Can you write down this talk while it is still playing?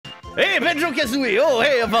Hey, Banjo Kazooie! Oh,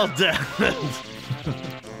 hey, about that!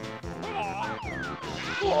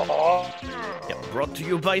 Yeah, brought to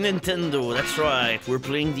you by Nintendo, that's right. We're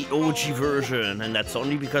playing the OG version, and that's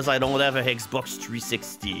only because I don't have a Xbox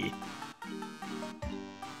 360.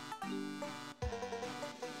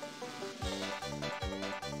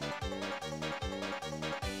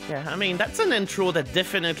 Yeah, I mean, that's an intro that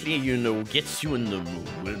definitely, you know, gets you in the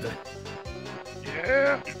mood.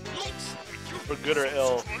 Yeah! For good or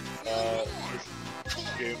ill, this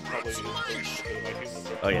game probably is my humor.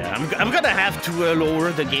 Oh yeah, I'm gonna have to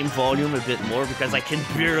lower the game volume a bit more because I can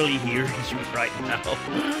barely hear you right now.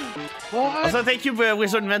 What? Also, thank you,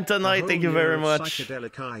 Wizard Man tonight. Thank you very much.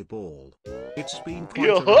 Psychedelic eyeball. It's been quite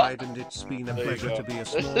a ride, and it's been a pleasure to be a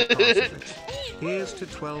small part of it. Here's to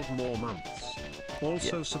 12 more months.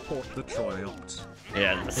 Also support the Triumphs.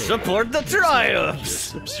 Yeah, support the Triumphs!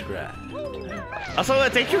 Subscribe. Also,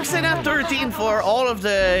 thank you, Xena13, for all of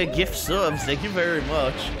the gift subs. Thank you very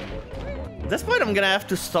much. At this point, I'm gonna have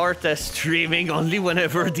to start streaming only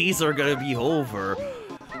whenever these are gonna be over.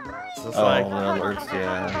 So it's like, alerts,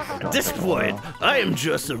 yeah. at this point, I am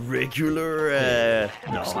just a regular,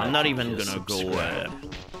 no, I'm not even gonna go,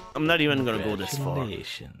 I'm not even gonna go this far. Yeah,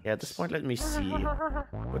 at this point, let me see.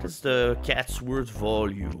 What is the cat's word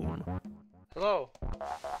volume? Hello.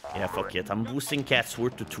 Yeah, fuck it. I'm boosting cat's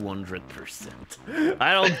word to 200%.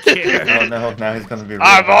 I don't care. Oh no, now he's gonna be.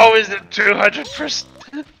 I'm always at 200%.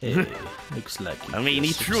 Hey, looks like I mean,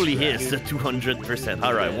 he truly is the 200%.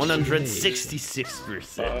 Alright,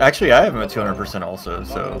 166%. Actually, I have him at 200% also,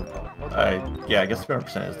 so I guess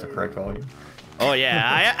 200% is the correct volume. Oh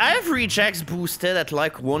yeah, I have rejects boosted at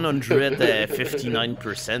like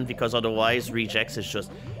 159% because otherwise rejects is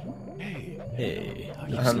just. Hey,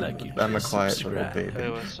 looks like you I'm a just quiet little subscribed. baby. Hey,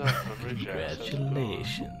 what's up? I'm Richard.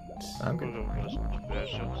 Congratulations. I'm good.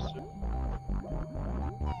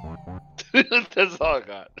 That's all I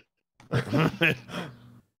got.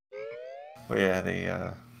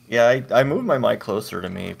 Well, yeah, I moved my mic closer to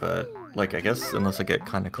me, but like I guess unless I get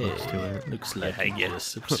kind of close to it. Looks like I you get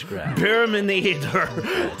just subscribed. Terminator!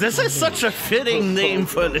 This is such a fitting name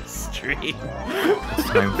for this stream. It's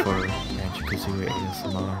time for Banjo Kazooie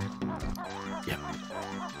ASMR. Yep.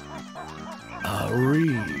 Ari.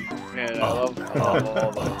 Man, I love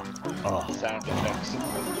all the sound effects.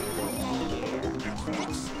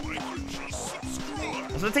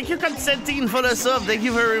 So thank you, Constantine, for the sub. Thank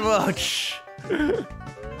you very much.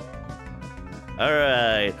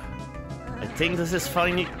 Alright. I think this is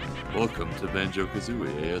finally. Welcome to Banjo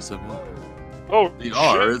Kazooie ASMR. Oh, The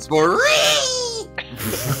R is for.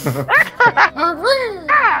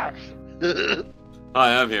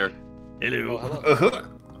 Hi, I'm here. Hello.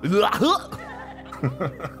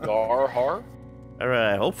 Gar-har?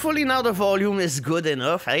 Alright, hopefully now the volume is good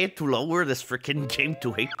enough. I had to lower this freaking game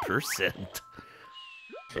to 8%.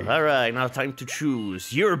 Alright, now time to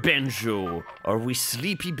choose. You're Banjo. Are we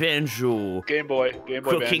Sleepy Banjo? Game Boy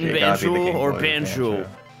Cooking Banjo. Banjo Game or Boy Banjo? Banjo.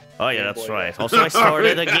 Oh yeah, Game that's Boy. right. Also, I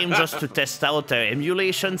started the game just to test out the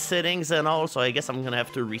emulation settings and all, so I guess I'm gonna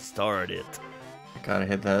have to restart it. Gotta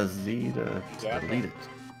hit that Z to delete it.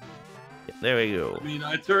 Yeah, there we go. I mean,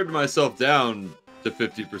 I turned myself down to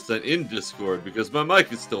 50% in Discord because my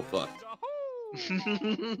mic is still fucked.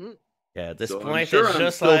 Yeah, at this So I'm point, sure it's I'm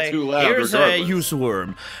just still like, too loud here's a regardless. use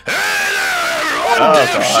worm. Oh,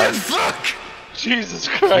 God. Fuck! Jesus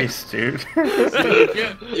Christ. Jeez,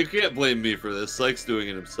 dude. You can't blame me for this. Sykes doing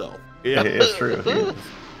it himself. Yeah. It's true. He is.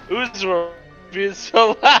 Who's being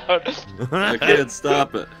so loud? I can't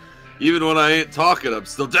stop it. Even when I ain't talking, I'm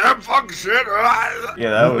still damn fuck shit.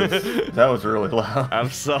 Yeah, that was really loud. I'm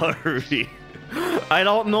sorry. I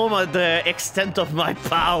don't know the extent of my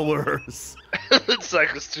powers. It's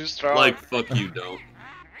like it's too strong. Like fuck you, don't.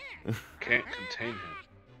 Can't contain him.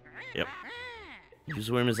 Yep.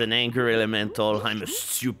 Useworm is an anger elemental. I'm a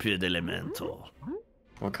stupid elemental.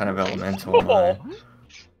 What kind of elemental am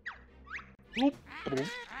I?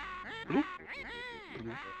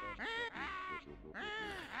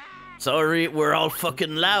 Sorry, we're all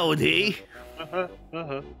fucking loud, eh?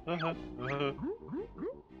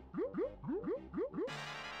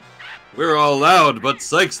 We're all loud, but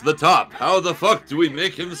Sykes the top. How the fuck do we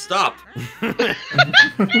make him stop?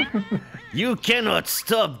 You cannot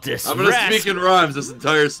stop this. I'm gonna speak in rhymes this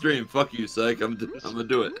entire stream. Fuck you, Syke. I'm gonna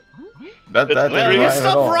do it. That Well, didn't you rhyme at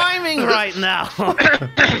stop all. rhyming right now.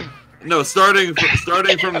 No, starting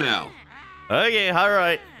from now. Okay,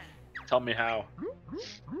 alright. Tell me how.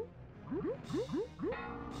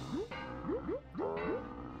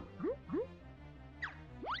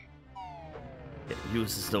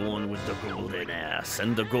 Use is the one with the golden ass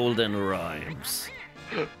and the golden rhymes.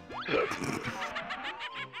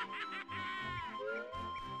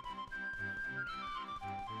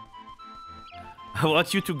 I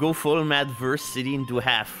want you to go full Madversity and do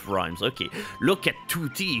half rhymes. Okay, look at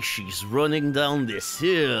Tootie, she's running down this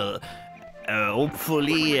hill.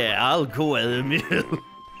 Hopefully, I'll go at the mill.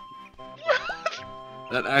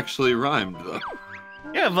 That actually rhymed, though.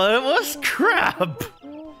 Yeah, but it was crap.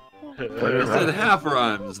 I said half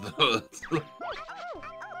rhymes, though.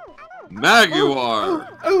 Maguire!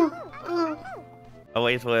 Oh,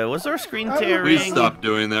 wait, was our screen tearing? Please stop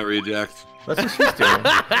doing that, Reject. That's what she's doing.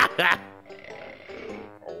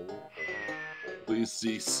 Please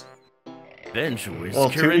cease. Banjo is Well,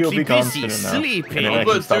 Tootie will currently be busy constant enough, sleeping. and then I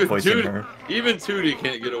can stop voicing her. Even Tootie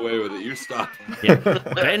can't get away with it. You stop. Yeah.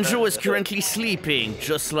 Banjo is currently sleeping,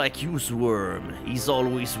 just like you's Worm. He's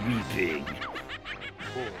always weeping.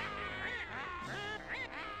 Cool.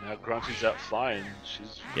 Now Grumpy's out flying.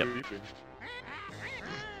 She's Yep. weeping.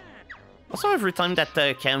 Also, every time that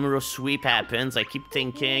camera sweep happens, I keep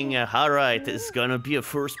thinking, alright, it's gonna be a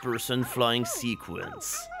first-person flying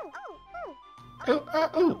sequence.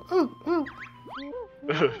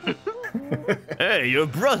 Hey, your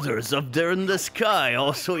brother's up there in the sky.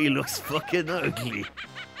 Also, he looks fucking ugly.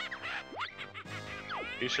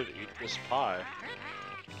 He should eat this pie.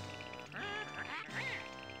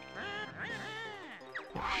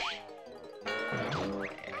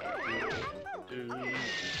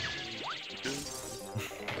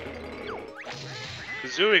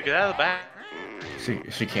 Kazooie, get out of the back.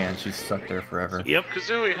 She can. She's stuck there forever. Yep,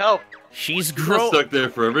 Kazooie, help! she's She's not grown. stuck there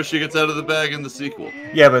forever. She gets out of the bag in the sequel.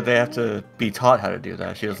 Yeah, but they have to be taught how to do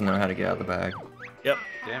that. She doesn't know how to get out of the bag. Yep,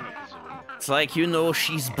 Damn it, Kazooie. it's like, you know,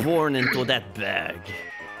 she's born into that bag.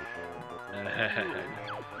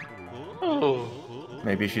 Oh.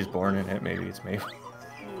 Maybe she's born in it. Maybe it's me.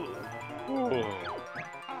 Oh.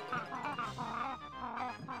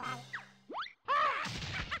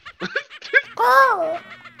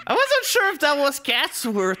 I wasn't sure if that was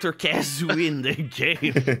Catsworth or Kazooie in the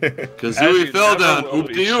game. Kazooie you fell never down. will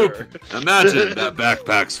be Oop-de-oop. sure. Imagine that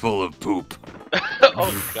backpack's full of poop.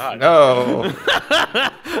 Oh god. No.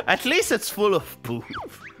 At least it's full of poop.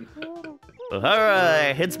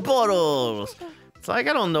 Alright, it's bottles. It's like,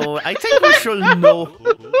 I don't know. I think we should know.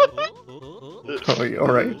 Oh, you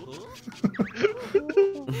alright?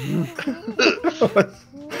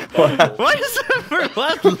 What happened? Why is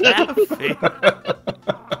everyone laughing?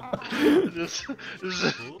 Just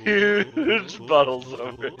huge bottles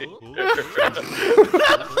over here.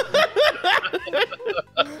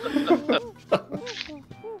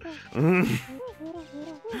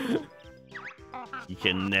 He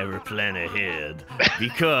can never plan ahead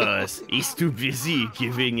because he's too busy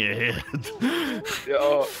giving a head.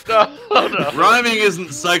 Oh, no. Rhyming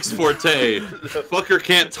isn't Sykes' forte. Fucker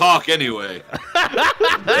can't talk anyway.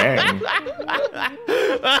 Dang.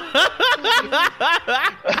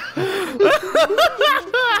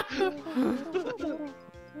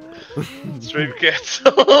 Stream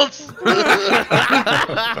cancelled.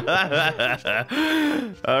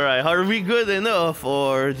 Alright, are we good enough,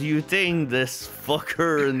 or do you think this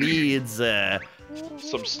fucker needs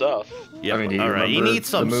Some stuff. Yep, I mean, do you alright, he remember needs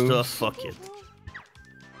some the moves? stuff, fuck it.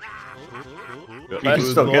 You can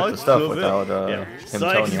still get the stuff without him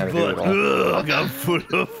telling you how to do it all. Ugh, I'm full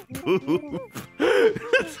of poop.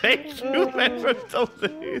 Thank you, ever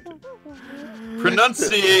donate.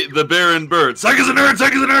 Pronunciate the barren bird. Syke is a nerd,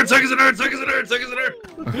 Syke is a nerd, Syke is a nerd, Syke is a nerd, Syke is a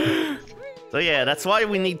nerd. So yeah, that's why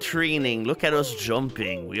we need training. Look at us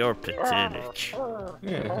jumping. We are pathetic.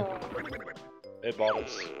 Yeah. Hey,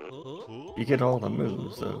 bottles. You get all the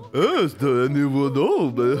moves, though. Is there anyone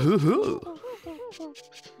home?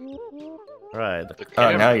 Right.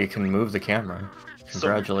 Oh, now you can move the camera.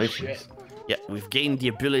 Congratulations. Yeah, we've gained the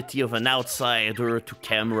ability of an outsider to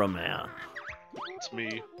cameraman. It's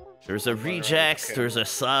me. There's a Rejax, there's a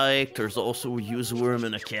Psych, there's also a Useworm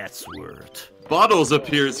and a Catsworth. Bottles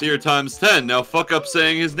appears here times 10. Now fuck up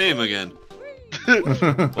saying his name again.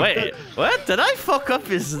 Wait, what? Did I fuck up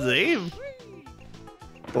his name?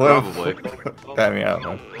 Probably. Bat me out,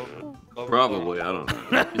 man. Probably, I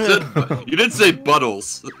don't know. You did say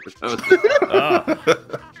Buttles. Wait,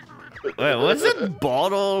 was it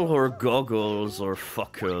bottle or goggles or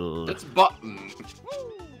fuckle? It's button.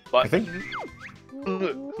 I think.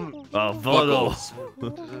 Oh, bottle.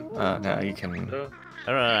 Buckles. Now you can.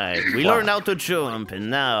 Alright, we learned how to jump, and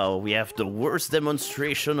now we have the worst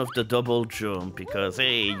demonstration of the double jump, because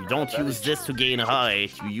hey, you don't use this to gain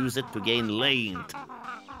height, you use it to gain length.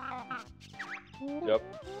 Yep.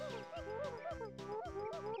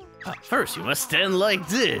 First, you must stand like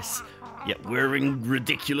this, yet wearing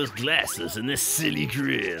ridiculous glasses and a silly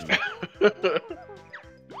grin.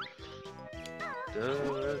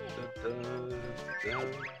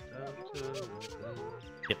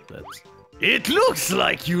 Yep, that's. It looks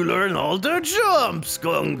like you learn all the jumps.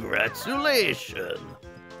 Congratulations.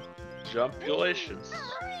 Jumpulations.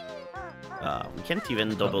 We can't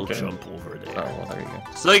even double jump over there. Oh, well, there you go.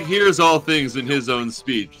 Psych hears all things in his own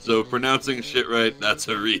speech, so pronouncing shit right, that's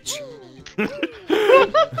a reach. Oh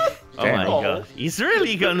my god, he's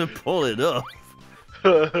really gonna pull it off.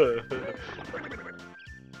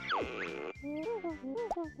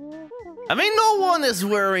 I mean, no one is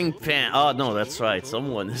wearing pants. Oh, no, that's right.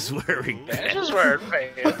 Someone is wearing pants. Banjo's wearing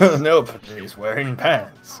pants. Nope, he's wearing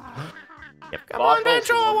pants. Yep. Come on,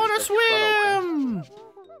 Banjo, I wanna swim!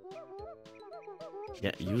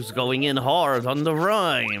 Yeah, he was going in hard on the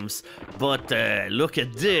rhymes. But look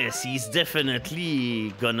at this. He's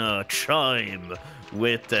definitely gonna chime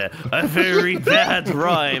with a very bad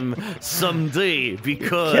rhyme someday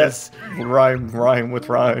because... Yes, rhyme with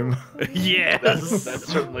rhyme. Yes! That's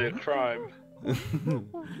certainly a crime.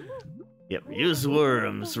 Yep, use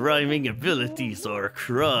worms. Rhyming abilities are a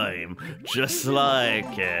crime. Just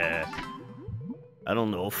like, I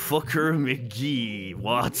don't know, Fucker McGee.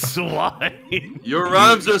 What's wine? Your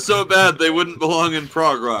rhymes are so bad they wouldn't belong in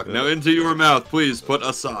prog rock. Now into your mouth, please put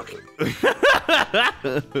a sock.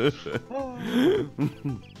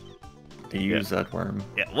 To use that worm.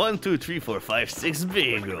 Yeah, 1, 2, 3, 4, 5, 6,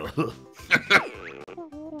 bagel.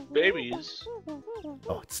 Babies.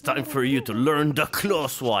 Oh, it's time for you to learn the claw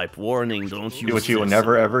swipe. Warning, don't use Which you will this.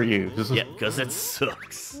 never ever use. Yeah, because it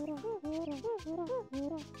sucks.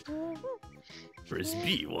 Press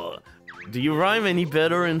B. Well, do you rhyme any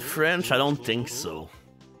better in French? I don't think so.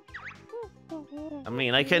 I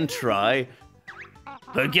mean, I can try.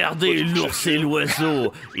 Regardez l'ours et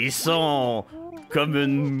l'oiseau. Ils sont comme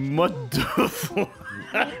une mode de foin.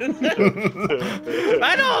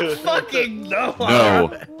 I don't fucking know.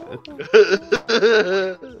 No.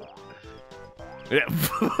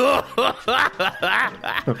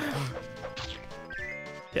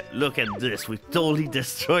 Yeah, look at this. We totally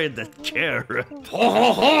destroyed that carrot.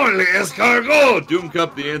 Holy escargot! Doom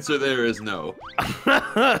Cup, the answer there is no.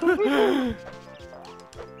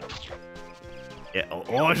 Yeah,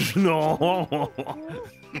 oh no.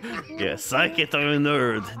 Yeah, Psych est un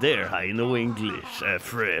nerd. There, I know English.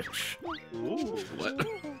 French. Ooh. What?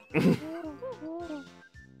 Yeah.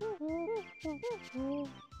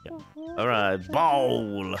 Alright,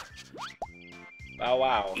 ball. Bow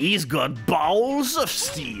wow. He's got balls of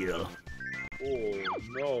steel. Oh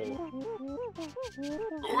no.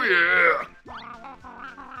 Oh yeah!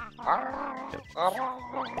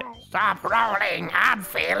 Stop rolling, I'm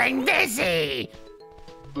feeling dizzy.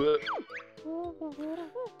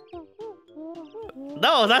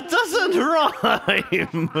 No, that doesn't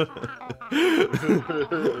rhyme.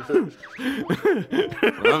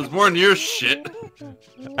 Rhymes more than your shit.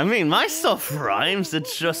 I mean, my stuff rhymes,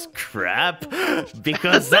 it's just crap.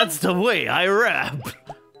 Because that's the way I rap.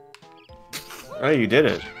 Oh, you did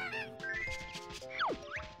it.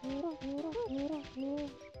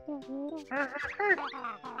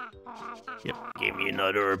 Yep, give me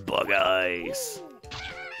another bug eyes.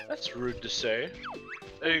 That's rude to say.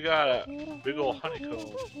 There you got a big old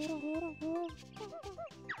honeycomb.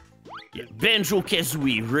 Yeah, Banjo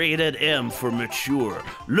Kazooie rated M for mature.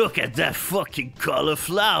 Look at that fucking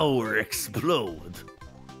cauliflower explode.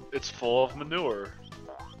 It's full of manure.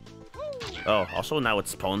 Oh, also now it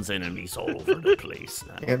spawns enemies all over the place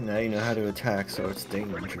now. Yep, now you know how to attack, so it's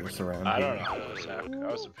dangerous around I here. don't know how to attack. I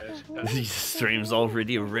wasn't paying attention. These streams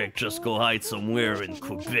already wrecked. Just go hide somewhere in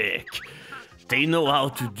Quebec. They know how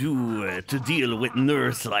to deal with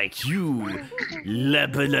nerds like you.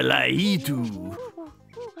 Labalaitu.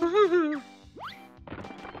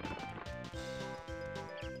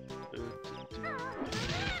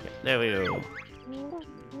 There we go.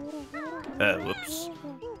 Whoops.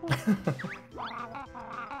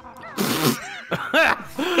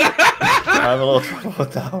 I have a little trouble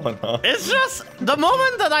with that one, huh? It's just, the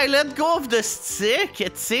moment that I let go of the stick,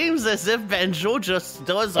 it seems as if Banjo just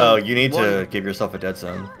does Oh, you need to give yourself a dead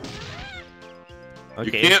zone. Okay.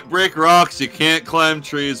 You can't break rocks, you can't climb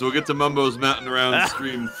trees. We'll get to Mumbo's Mountain Around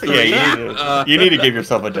stream 3. Yeah, you need to give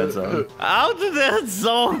yourself a dead zone. How did that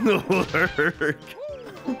zone work?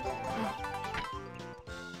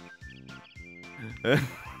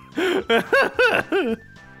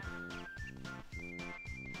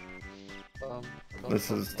 This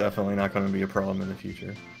is definitely not going to be a problem in the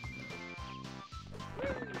future.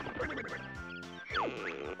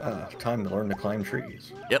 Time to learn to climb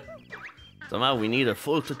trees. Yep. Somehow we need a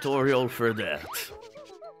full tutorial for that.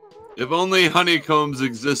 If only honeycombs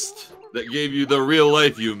exist that gave you the real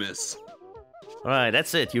life you miss. Alright,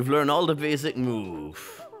 that's it. You've learned all the basic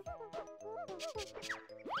move.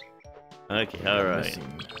 Okay, alright.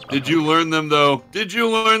 Did you learn them, though? Did you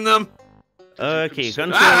learn them? Okay,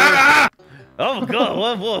 controller. Oh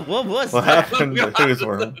god, what was What that? happened to whose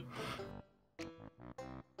world?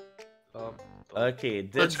 Okay,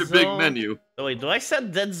 dead That's your zone. big menu. Oh wait, do I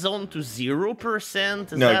set dead zone to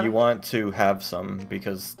 0%? No, you want to have some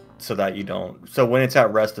because so that you don't. So when it's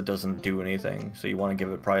at rest, it doesn't do anything. So you want to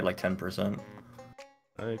give it probably like 10%.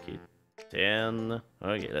 Okay, 10.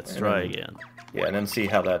 Okay, let's try again. Yeah, and then see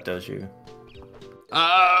how that does you.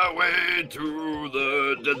 Highway to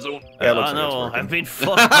the dead zone. Yeah, Oh it looks like it's no, working. I've been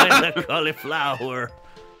fucked by the cauliflower.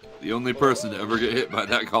 The only person to ever get hit by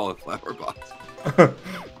that cauliflower box.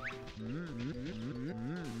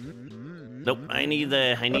 Nope, I need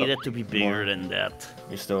it to be bigger than that.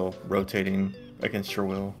 You're still rotating against your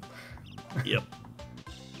will. Yep.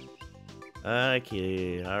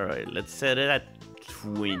 Okay, alright, let's set it at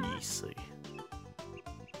 20, say.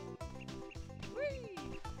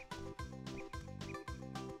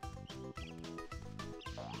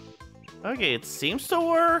 Okay, it seems to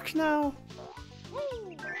work now.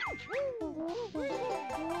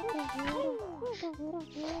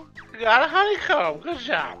 You got a honeycomb. Good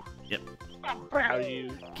job. Yep. I'm proud of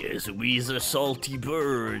you. Kazooie's a salty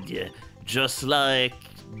bird, yeah. Just like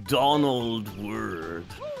Donald Word.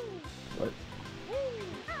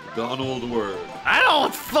 Donald Word. I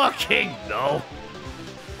don't fucking know.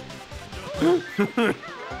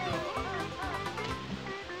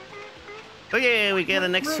 Okay, we get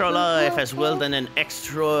an extra life as well than an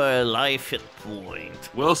extra life hit point.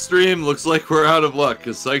 Well, stream, looks like we're out of luck,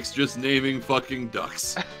 because Syke's just naming fucking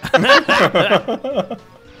ducks.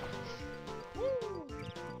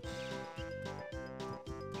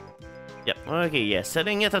 Yep, okay, yeah,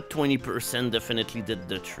 setting it at 20% definitely did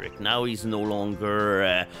the trick. Now he's no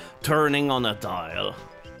longer turning on a dial.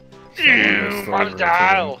 You want to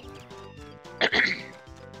dial.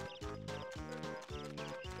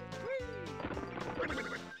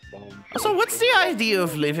 So what's the idea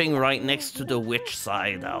of living right next to the witch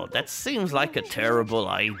side out? That seems like a terrible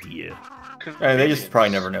idea. They just probably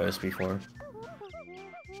never noticed before.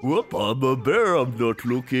 Whoop, I'm a bear, I'm not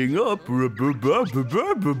looking up.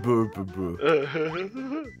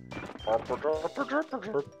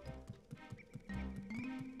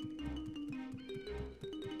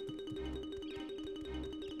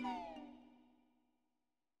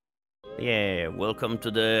 Yeah, welcome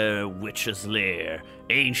to the witch's lair.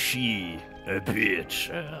 Ain't she a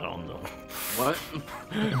bitch? I don't know. What?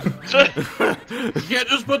 You can't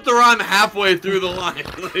just put the rhyme halfway through the line.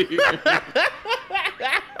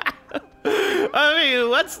 I mean,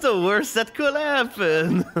 what's the worst that could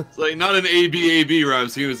happen? It's like not an A-B rhyme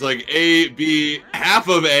scheme. It's like A, B, half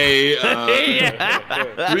of A, Yeah.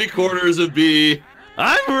 3/4 of B.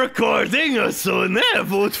 I'm recording, so now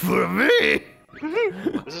vote for me.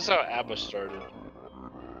 This is how ABBA started.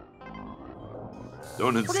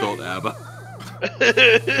 Don't insult ABBA.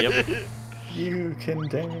 Yep. You can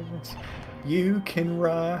dance. You can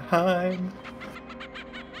rhyme.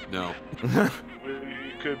 No. We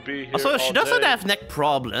could be here Also, she all doesn't day. have neck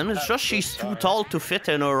problem. It's just she's too tall to fit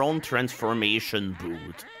in her own transformation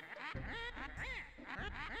boot.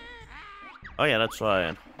 Oh yeah, that's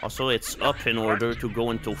right. Also, it's up in order to go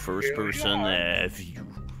into first-person view.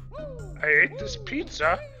 I ate this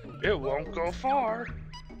pizza. It won't go far.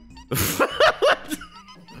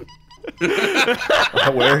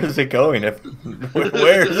 Where is it going?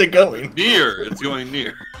 Where is it going? Near. It's going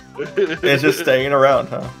near. It's just staying around,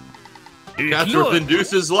 huh? Catherine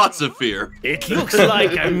induces lots of fear. It looks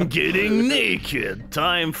like I'm getting naked.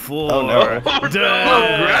 Time for Oh, no.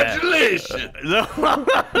 Congratulations!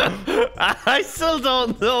 I still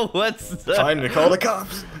don't know what's the... Time to call the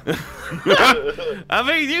cops. I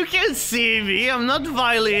mean, you can see me. I'm not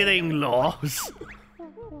violating laws.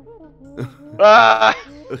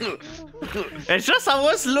 It's just I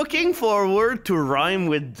was looking for a word to rhyme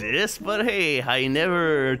with this, but hey, I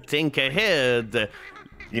never think ahead.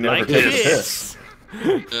 You never Like take a this.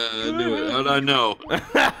 piss. I knew it. How'd I know?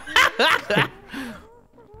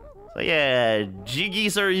 So yeah,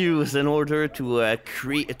 jiggies are used in order to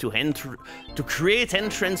create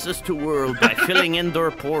entrances to world by filling in their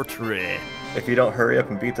portrait. If you don't hurry up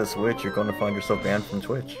and beat this witch, you're going to find yourself banned from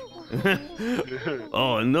Twitch.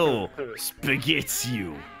 Oh no,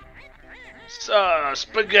 spaghetti.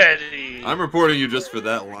 Spaghetti. I'm reporting you just for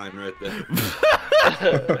that line right there.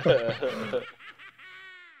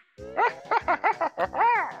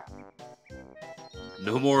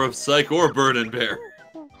 No more of Psych or Burden Bear.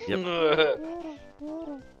 Yep.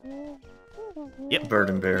 Yep. Bird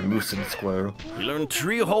and bear, moose and squirrel. We learned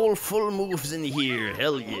 3 whole full moves in here.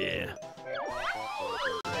 Hell yeah.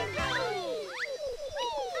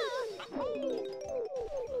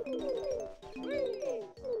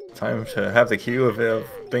 Time to have the queue of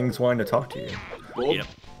things wanting to talk to you. Bold Yep.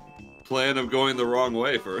 plan of going the wrong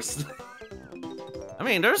way first. I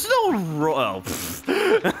mean, there's no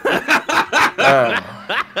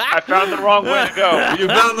I found the wrong way to go. You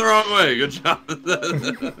found the wrong way. Good job.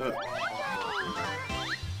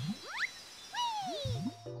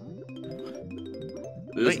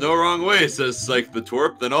 There's no wrong way, says Psych the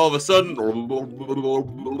Twerp. Then all of a sudden, Blurp,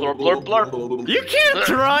 blurp, blurp. You can't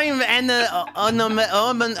rhyme and I'm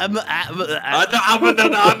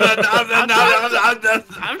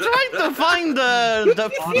trying to find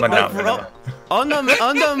the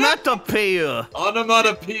onomatopoeia.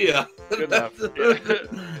 onomatopoeia. Good enough.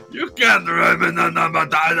 You can't rhyme in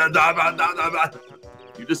onomatopoeia.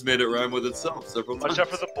 You just made it rhyme with itself several times. Watch out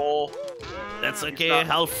for the bowl. That's okay,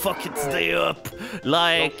 I'll fuck it stay up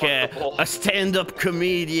like Don't fuck the ball. a stand-up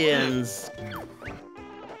comedian's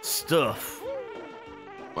stuff.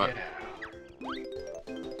 What?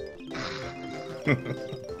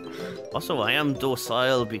 Also, I am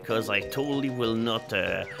docile because I totally will not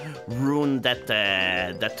ruin that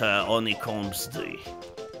honeycomb stay.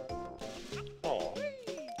 Oh.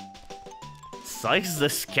 Size the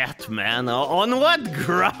scat man. On what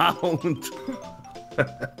ground?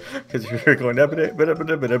 Because you're going Yeah,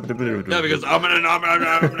 because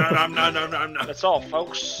That's all,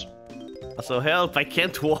 folks. So help, I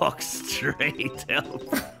can't walk straight.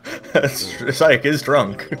 Help. Psych is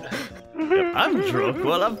drunk. I'm drunk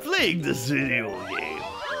while I'm playing this video game.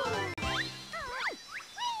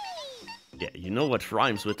 Yeah, you know what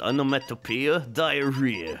rhymes with onomatopoeia?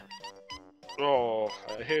 Diarrhea. Oh,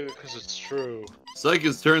 I hate it because it's true. Psych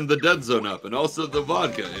has turned the dead zone up and also the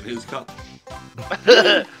vodka in his cup.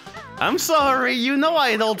 I'm sorry, you know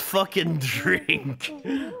I don't fucking drink.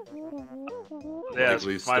 Yeah,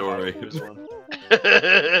 Likely it's my story. fault. Here's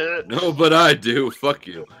one. No, but I do. Fuck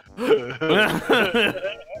you.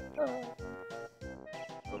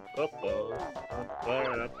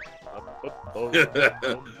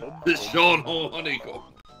 The Sean Hole honeycomb.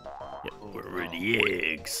 Yeah, where are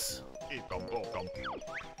the eggs? Eek-a-bokum.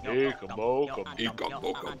 Eek-a-bokum.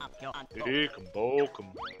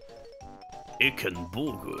 Eek-a-bokum.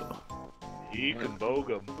 Ickenboga.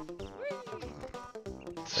 Eek-a-bokum.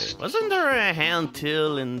 Wait, wasn't there a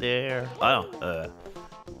handtill in there? Oh,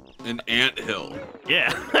 An anthill.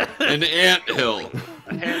 yeah. An anthill.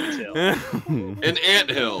 A handtail. An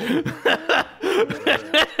anthill.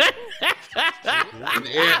 An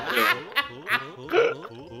anthill.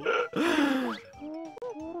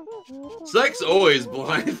 Psych's always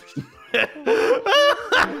blind. He As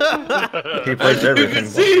plays you everything. can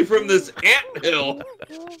see from this anthill.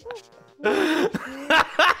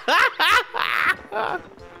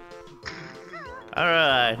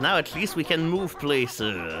 Alright, now at least we can move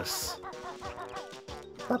places.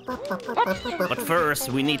 But first,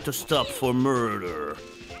 we need to stop for murder.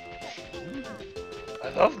 I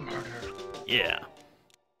love murder. Yeah.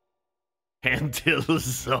 Handtill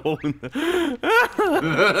zone.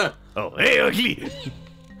 Oh, hey, ugly!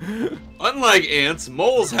 Unlike ants,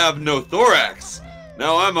 moles have no thorax.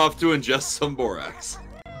 Now I'm off to ingest some borax.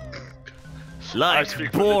 I Like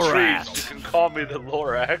speak for the trees. Borat. You can call me the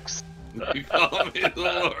Lorax. You call me the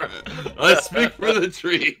Lord. I speak for the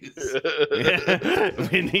trees.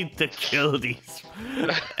 We need to kill these.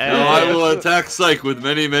 Now I will attack Psych with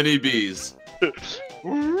many, many bees.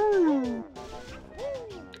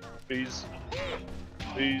 Bees.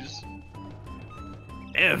 Bees.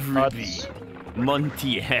 Every bee.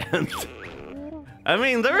 Monty ant. I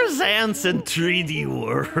mean, there's ants in 3D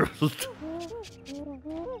world.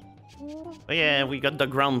 Oh yeah, we got the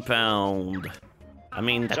ground pound. I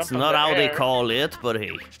mean, that's Jump in not the how they air. call it, but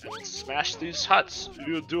hey. Smash these huts.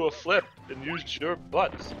 You do a flip and use your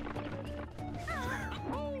butt.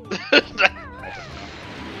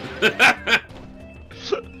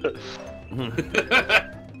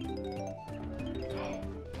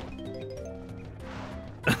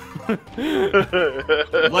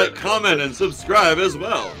 Like, comment, and subscribe as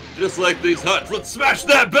well. Just like these huts. Let's smash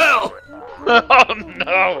that bell! Oh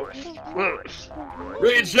no!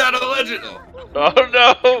 Raid Shadow Legend! Oh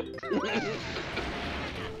no!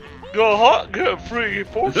 Go hot, get free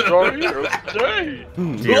 4-star hero today! Do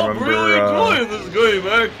you I'm really remember? enjoying this game,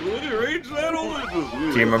 actually. Raid Shadow Legend!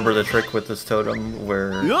 Do you remember the trick with this totem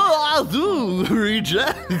where? Yeah, I do.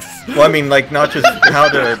 Rejects. Well, I mean, like not just how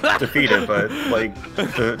to defeat it, but like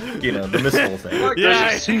the the missile thing.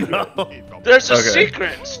 Yeah, I know. There's a Okay.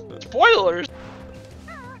 secret! Spoilers!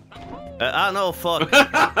 No, fuck.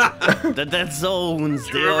 The dead zones.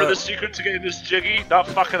 Do you remember the secret to getting this jiggy? Not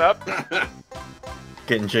fucking up?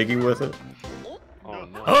 Getting jiggy with it. Oh,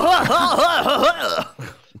 no.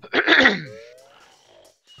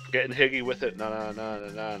 Getting higgy with it.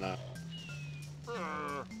 No.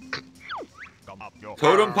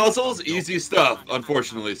 Totem puzzles, easy stuff.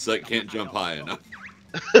 Unfortunately, Sight can't jump high enough.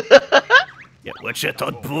 Yeah, watch it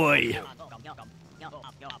out, boy.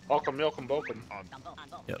 Welcome.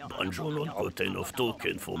 Yeah, Banjo not got enough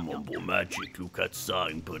token for Mumbo magic. Look at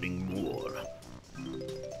sign putting more.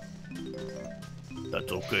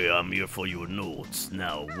 That's okay, I'm here for your notes.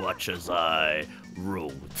 Now watch as I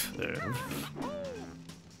wrote.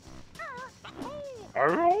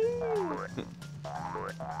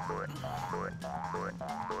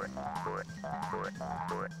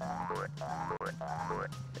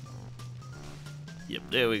 Yep,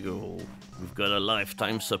 there we go. We've got a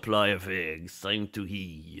lifetime supply of eggs. Time to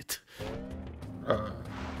eat.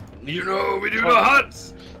 You know, we do the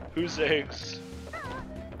huts! Whose eggs?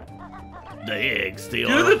 The eggs, they Do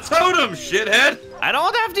are... the totem, shithead! I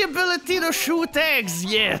don't have the ability to shoot eggs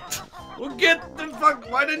yet! Well, get the fuck...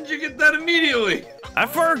 Why didn't you get that immediately? I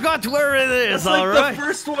forgot where it is, It's like alright? the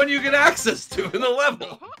first one you get access to in the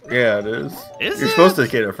level. Yeah, it is. Is You're it? supposed to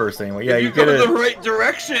get it first anyway. Yeah, If you go get in it. the right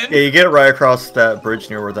direction. Yeah, you get it right across that bridge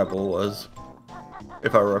near where that bull was.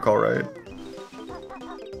 If I recall right.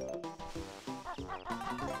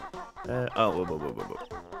 Whoa.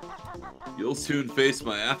 You'll soon face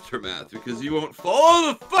my aftermath because you won't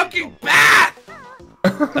follow the fucking path!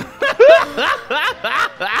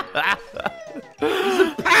 There's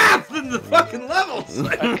a path in the fucking levels!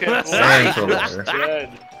 I can't Thanks believe over he's there.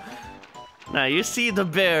 dead. Now, you see the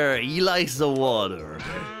bear, he likes the water.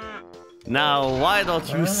 Now, why don't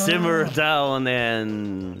you simmer down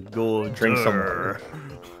and go Drink some dur?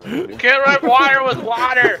 water. You can't run water with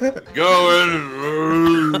water! Go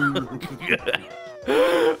in.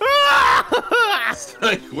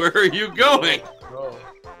 Like, where are you going?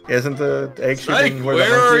 Isn't the egg Like, shooting where the where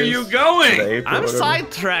monkey are is? you going? The ape or I'm whatever?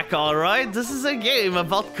 sidetrack, alright? This is a game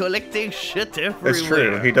about collecting shit everywhere. It's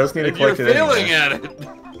true. He does need to And you're collect it failing anyway.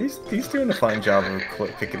 at it. He's doing a fine job of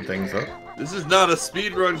picking things up. This is not a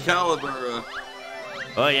speedrun caliber.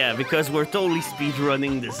 Oh yeah, because we're totally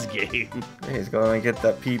speedrunning this game. Yeah, he's gonna get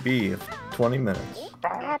that PB of 20 minutes.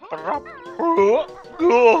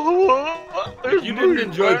 If you didn't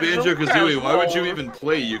enjoy Banjo Kazooie, why would you even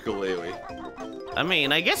play ukulele? I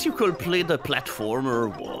mean, I guess you could play the platformer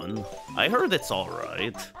one. I heard it's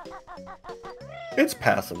alright. It's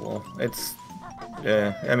passable. It's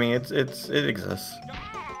yeah. I mean, it exists.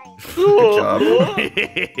 Good job.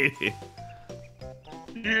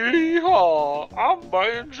 Yeehaw! I'm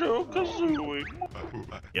Banjo Kazooie.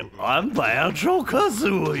 Yep, I'm Banjo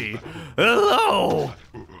Kazooie. Hello.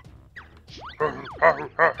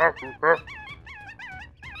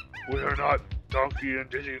 We are not Donkey and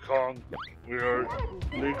Diddy Kong. We are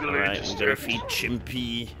legally Alright, we gotta distinct. feed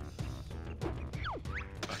Chimpy.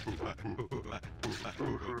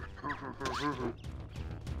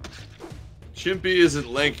 Chimpy isn't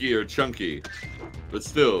lanky or chunky, but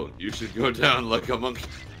still, you should go down like a monkey.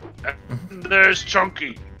 There's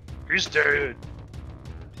Chunky. He's dead.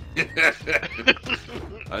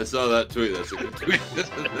 I saw that tweet. That's a good tweet.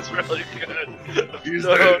 It's really good. He's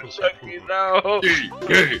No, dead. Chunky, no.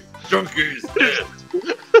 Hey, Chunky's dead.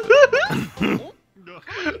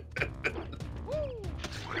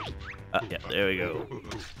 Yeah, there we go.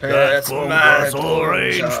 That's Fungus my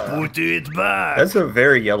orange, torch. put it back. That's a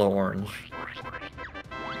very yellow orange.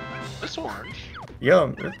 It's orange.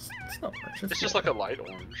 Yeah, it's not orange. It's just like a light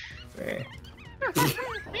orange. Eh. So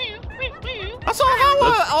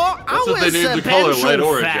how That's what they named the color light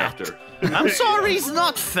orange fat? after. I'm sorry he's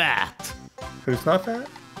not fat. Who's not fat?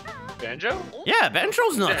 Banjo? Yeah,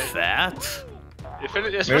 Banjo's not Yeah. fat. If it,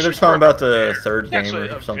 Maybe they're talking about the third game Actually,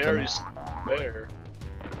 or something. very fair.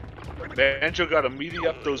 Banjo gotta meaty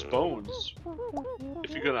up those bones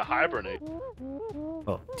if you're gonna hibernate.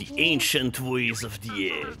 Oh, the ancient ways of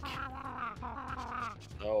the egg.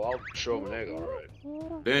 Oh, I'll show him an egg,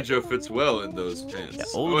 alright. Banjo fits well in those pants. Yeah,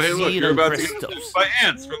 oh, hey, look, Seed you're and about to get Christos. attacked by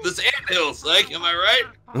ants from this anthill, Psych. Am I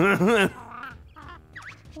right?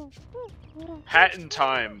 Hat in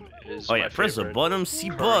Time is Oh my yeah, press the favorite bottom C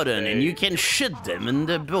current button and day you can shit them in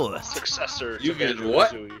the butt. successor to You can Banjo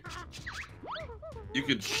what? Kazooie. You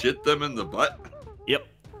could shit them in the butt? Yep.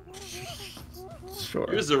 Sure.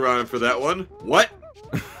 Here's a rhyme for that one. What?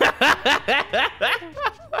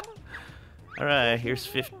 Alright, here's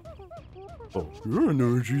 50. Oh, your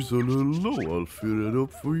energy's a little low. I'll fill it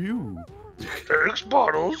up for you. Thanks,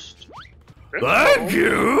 bottles. Thank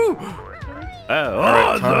you!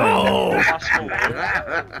 Oh no! Impossible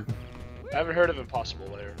Lair? I haven't heard of Impossible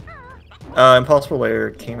Lair. Impossible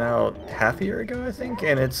Lair came out half a year ago, I think,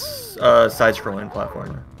 and it's side-scrolling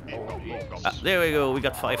platformer. There we go. We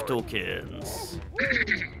got 5 tokens.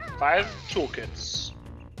 5 toolkits.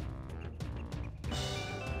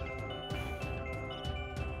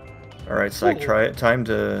 All right, Psych, try it. Time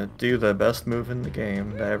to do the best move in the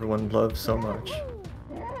game that everyone loves so much.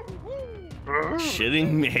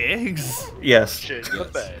 Shitting me eggs? Yes. Shit,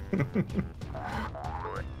 not bad.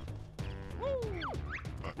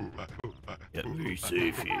 Get me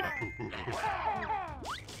safe here.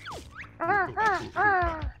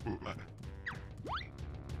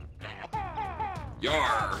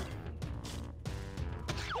 Yar!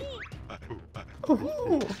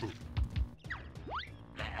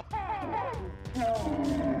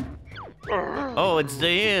 Oh, it's the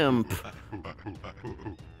imp.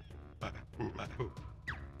 I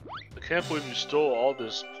can't believe you stole all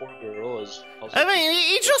this poor girl's. I mean,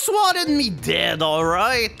 he just wanted me dead,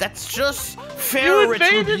 alright? That's just fair You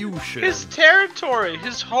invaded retribution. his territory,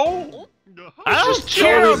 his home. I don't just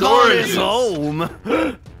care chose about his oranges.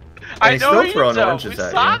 home. I he's know still you throwing don't. oranges We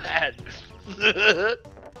at saw you. that.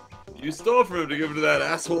 You stole from him to give it to that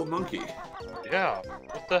asshole monkey. Yeah.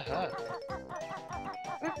 What the heck?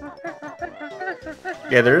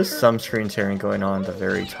 Yeah, there is some screen tearing going on at the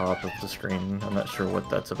very top of the screen. I'm not sure what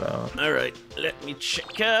that's about. Alright, let me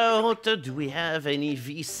check out. Do we have any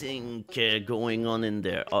VSync going on in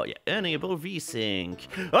there? Oh, yeah, enable VSync.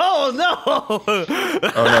 Oh, no! Oh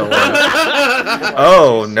no! What?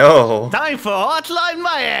 Oh no! Time for Hotline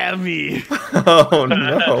Miami! Oh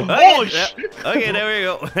no! Oh, Okay, shit. okay, there we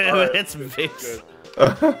go. Alright, It's fixed.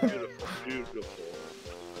 Beautiful, beautiful.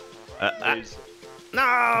 Amazing.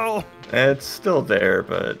 No! It's still there,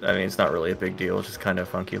 but I mean, it's not really a big deal. It's just kind of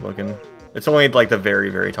funky looking. It's only like the very,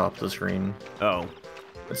 very top of the screen. Oh.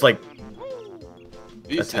 It's like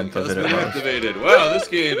VSync tenth of has it been at most. activated. Wow, this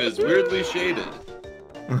game is weirdly shaded.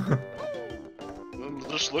 I'm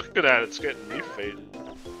just looking at it, it's getting me faded.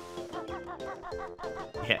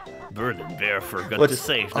 Yeah, Bird and Bear forgot What's to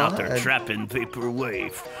save, now they're odd- trapped in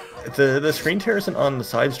Vaporwave. the screen tear isn't on the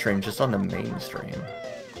side stream, just on the main stream.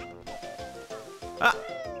 Ah!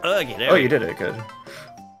 Okay, there Oh, we you go. did it. Good.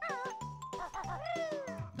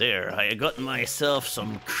 There, I got myself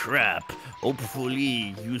some crap.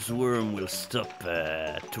 Hopefully, use worm will stop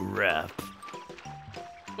to rap.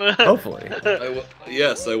 Hopefully.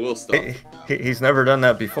 Yes, I will stop. He's never done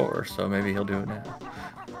that before, so maybe he'll do it now.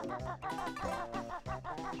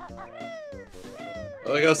 I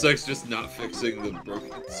like how Sex just not fixing the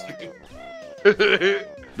broken stream.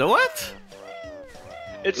 The what?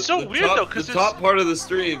 It's so weird though, because the top part of the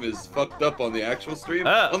stream is fucked up on the actual stream.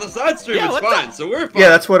 On the side stream, yeah, it's what fine, the- so we're fine. Yeah,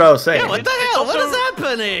 that's what I was saying. Yeah, what the It's hell? What also- is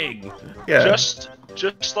happening? Yeah.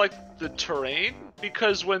 just like the terrain,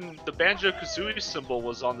 because when the Banjo Kazooie symbol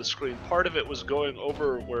was on the screen, part of it was going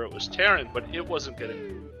over where it was tearing, but it wasn't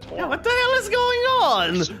getting torn. Yeah, what the hell is going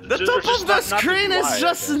on? There's- The there's top just of the not- not screen the UI, I is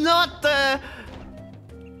just guess. not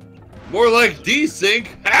More like desync.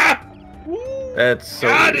 Ha! That's so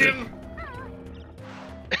Got weird. him!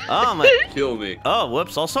 Oh my. Kill me. Oh,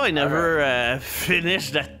 whoops. Also, I never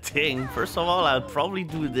finished that thing. First of all, I'll probably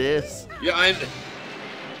do this. Yeah, I'm.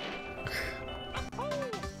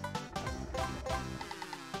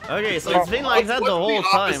 Okay, so it's been like that the whole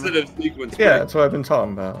What's the opposite time. of sequence Yeah, break? that's what I've been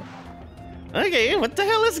talking about. Okay, what the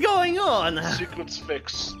hell is going on? Sequence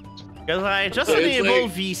fix. Because I just So it's enabled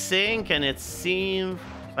like- VSync and it seems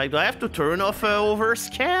like, do I have to turn off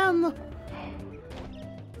overscan?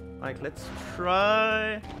 Like, let's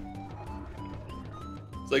try.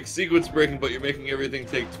 It's like sequence breaking, but you're making everything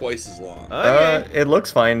take twice as long. Okay. It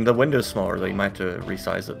looks fine. The window's smaller, though. You might have to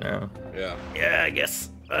resize it now. Yeah. Yeah, I guess.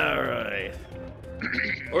 Alright.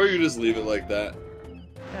 Or you just leave it like that.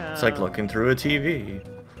 It's like looking through a TV.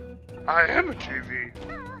 I am a TV.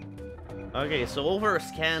 Okay, so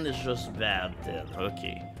overscan is just bad then.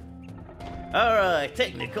 Okay. Alright,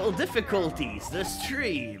 technical difficulties. The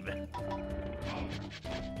stream.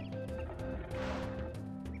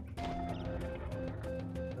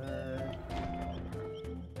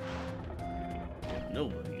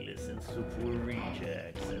 Nobody listens to poor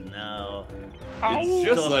rejects, and now It's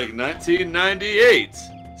just like 1998,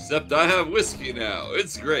 except I have whiskey now.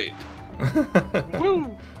 It's great.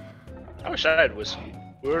 Woo! I wish I had whiskey.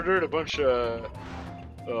 We ordered a bunch of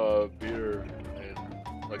beer, and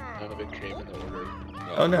like none of it came in the order.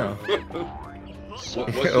 Oh no. So,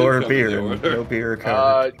 What did Or come in beer. the order? No beer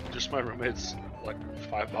covered. just my roommate's like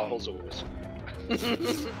 5 bottles of whiskey.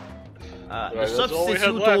 the Right, that's all we had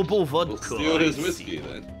substitutable left. vodka. We'll steal his I whiskey see.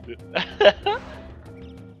 then.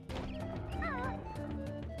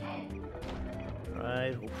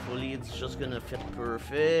 Alright, hopefully it's just gonna fit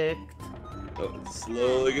perfect. Oh, it's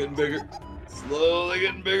slowly getting bigger. Slowly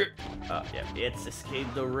getting bigger. Yeah, it's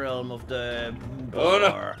escaped the realm of the Oh, no.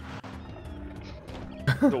 bar.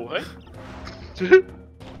 The what?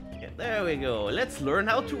 Yeah, there we go. Let's learn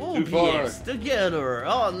how to far. OBS together.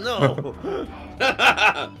 Oh no!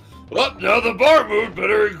 Well, now the bar moved.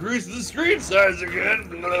 Better increase the screen size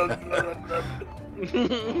again.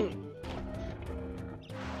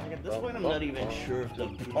 At this point, I'm not even sure if the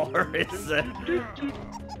bar is. The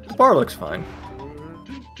bar looks fine.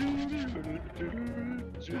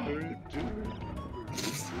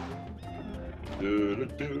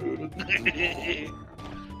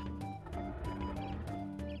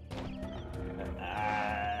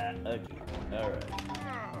 Okay, alright.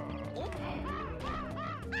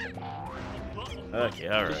 Okay,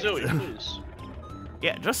 alright. Kazooie, please.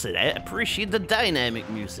 Yeah, just appreciate the dynamic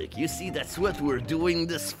music. You see, that's what we're doing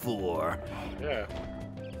this for. Yeah.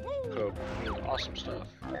 Cool. Awesome stuff.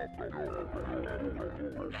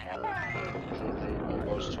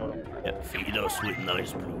 Yeah, feed us with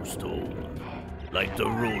nice blue stone, like the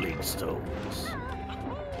Rolling Stones.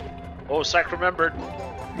 Oh, Sack remembered.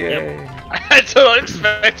 Yay. I totally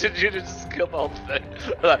expected you to just kill the whole thing.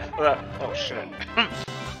 Oh shit.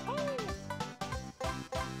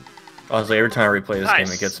 Honestly, every time I replay this game,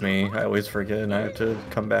 Nice. it gets me. I always forget and I have to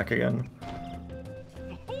come back again.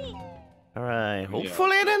 Alright,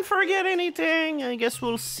 hopefully I didn't forget anything. I guess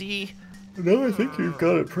we'll see. No, I think you've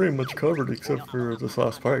got it pretty much covered except for this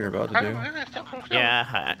last part you're about to do.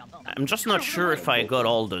 Yeah, I'm just not sure if I got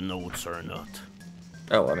all the notes or not.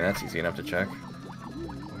 Oh, I mean, that's easy enough to check.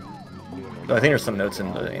 I think there's some notes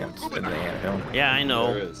in the anthill. Yeah, I There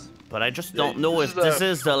know, is. but I just don't know if this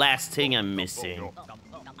is the last thing I'm missing.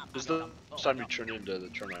 This is the time you turn into the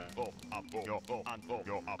termite.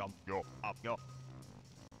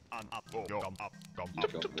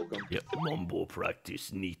 Yeah, Mumbo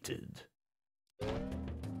practice needed.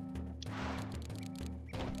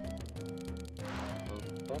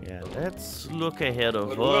 Yeah, let's look ahead of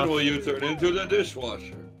But when us. will you turn into the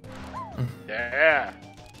dishwasher? Yeah.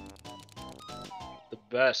 The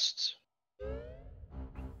best.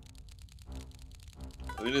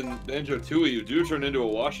 I mean, in Banjo Tooie, you do turn into a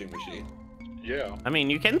washing machine. Yeah. I mean,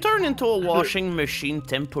 you can turn into a washing machine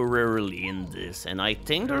temporarily in this, and I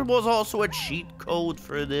think there was also a cheat code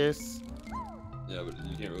for this. Yeah, but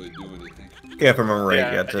you can't really do anything. Yeah, if I remember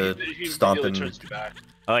right, you have to he stomp immediately and... turns you back.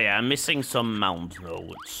 Oh yeah, I'm missing some mount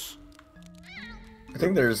notes. I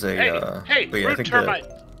think there's a, Hey, but yeah, I rude think termite!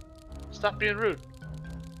 Stop being rude.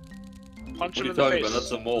 Punch What are him you in the talking face. about?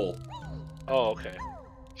 That's a mole. Oh, okay.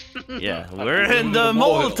 Yeah, we're in the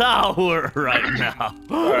mole tower right now.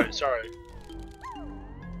 Alright, sorry.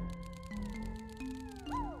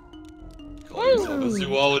 Call yourself a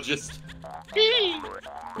zoologist.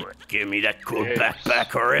 Give me that cool Yes.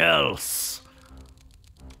 backpack or else.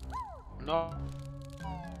 No.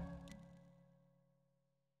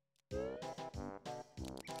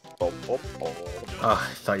 Ah,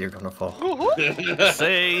 I thought you were gonna fall.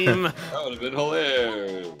 Same. That would have been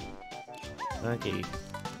hilarious. Okay.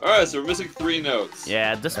 Alright, so we're missing 3 notes.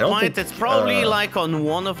 Yeah, at this I don't point, think, it's probably like on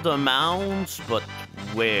one of the mounts, but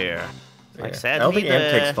where? Like, Yeah. I sadly, don't think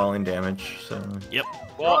Amp takes the... falling damage, so... Yep.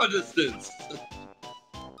 Draw distance.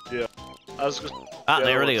 I was gonna... Ah, yeah,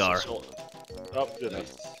 there they are. what's this- Oh,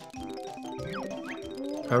 goodness.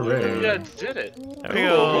 Hooray. Yeah, it did it. There we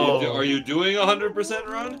go. Are you doing 100%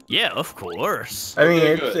 run? Yeah, of course. I mean,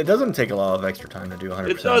 Okay, it good. doesn't take a lot of extra time to do 100%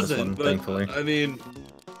 It of this doesn't, one, but thankfully. I mean,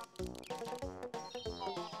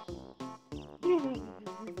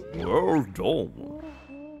 Well done.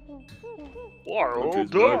 Well Bunches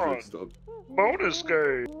of done. different stuff. Bonus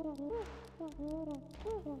game.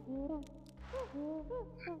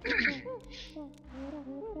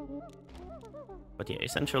 But yeah,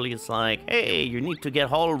 essentially it's like, hey, you need to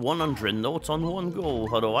get all 100 notes on one go,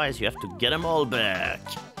 otherwise you have to get them all back.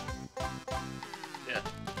 Yeah.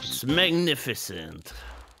 It's magnificent.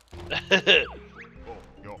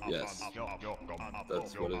 Yes.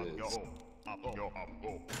 That's what it is.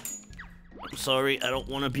 I'm sorry, I don't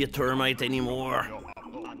want to be a termite anymore.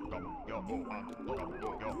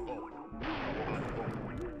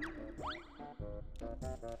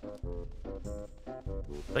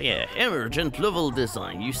 But yeah, emergent level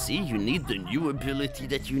design. You see, you need the new ability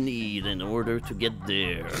that you need in order to get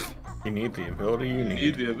there. You need the ability you You need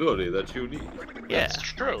need. the ability that you need. Yeah. That's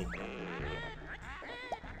true.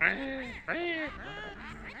 I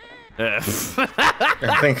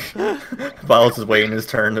think Miles is waiting his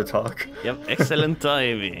turn to talk. Yep, excellent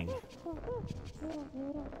timing.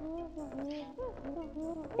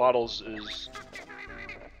 Bottles is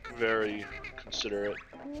very consider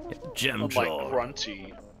it. Gem Unlike jar.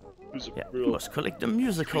 Grunty, who's a Yeah, real... you must collect the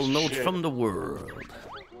musical piece of note shit. from the world.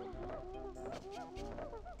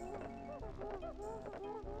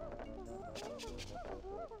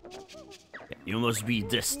 Yeah, you must be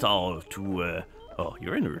this tall to, oh,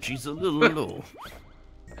 your energy's a little low.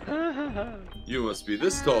 You must be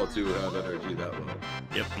this tall to have energy that low.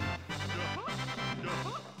 Yep.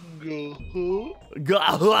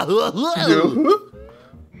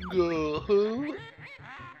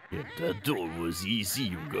 If that door was easy,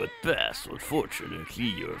 you got past. Unfortunately,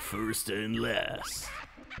 you're first and last.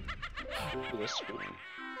 Ooh, that's cool.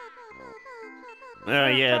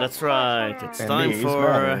 Yeah, that's right. It's And time these for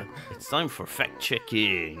matter. it's time for fact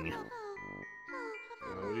checking.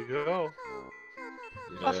 There we go.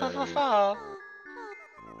 Yeah.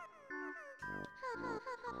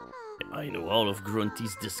 I know all of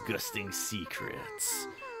Grunty's disgusting secrets,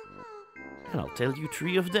 and I'll tell you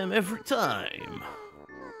 3 of them every time.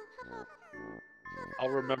 I'll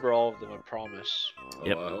remember all of them, I promise. Oh,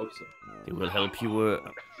 Yep. I hope so. They will help you.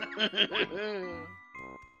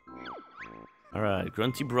 All right,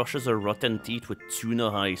 Grunty brushes her rotten teeth with tuna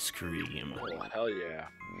ice cream. Oh, hell yeah.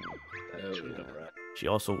 That Hell tuna yeah. bread. She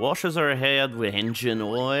also washes her head with engine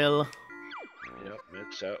oil, Yep,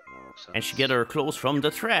 mix out. and she gets her clothes from the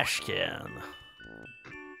trash can.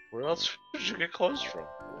 Where else did you get clothes from?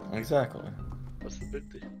 Exactly. What's the big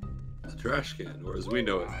deal? It's a trash can, or as we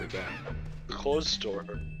know it, the back. The clothes store.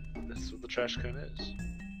 That's what the trash can is.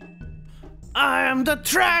 I am the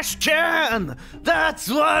trash can! That's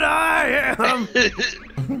what I am!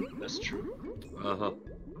 That's true. Uh-huh.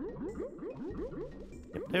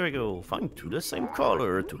 Yep, there we go. Find 2 the same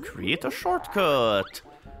color to create a shortcut.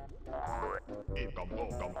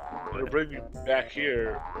 It'll bring you back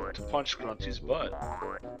here to punch Grunty's butt.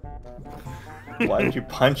 Why did you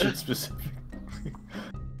punch it specifically?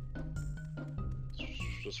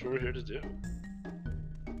 That's what we're here to do.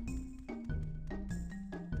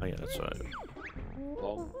 Oh yeah, that's right.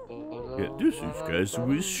 Yeah, this is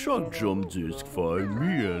Kazooie's shock jump disc. Find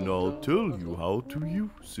me and I'll tell you how to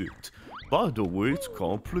use it. By the way, it's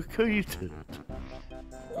complicated.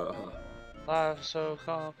 Uh-huh. Life's so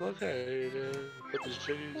complicated. Put the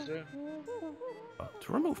cheese in.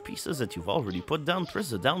 To remove pieces that you've already put down, press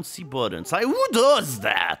the down C button. Who does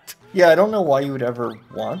that? Yeah, I don't know why you would ever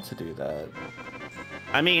want to do that.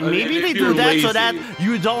 I mean, I mean, maybe if they do you're that so lazy. that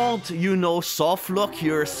you don't, soft lock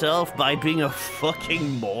yourself by being a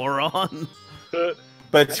fucking moron.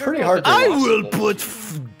 But it's pretty hard to. I will put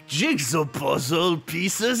jigsaw puzzle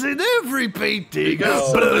pieces in every painting.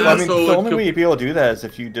 Because I mean, also the it only could- way you'd be able to do that is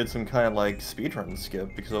if you did some kind of like speedrun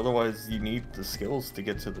skip, because otherwise you need the skills to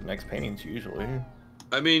get to the next paintings usually.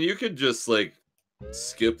 I mean, you could just, like,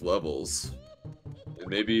 skip levels. And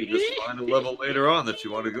maybe you just find a level later on that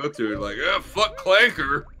you want to go to, and like, fuck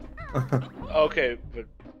Clanker! Okay, but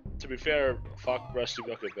to be fair, fuck Rusty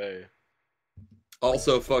Bucket Bay.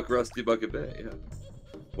 Also, fuck Rusty Bucket Bay, yeah.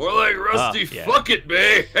 More like Rusty yeah. Fuck It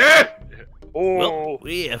Bay! Eh? Oh! Well,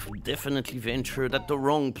 we have definitely ventured at the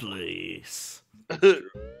wrong place. This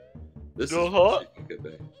is Uh-huh. Rusty Bucket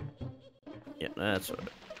Bay. Yeah, that's right.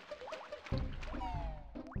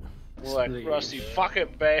 More like Please. Rusty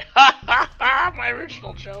Bucket Bay. Ha ha ha! My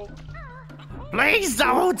original joke. Please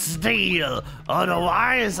don't steal,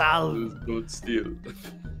 otherwise Don't steal.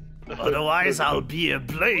 I'll be a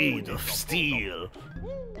blade of steel.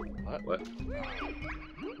 What?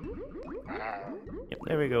 Yep,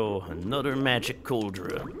 there we go. Another magic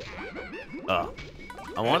cauldron. I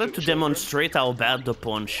wanted to demonstrate how bad the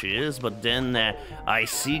punch is, but then I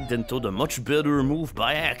seeked into the much better move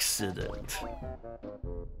by accident.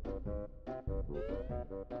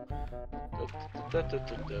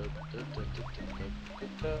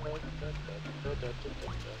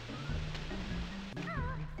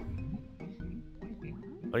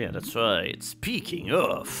 Oh yeah, that's right. Speaking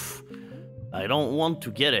of, I don't want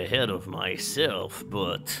to get ahead of myself,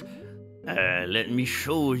 but let me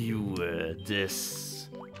show you this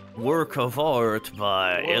work of art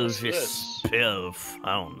by What's Elvis this? Pelf.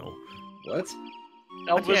 I don't know. What?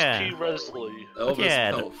 Elvis Yeah. P. Resley. Elvis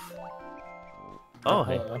Yeah, Pelf. Oh,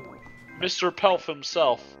 hey. Mr. Pelf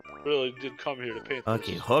himself really did come here to paint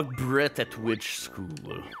Okay, this. hug Brett at Witch School.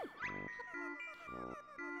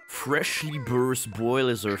 Freshly burst boil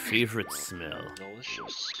is her favorite smell.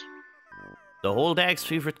 Delicious. The whole dag's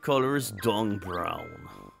favorite color is dung brown.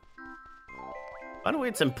 By the way,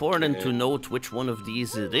 it's important to note which one of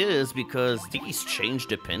these it is because these change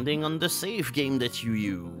depending on the save game that you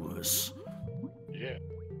use. Yeah.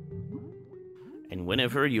 And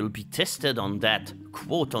whenever you'll be tested on that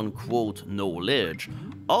quote-unquote knowledge,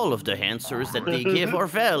 all of the answers that they give are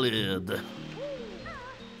valid.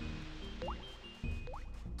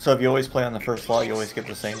 So if you always play on the first slot, you always get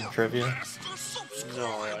the same trivia? No,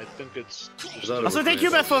 I think it's. Also, thank you,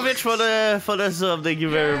 Bethmovich, for the sub. Thank you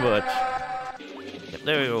very much. Yep,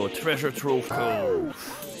 there we go. Treasure Trove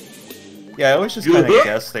Cove. Yeah, I always just kind of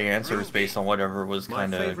guess the answers based on whatever was My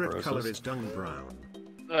kind of favorite color gross. is dung brown.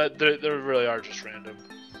 They really are just random.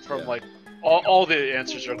 From like all the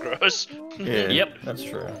answers are gross. Yeah, Yep. that's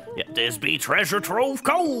true. Yep, this be Treasure Trove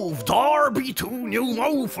Cove. There be two new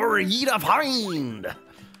mo for ye to find.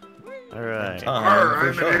 Alright.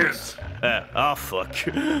 Time for sharks. Oh fuck.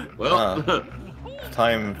 Well,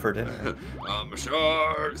 Time for dinner. I'm a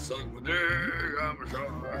shark, suck my dick, I'm a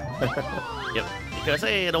shark. Yep, because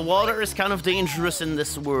hey, the water is kind of dangerous in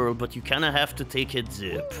this world, but you kind of have to take a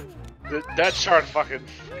dip. That shark fucking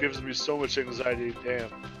gives me so much anxiety. Damn.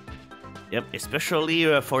 Yep,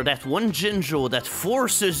 especially for that one Jinjo that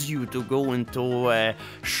forces you to go into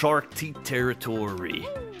shark teeth territory.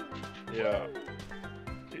 Yeah.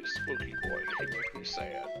 You spooky boy, you make me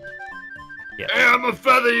sad. Yeah. Hey, I'm a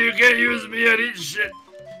feather, you can't use me, I eat shit.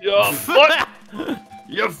 Yo, what?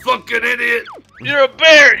 You fucking idiot. You're a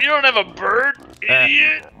bear! You don't have a bird,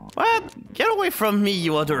 idiot! What? Get away from me,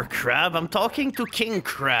 you other crab. I'm talking to King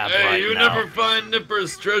Crab Hey, right you now. never find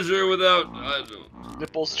Nipper's treasure without...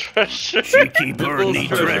 Nipples treasure. Cheeky Bernie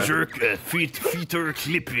Nipples treasure, feeter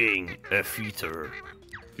clipping, feeter.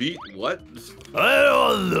 Feet? What? I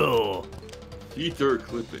don't know. Feet are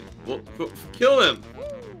clipping. Well, kill him.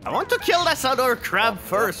 I want to kill this other crab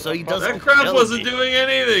first, so he doesn't That crab kill wasn't me. doing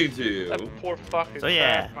anything to you. That poor fucking So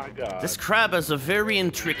yeah, crab, my god. this crab has a very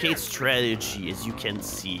intricate strategy, as you can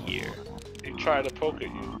see here. He tried to poke at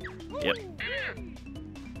you. Yep.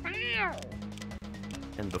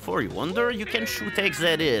 And before you wonder, you can shoot eggs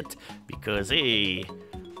at it, because hey,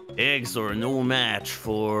 eggs are no match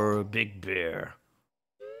for Big Bear.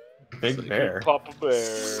 Big bear. Papa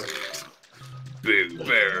Bear. Big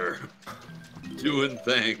bear. Doing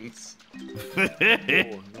things.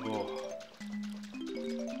 Oh no.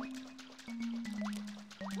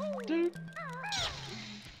 Dude.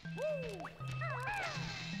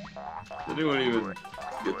 Did anyone even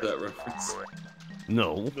get that reference?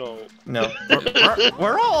 No. No. No.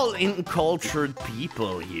 We're all uncultured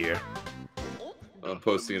people here. I'm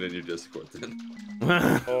posting it in your Discord then.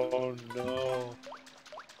 Oh no.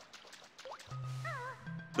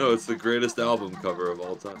 No, it's the greatest album cover of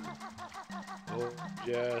all time. Oh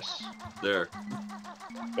yes. There.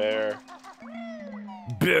 Bear.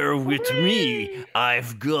 Bear with me,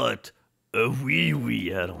 I've got a wee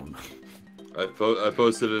wee. I don't know. I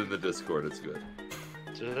posted it in the Discord, it's good.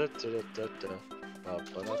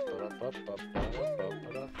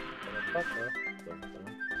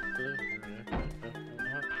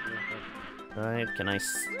 Right, can I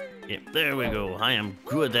yep, there we go. I am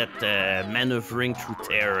good at maneuvering through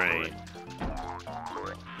terrain.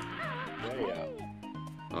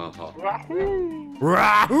 Uh-huh. Raccoon.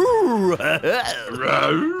 Rahoo!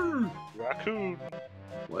 Raccoon.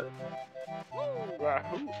 What?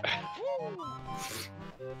 Raccoon.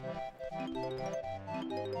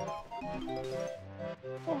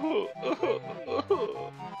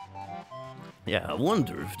 Yeah, I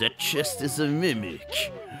wonder if that chest is a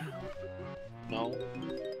mimic. No.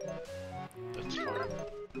 That's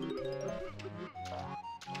fine.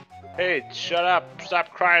 Hey, shut up.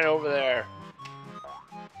 Stop crying over there.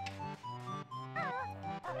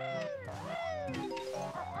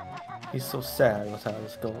 He's so sad without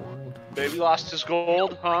his gold. Baby lost his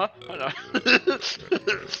gold, huh?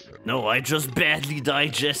 No, I just badly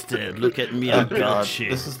digested. Look at me, Oh I've got god, shit.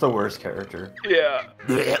 this is the worst character. Yeah.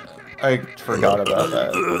 I forgot about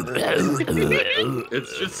that.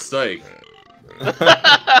 It's just psych.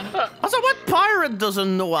 Also, what pirate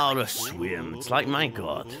doesn't know how to swim? It's like, my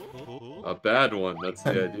god. A bad one, that's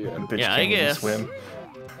the idea. Bitch Yeah, I can't even guess. swim.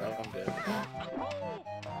 I'm dead.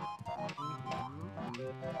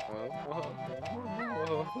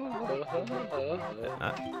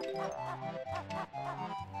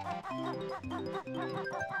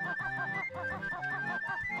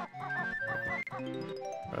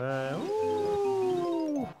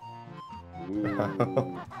 Ooh.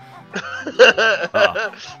 Ooh.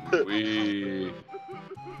 Ah. We...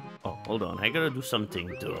 Oh, hold on. I gotta do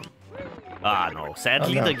something dumb. Ah, no.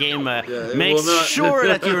 Sadly, Oh, no. the game it makes will not- sure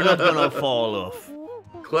that you're not gonna fall off.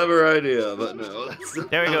 Clever idea, but no. That's not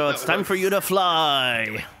There we how go. that It's time works. for you to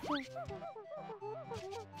fly.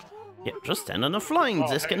 Yeah, just stand on the flying Oh,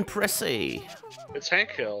 disc hey. and press A. It's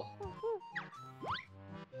Hank Hill.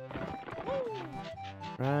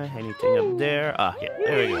 Right, anything up there? Ah, yeah,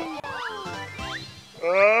 there we go.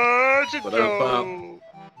 Go.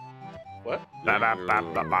 What? Ba, ba, ba,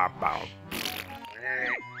 ba, ba, ba.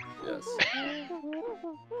 Yes.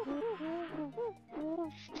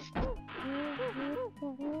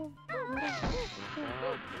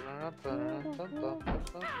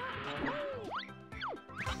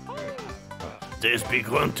 This big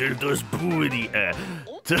hunter does booty. Yes,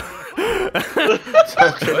 you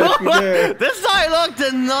did. This dialogue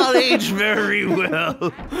did not age very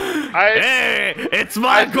well. Hey, it's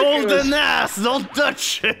my golden ass! Don't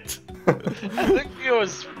touch it! I think it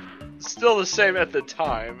was still the same at the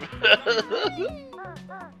time.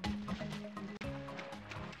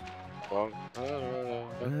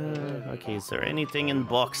 Okay, is there anything in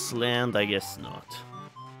Boxland? I guess not.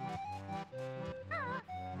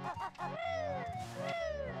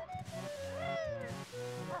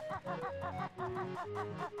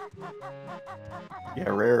 Yeah,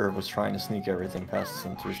 Rare was trying to sneak everything past the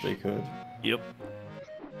censors they could. Yep.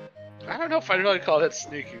 I don't know if I'd really call that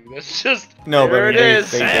sneaking. That's just No, but there I mean, it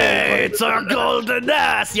is. they Hey, did. it's our golden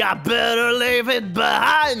ass! Ya better leave it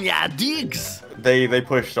behind, ya digs! They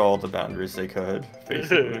pushed all the boundaries they could,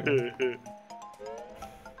 basically.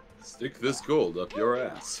 Stick this gold up your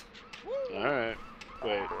ass. Alright.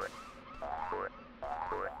 Wait.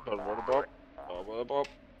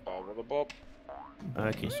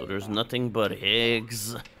 Okay, so there's nothing but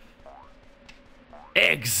eggs.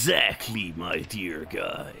 Exactly, my dear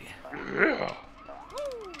guy.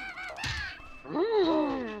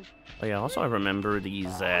 Oh yeah, also I remember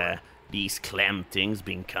these clam things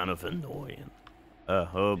being kind of annoying.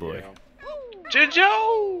 Oh boy.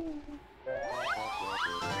 Jinjo!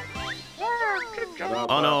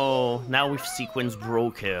 Oh no, now we've sequence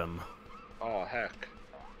broke him. Oh heck.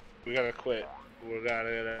 We gotta quit. We gotta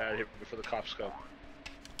get out of here before the cops come.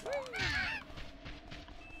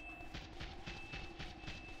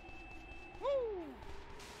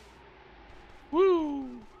 Woo!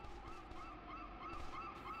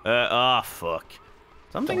 Fuck.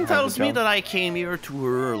 Something Don't have tells to me jump. that I came here too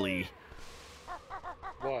early.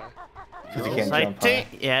 Why? Because you can't I jump think,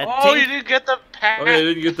 high. yeah, Oh, you didn't get the pack! Oh, yeah, I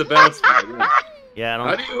didn't get the bounce pad. yeah, I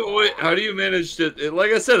How don't. do you wait, how do you manage to?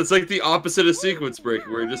 Like I said, it's like the opposite of sequence break,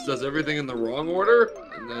 where he just does everything in the wrong order,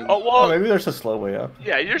 and then. Oh, Oh, well, maybe there's a slow way up.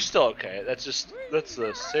 yeah, you're still okay. That's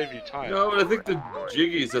save you time. No, but I think the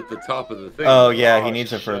jiggy's at the top of the thing. Oh yeah, he Oh,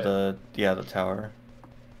 needs it for shit. the tower.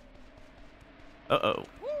 Uh-oh.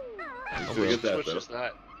 Make sure you get that Which though. is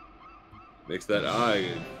that? Makes that eye.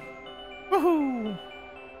 Woohoo!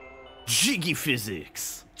 Jiggy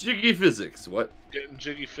physics. Jiggy physics. What? Getting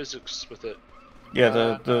jiggy physics with it. Yeah,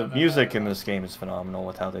 the music in this game is phenomenal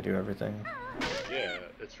with how they do everything. Yeah,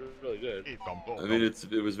 it's really good. I mean,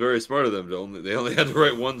 it was very smart of them to they only had to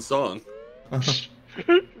write one song, but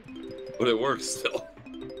it works still.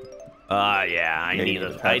 Yeah, I Yeah, need you a,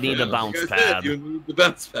 need a I need a pad. bounce Like I said, pad. you need the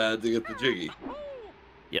bounce pad to get the jiggy.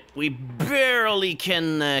 Yeah, we barely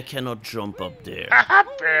cannot jump up there.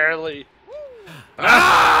 Barely.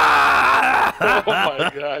 Ah! Oh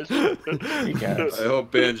my gosh. He can. I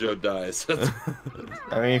hope Banjo dies.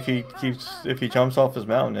 I mean, if he jumps off his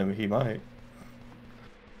mountain, then he might.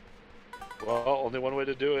 Well, only one way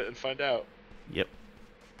to do it and find out. Yep.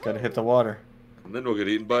 Gotta hit the water. And then we'll get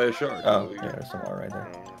eaten by a shark. Oh, yeah, there's some water right there.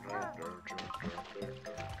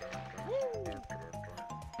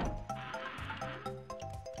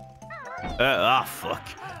 Fuck.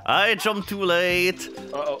 I jumped too late.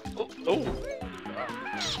 Uh-oh. Oh.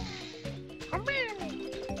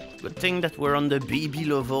 Good thing that we're on the baby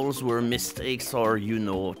levels where mistakes are, you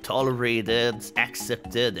know, tolerated,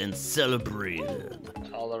 accepted, and celebrated.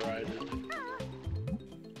 Tolerated.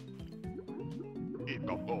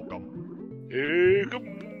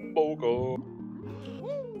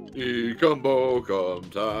 Combo come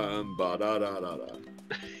time, ba da da da da.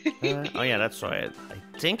 Oh yeah, that's right.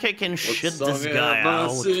 I think I can What shit song this guy am I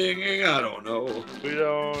out. singing? I don't know. We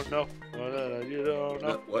don't know. No, you don't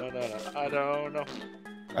know. What? No, I don't know.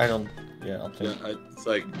 I don't. Yeah, I'll Yeah, take. it's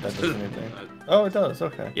like That does anything. Oh, it does.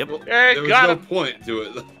 Okay. Yep. Well, Hey, there was got no him. point to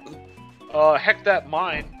it. Heck that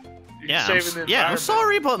mine. You're Yeah, saving the I'm environment.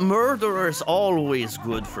 sorry, but murder is always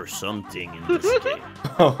good for something in this game.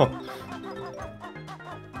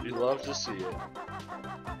 You love to see it.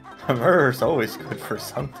 Murder's always good for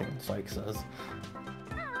something, Spike says.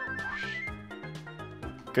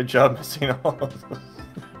 Good job missing all of those.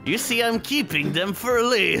 You see, I'm keeping them for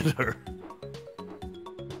later.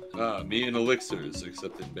 Me and elixirs,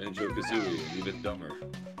 except in Banjo Kazooie, and even dumber.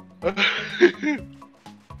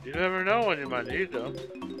 You never know when you might need them.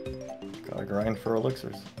 Gotta grind for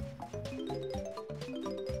elixirs.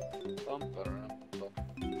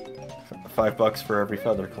 $5 for every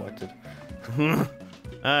feather collected.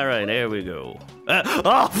 Alright, there we go.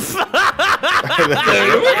 Oh!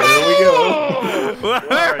 There we go.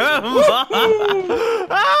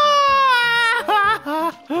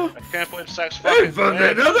 I can't believe Sax I fucking found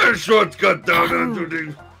dead. another shortcut down onto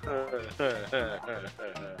the.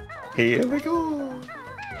 Here we go.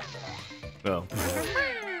 Oh.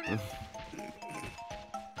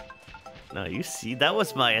 Now you see, that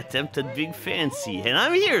was my attempt at being fancy, and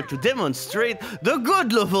I'm here to demonstrate the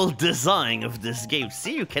good level design of this game.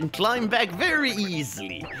 See, you can climb back very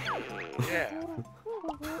easily. Yeah.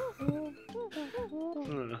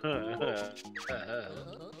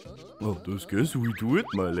 Well, this guess we do it.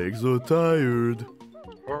 My legs are tired.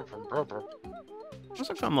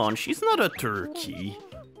 So come on, she's not a turkey.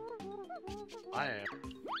 I am.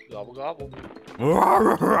 Gobble gobble.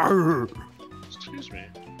 Excuse me.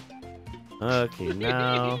 Okay,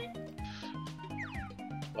 now.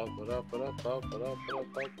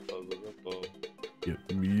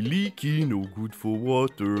 Get me leaky, no good for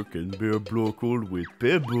water. Can bear block hole with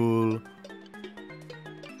pebble.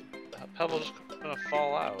 That pebble's gonna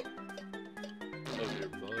fall out of your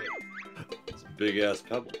butt. It's a big ass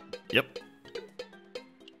pebble. Yep.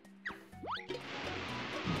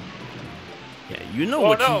 Yeah, you know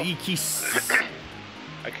what no. leaky.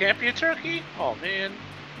 I can't be a turkey? Oh man.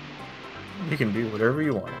 You can be whatever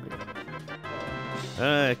you want to be.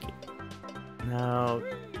 Okay. Now.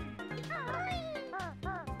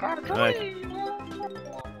 Okay.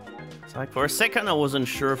 It's like for a second I wasn't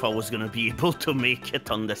sure if I was gonna be able to make it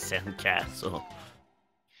on the sandcastle.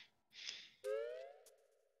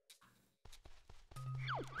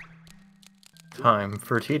 Time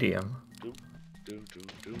for tedium.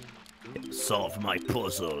 Solve my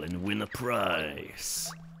puzzle and win a prize.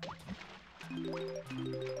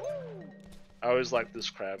 I always like this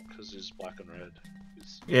crab because he's black and red.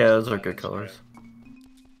 Yeah, those are good colors.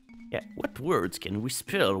 Yeah, what words can we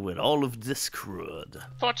spell with all of this crud?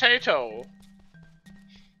 Potato.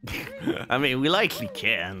 I mean, we likely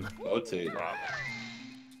can. Potato.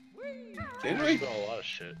 Can We we? spell a lot of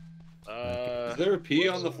shit. Is there a pee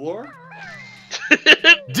on the floor?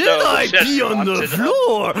 Did I pee on the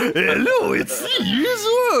floor? Hello, it's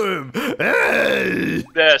Worm. Hey!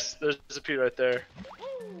 Yes, there's a pea right there.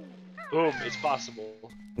 Boom, it's possible.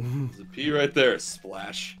 There's a pee right there.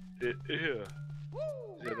 Splash. Yeah. Yeah,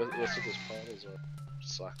 that's what those bottles are.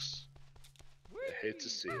 Sucks. I hate to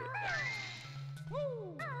see it.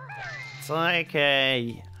 It's like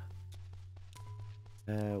a.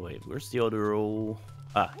 Wait, where's the other roll?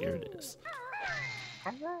 Ah, here it is.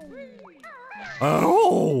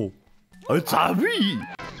 Oh! It's a me!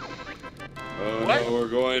 Oh What? no, we're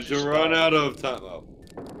going to run out of time. Oh.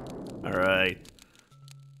 Alright.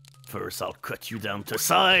 First, I'll cut you down to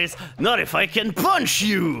size. Not if I can punch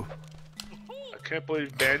you! I can't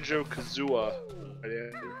believe Banjo Kazooie.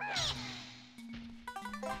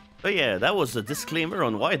 But yeah, that was a disclaimer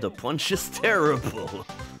on why the punch is terrible.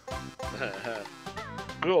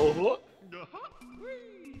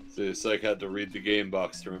 So Psych had to read the game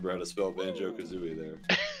box to remember how to spell Banjo Kazooie there.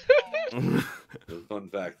 Fun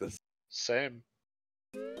fact. This. Same.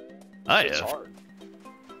 I hard.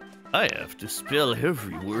 have to spell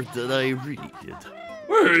every word that I read.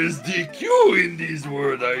 Where is the Q in this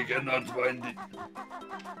word? I cannot find it.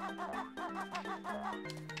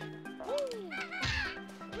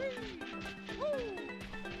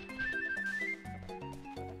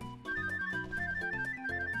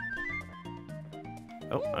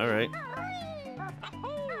 Oh, alright.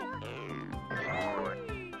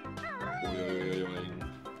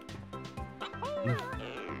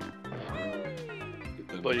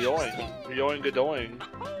 Yoing gadoing.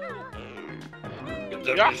 Get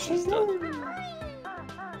them dishes done.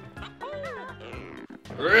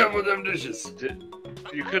 Hurry up with them dishes.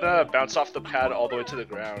 You could bounce off the pad all the way to the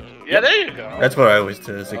ground. Yeah, there you go. That's what I always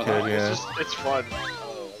did as a kid, yeah. It's fun.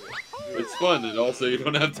 It's fun, and also you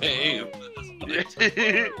don't have to aim.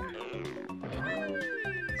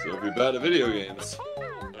 So if you're bad at video games,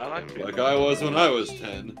 I like like I was when I was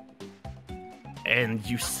 10, And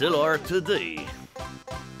you still are today.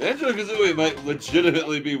 Banjo-Kazooie might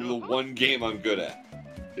legitimately be the one game I'm good at.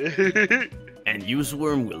 And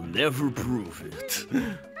Useworm will never prove it.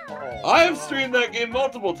 I have streamed that game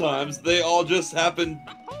multiple times. They all just happened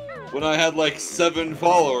when I had like 7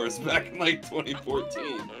 followers back in like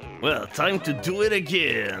 2014. Well, time to do it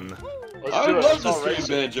again. I would love to stream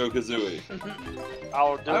Banjo-Kazooie.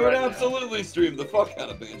 I'll do I it would right absolutely stream the fuck out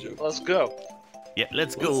of Banjo. now. Let's go. Yeah,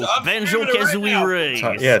 let's go. I'm Banjo streaming it right Kazooie now. race.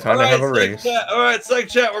 Yeah, time to have a race. Alright, Psych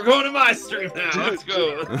Chat, we're going to my stream now. Let's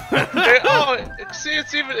go. Hey, oh, see,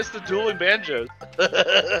 it's the dueling banjos.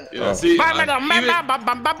 Yeah, see,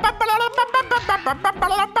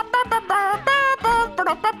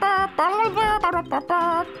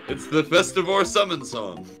 It's the Festivore summon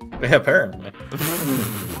song. Yeah, apparently.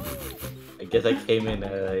 I guess I came in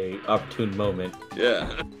at a opportune moment.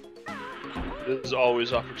 Yeah. There's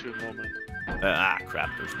always opportune moment. Crap,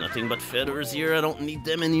 there's nothing but feathers here. I don't need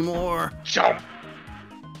them anymore. Jump!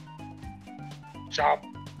 Jump!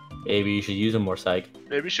 Maybe you should use them more, Psych.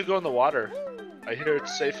 Maybe you should go in the water. I hear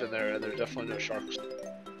it's safe in there, and there are definitely no sharks.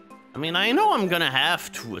 I mean, I know I'm gonna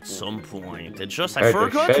have to at some point. It's just I There's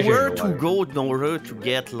forgot treasure where in the to water. go in order to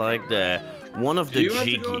get like the one of Do the you have to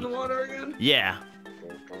jiggy. go in the water again? Yeah.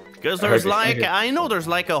 Because I there's heard there's like, treasure. I know there's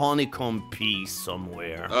like a honeycomb piece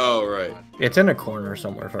somewhere. Oh, right. It's in a corner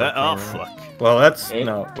somewhere. if I Oh, remember. fuck. Well, that's Ain't-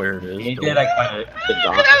 not where it is. You did like find the Get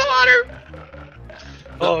dock. out of the water!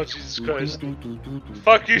 Oh, Jesus Christ.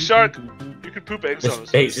 Fuck you, shark! You can poop eggs This on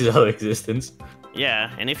us. bases of existence.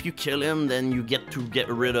 Yeah, and if you kill him, then you get to get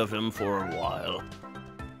rid of him for a while.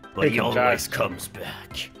 But Hey, he come always back. comes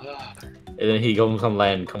back. And then he comes on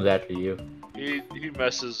land and comes after you. He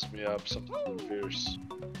messes me up something fierce.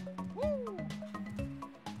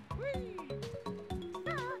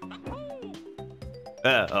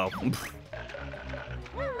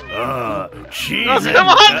 Jesus. come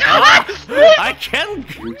on, I can't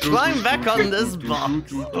climb back on this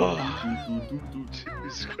box.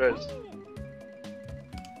 Jesus Christ.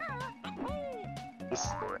 This,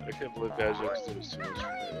 I can't believe Banjo was doing too much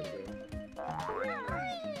for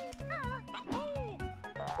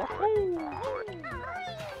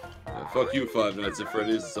Fuck you, Five Nights at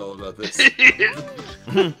Freddy's. It's all about this.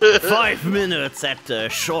 me. 5 minutes at the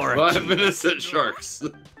shore. 5 minutes at Sharks.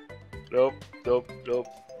 Nope, nope, nope.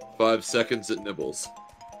 5 seconds at Nibbles.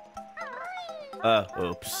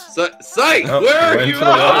 Oops. Psych! Oh, Where are went you to the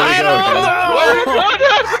water at? again. Where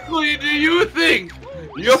exactly do you think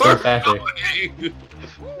you're Swim faster. going?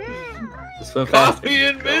 Swim fast. Coffee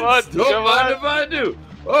and Come on, mints? Don't come mind on. if I do.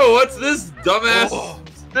 Oh, what's this dumbass? Oh,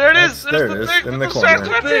 there it is! There There's it the is, thing in with the the sharks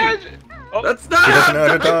corner. right behind you! Oh, That's not He doesn't know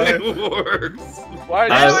how how to it works. why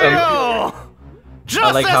There did we you go!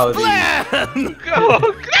 Just like as how the- planned!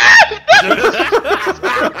 go?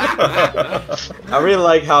 I really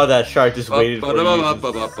like how that shark just waited for you.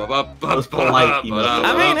 Was polite enough.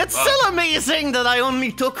 I mean, it's still amazing that I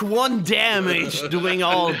only took 1 damage doing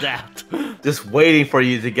all that. Just waiting for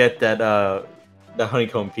you to get that the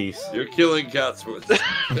honeycomb piece. You're killing cats with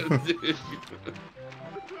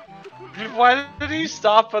Why did he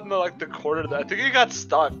stop on the corner of that? I think he got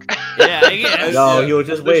stuck. Yeah, I guess. No, he was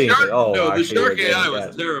just waiting. Shark, Oh, no, the actually, shark we're AI getting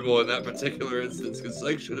was that. terrible in that particular instance because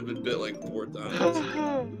Psych should have been bit like 4 times.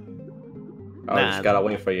 Oh, I Nah. just gotta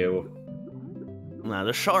wait for you. Nah,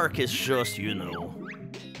 the shark is just, you know.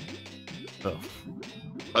 Oh,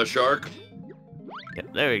 A shark? yeah,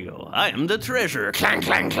 there you go. I am the treasure. Clank,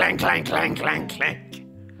 clank, clank, clank, clank, clank, clank.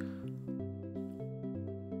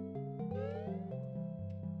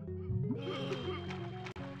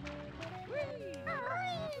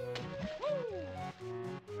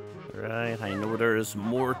 Right, I know there's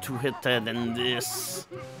more to it than this.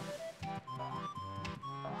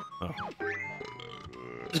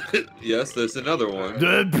 Yes, there's another one.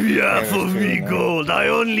 The behalf There's of two me in there. gold, I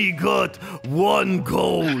only got 1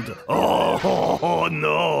 gold. Oh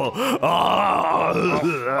no! Ah.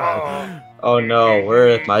 Oh no, where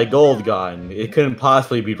is my gold gone? It couldn't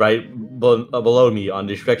possibly be right below me on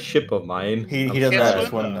this wrecked ship of mine. He doesn't Can't know how to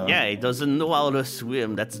swim? swim though. Yeah, he doesn't know how to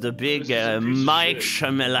swim. That's the big This is a piece of Mike shit.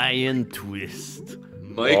 Shyamalan twist.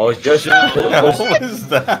 Mike Oh, it's just What was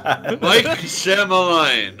that? Mike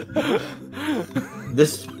Shyamalan.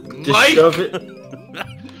 this. Just Mike! shove it.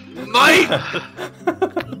 Mike!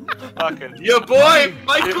 Fucking. Your boy,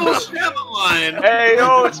 Michael Shyamalan! Hey,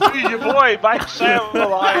 yo, it's me, your boy, Mike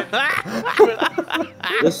Shyamalan.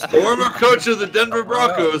 This Former coach of the Denver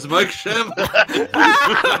Broncos, Mike Shyamalan.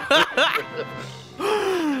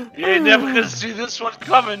 You ain't never gonna see this one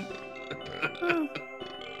coming.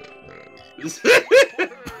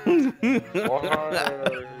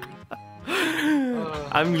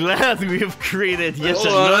 I'm glad we have created yet Hold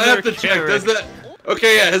on, I another have to check. Does character. that?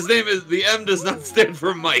 Okay, yeah, his name is the M does not stand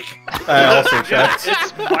for Mike. I also Yeah, checked.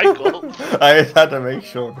 it's Michael. I had to make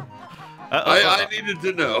sure. I needed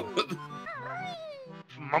to know.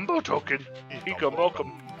 Mumbo token. He can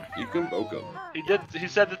welcome. You can boke him. He did. He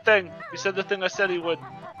said the thing. He said the thing I said he would.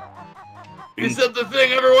 He said the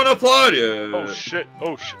thing. Everyone applaud you. Oh shit.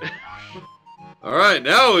 Oh shit. All right,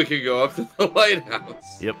 now we can go up to the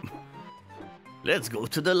lighthouse. Yep. Let's go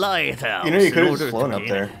to the lighthouse. You know, you in could have order just to flown up gain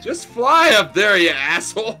there. it. Just fly up there, you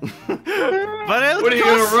asshole. But it'll What are you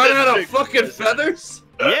gonna cost- run out of fucking feathers?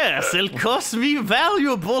 Yes, it'll cost me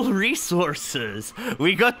valuable resources.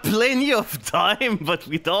 We got plenty of time, but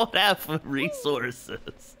we don't have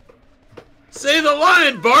resources. Say the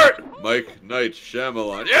line, Bart! Mike Knight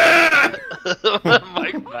Shyamalan. Yeah!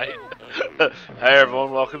 Mike Knight. Hi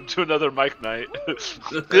everyone, welcome to another Mike Knight.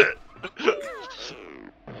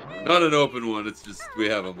 Not an open one, it's just we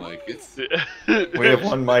have a mic. It's We have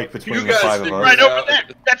one mic between You the guys 5 of think us. Right over there!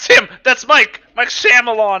 That's him! That's Mike! Mike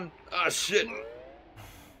Shyamalan! ah shit.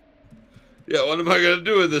 Yeah, what am I gonna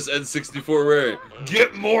do with this N64 rare?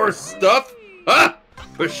 Get more stuff? Huh?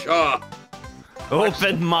 Pshaw.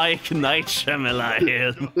 Open mic, Night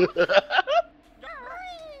Shyamalan.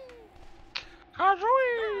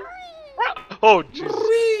 Oh,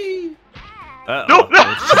 jeez. No, No! Oh,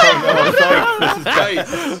 no, sorry. This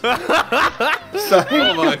is Nice. sorry.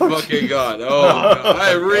 Oh my fucking god. Oh, no.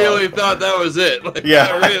 I really thought that was it. Like, Yeah.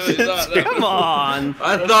 I really thought that Come on.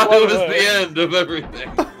 I thought it was the end of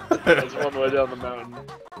everything. That's one way down the mountain.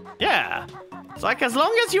 Yeah. It's like as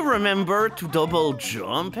long as you remember to double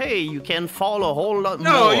jump, hey, you can fall a whole lot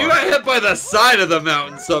No, more. you got hit by the side of the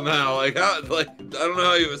mountain somehow. Like, how, like I don't know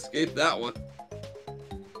how you escaped that one.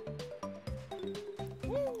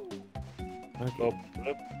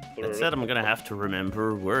 That said, I'm gonna have to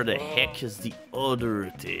remember where the heck is the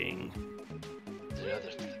other thing. The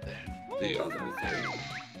other thing there. The other thing.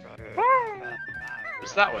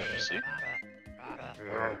 It's that way, you see?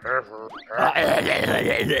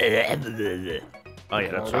 Oh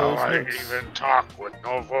yeah, that's Oh, right. even talk with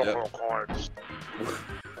no vocal cords.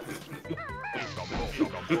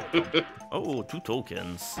 Oh, 2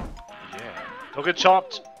 tokens. Yeah. Don't get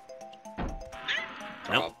chopped.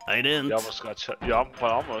 Nope, I didn't. You almost got chopped. Yeah,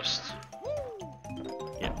 well, almost.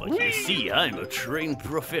 Yeah, but you see, I'm a trained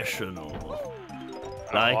professional.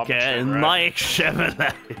 I'm a Like trained rat. Mike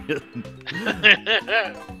Shyamalan.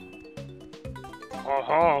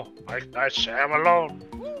 Oh, Mike Knight Shyamalan.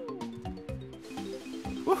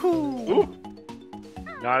 Woohoo! Ooh.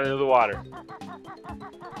 Not into the water.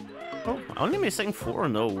 Oh, only missing 4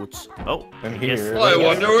 notes. Oh, And I guess- here. Well, I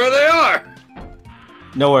wonder where they are.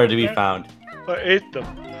 Nowhere to be found. I ate them.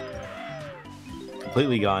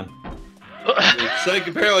 Completely gone. Psych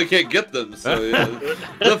apparently can't get them, so yeah.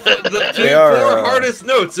 the They are, 4 hardest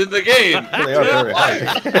notes in the game. They are very high.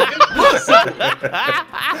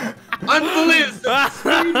 Unbelievable.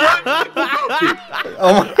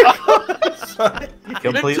 Oh my god. Sorry.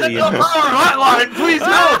 Completely. Nintendo Power Hotline, please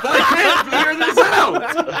help! I can't figure this out!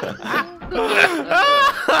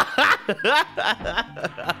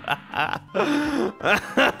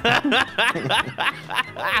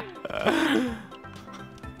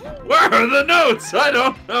 Where are the notes? I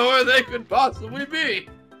don't know where they could possibly be.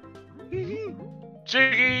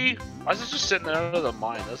 Jiggy! Why is it just sitting there under the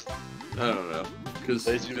mine? That's I don't know. Because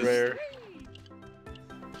lazy rare.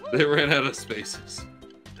 they ran out of spaces.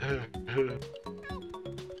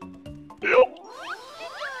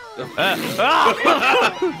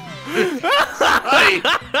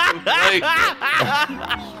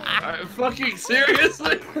 Fucking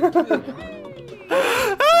seriously?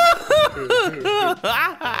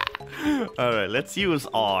 Alright, let's use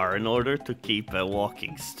R in order to keep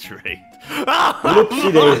walking straight.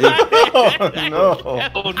 Whoopsie daisy. Oh no.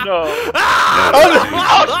 Oh no!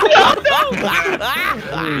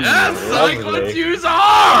 Yes, like, let's use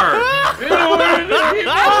R in order to keep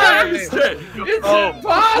moving straight. It's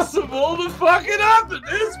impossible to fuck it up at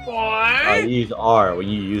this You point. use R when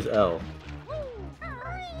you use L.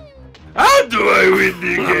 How do I win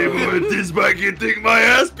the game with this by getting my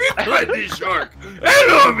ass beat by the shark?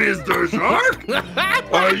 Hello, Mr. Shark!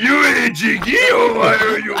 Are you a jiggy or why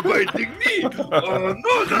are you biting me? Oh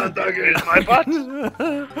no, not again, my butt!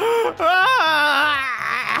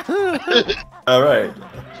 Alright.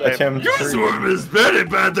 Attempt Your 3. swarm is very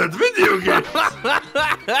bad at video games!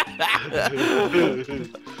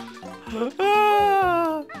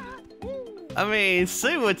 I mean,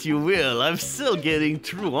 say what you will, I'm still getting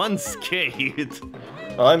through unscathed.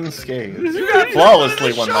 Unscathed. You got Flawlessly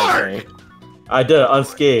bit by won the my shark! turn. I did it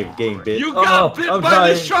unscathed, getting bit. You got bit by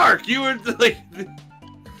the shark! You were like...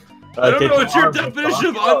 I don't know what your definition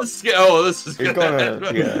of unscathed... Oh, this is You're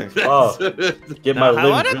gonna- yeah. Oh. Get my I limbs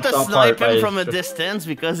wanted ripped to apart snipe by him a from a shark. distance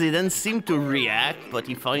because he didn't seem to react, but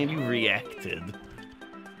he finally reacted.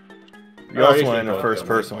 You also went in first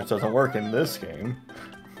person, which doesn't work in this game.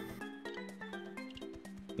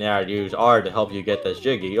 Yeah, I'd use R to help you get this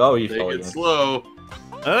jiggy. Oh, you Take fell it again. slow.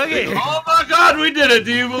 Okay. Oh my god, we did it!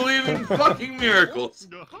 Do you believe in fucking miracles?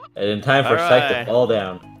 And in time for Psych to Alright. fall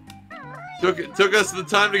down. Took us the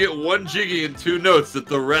time to get 1 jiggy and 2 notes that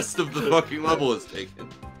the rest of the fucking level is taken.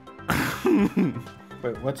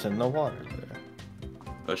 Wait, what's in the water there?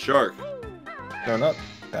 A shark. No, not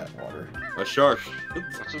that water. A shark.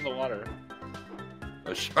 What's in the water?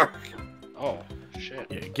 A shark. Oh, shit.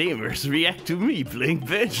 Yeah, gamers react to me playing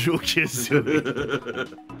Banjo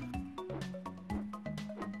Kazooie.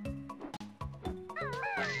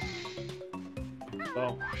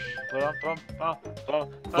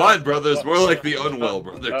 Fine brothers, more like the unwell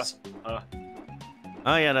brothers.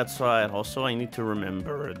 Oh yeah, that's right. Also, I need to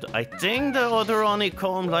remember. I think the other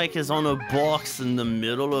honeycomb like is on a box in the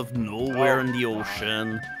middle of nowhere in the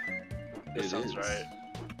ocean. That sounds right.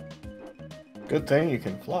 Good thing you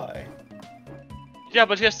can fly. Yeah,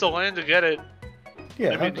 but he has to land to get it.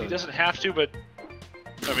 Yeah, I mean, he doesn't have to, but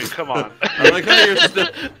I mean, come on. I like how you're still.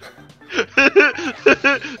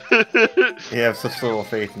 You have such little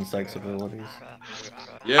faith in sex abilities.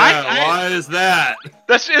 Yeah, why is that?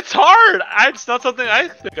 It's hard. It's not something I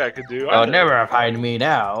think I could do. You'll never find me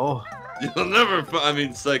now. You'll never. I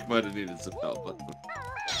mean, Psych might have needed some help.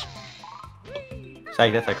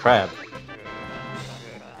 Psych, that's a crab.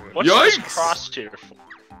 What's Yikes! this cross here for?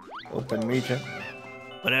 Open region.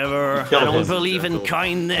 Whatever. I Kill don't him. believe in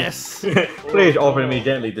kindness. Please open me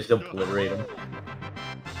gently, just obliterate him.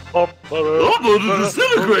 I'm going to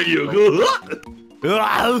disintegrate you.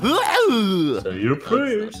 Say your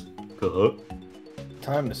prayers.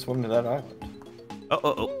 Time to swim to that island.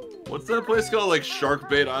 Oh. What's that place called? Like Shark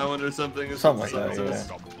Bait Island or something? Something like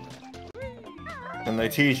that, yeah. And they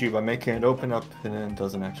tease you by making it open up, and then it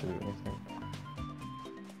doesn't actually do anything.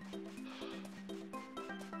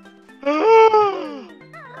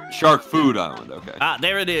 Shark Food Island, okay. Ah,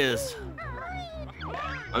 there it is.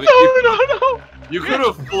 I mean, No. you could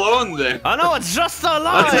have flown there. Oh no, it's just a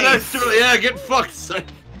lie. That's an extra. Yeah, get fucked, Psych.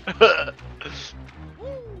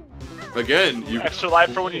 Again, you. Extra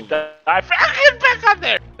life for when you die. Get back on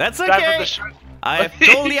there. That's Die from okay. the shark. I'm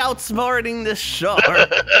totally outsmarting this shark.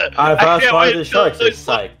 I've I can't outsmarted wait the sharks, till it's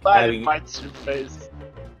Psych. It bites your face.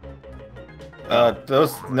 None of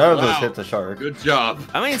those hit the shark. Good job.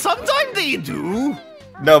 I mean, sometimes they do.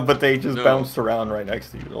 No, but they just No. bounced around right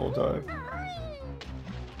next to you the whole time.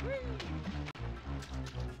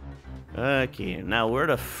 Okay, now where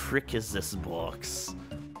the frick is this box?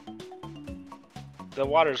 The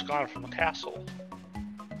water's gone from the castle.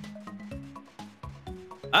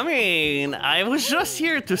 I mean, I was just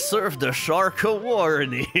here to serve the shark a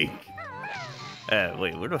warning.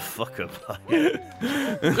 Wait, where the fuck am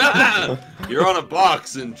I? You're on a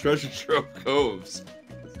box in Treasure Trove Coves.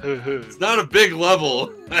 It's not a big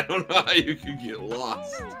level. I don't know how you can get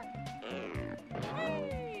lost.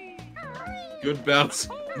 Good bounce.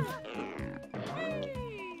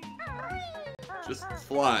 Just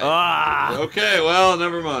fly. Ah! Okay, well,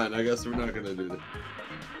 never mind. I guess we're not gonna do that.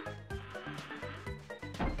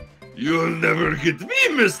 You'll never get me,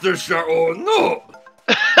 Mr. Shark. Oh no!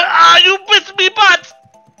 You bit me butt!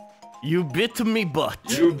 You bit me butt.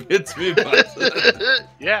 You bit me, butt.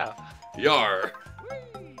 Yeah. Yar.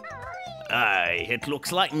 Aye, it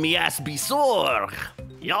looks like me ass be sore.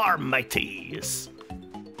 Yar, mateys.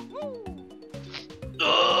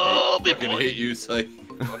 Oh, I fucking hate you, Psych.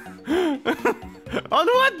 On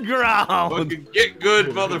what ground? Fucking get good,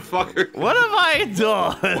 motherfucker. What have I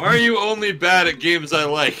done? Why are you only bad at games I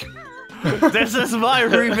like? This is my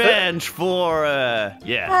revenge for,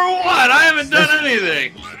 yeah. For what? I haven't done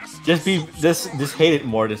anything. Just hate it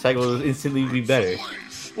more, the Psych will instantly be better.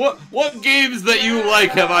 What games that you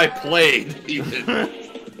like have I played? Ethan?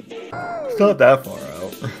 It's not that far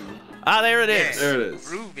out. Ah, there it is. There it is.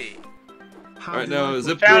 Ruby. Alright, now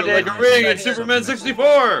zip Found through it it. like a ring in Superman 64!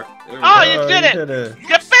 There we Oh, go. you did it! it.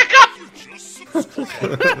 Get back up!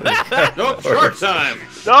 Nope, short time!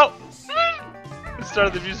 No! It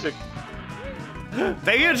started the music.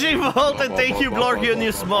 Thank you, G-Vault, and thank you, Blarky, and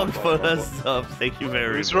you smug for that stuff. Thank you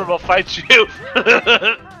very This much. room will fight you.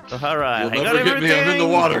 Alright, You'll I got never get everything. me, I'm in the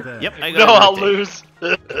water. Yep, I got No, I'll everything.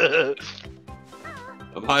 lose.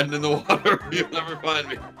 I'm hiding in the water, you'll never find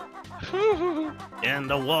me. In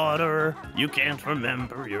the water, you can't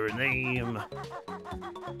remember your name.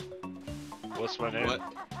 What's my name? What?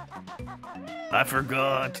 I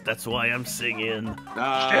forgot, that's why I'm singing. What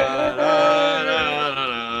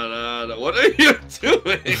are you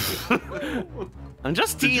doing? I'm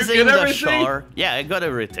just Did you teasing get the everything? shark. Yeah, I got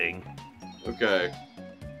everything. Okay.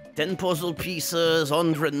 10 puzzle pieces,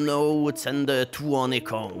 100 notes, and 2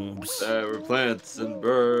 honeycombs. There were plants and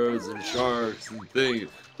birds and sharks and things.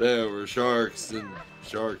 There were sharks and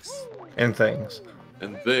And things.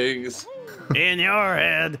 things. In your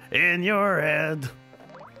head, in your head.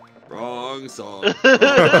 Wrong song.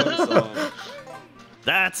 Wrong song.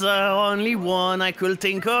 That's the only one I could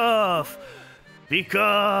think of. There's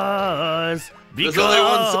only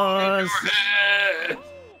one song in your head.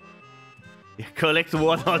 You collect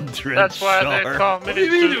 100 That's why they shards. call me What do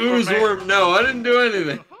you mean ooze Superman. worm? No, I didn't do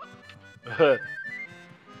anything.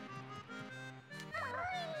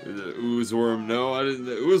 The ooze worm? No, I didn't.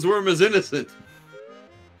 The ooze worm is innocent.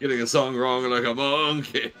 Getting a song wrong like a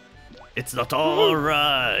monkey. It's not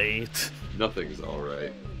alright. Nothing's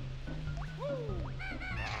alright.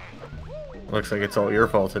 Looks like it's all your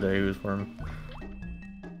fault today, Oozeworm.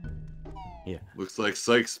 Yeah. Looks like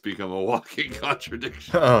Sykes become a walking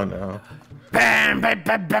contradiction. Oh no.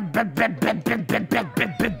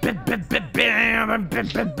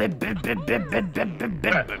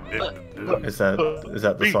 Is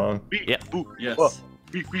that the song? Yeah. Yes.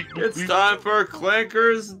 It's time for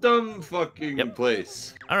Clanker's dumb fucking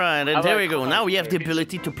place. Alright, and I there like we go. Now we have the Clanker.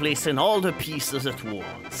 ability to place in all the pieces at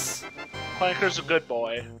once. Clanker's a good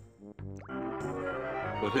boy.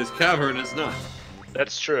 But his cavern is not.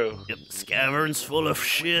 That's true. Yep, this cavern's full of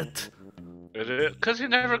shit. Because he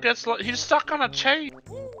never gets. He's stuck on a chain.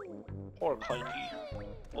 Poor Clanky.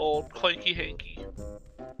 Old Clanky Hanky.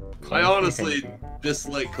 I honestly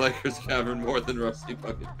dislike Clanker's cavern more than Rusty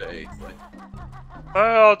Bucket Bay. Like,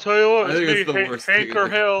 I'll tell you what, I think it's it's the me, worst thing Hanker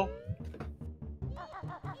in the- Hill.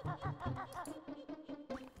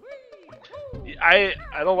 I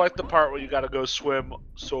don't like the part where you gotta go swim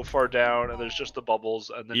so far down and there's just the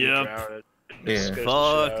bubbles and then you Yep. drown it. Yeah. Scares the shit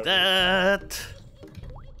Fuck out of that.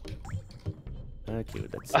 Okay,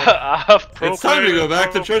 that's me. it. I've it's time to go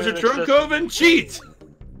back to Treasure Trove proclaimed Cove and cheat!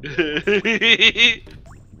 existence.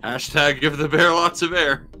 Hashtag give the bear lots of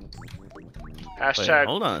air. Hashtag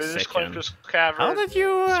hold on a finish second. Clanker's Cavern. How did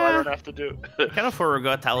you, so I don't have to do I it. kind of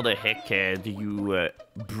forgot how the heck do you Go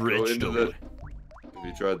bridge into the... Have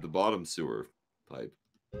you tried the bottom sewer pipe?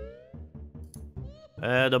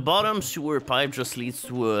 The bottom sewer pipe just leads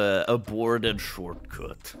to a boarded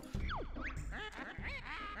shortcut.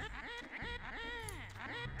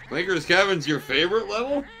 Clanker's Cavern's your favorite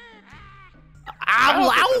level? I'm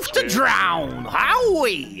don't think out that's to fair. drown!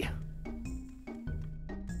 Howie!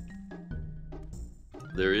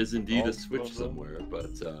 There is indeed Oh, a switch oh, oh. somewhere, but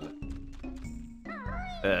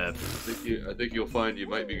Uh, I think you'll find you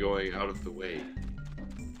might be going out of the way.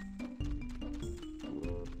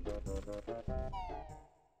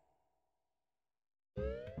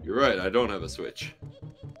 You're right, I don't have a switch.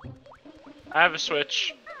 I have a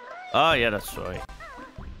switch. oh yeah, that's right.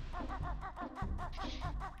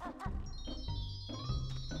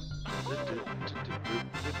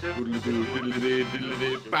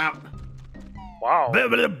 Wow.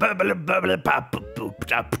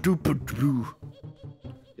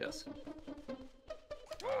 Yes.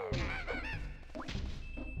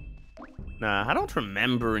 Nah, I don't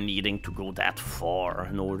remember needing to go that far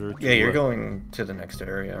in order to... Yeah, you're going to the next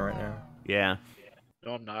area right now. Yeah.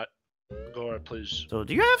 No, I'm not. Go ahead, please. So,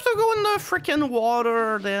 do you have to go in the freaking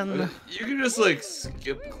water, then? You can just like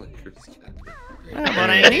skip Clanker's Cavern. Yeah, but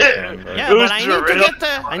I need... Yeah, Who's but I need to Dorito? get the...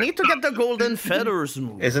 I need to get the golden feathers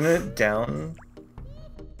moved. Isn't it down?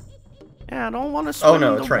 Yeah, I don't want to swim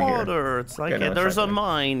no, in it's the right here. water. It's like, Yeah, no, it's there's right a there.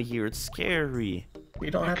 mine here. It's scary. You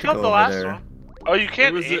don't have to Killed go the over last there. one. Oh, you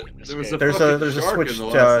can't There was a- aim in this there was game. a- There's fucking a shark switch in the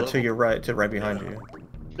last to level. your right, right behind you.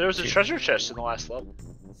 There was a treasure chest in the last level.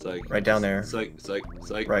 Psych. Right down there. Psych.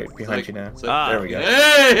 Right behind you now. Ah. There we go.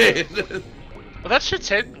 Hey! Well, that shit's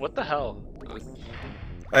hidden. What the hell?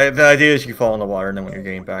 The idea is you fall in the water, and then when you're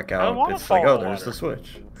getting back I don't out, wanna it's like, fall oh, in the there's water. the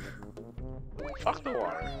switch. Fuck the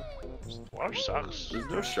water. The water sucks. There's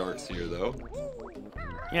no sharks here though.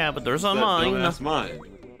 Yeah, but there's a That mine. dumbass mine.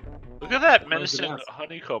 Look at that Where's menacing the gas?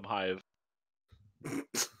 honeycomb hive.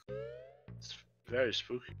 It's very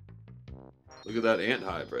spooky. Look at that ant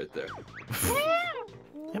hive right there.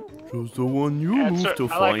 Just the one you Ants move are- to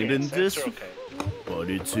I like find in ants. this, Ants are okay. but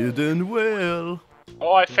it's hidden well.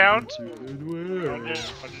 Oh, I found under your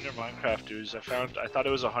Minecraft dudes. I thought it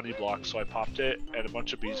was a honey block, so I popped it, and a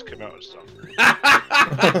bunch of bees came out and stuff.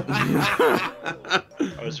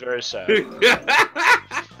 I was very sad.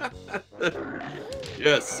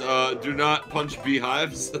 Yes, do not punch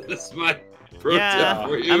beehives. That's my pro Yeah, tip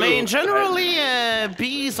for you. I mean, generally,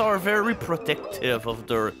 bees are very protective of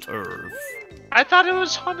their turf. I thought it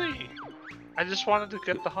was honey. I just wanted to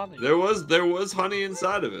get the honey. there was honey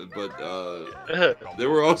inside of it, but there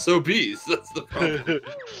were also bees. That's the problem.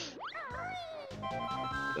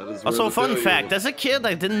 That is where Also, the fun failure fact, was. as a kid,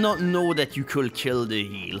 I did not know that you could kill the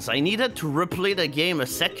heels. I needed to replay the game a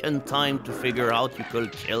second time to figure out you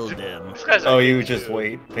could kill them. These guys are Oh, you creepy, just dude.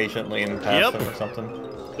 wait patiently and pass Yep. them or something.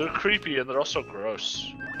 They're creepy and they're also gross.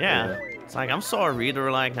 Yeah, it's like, I'm sorry,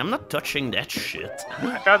 they're like, I'm not touching that shit.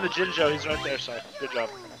 I found the Jinjo. He's right there, Si. Good job.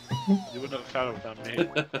 You wouldn't have found it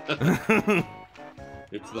without me.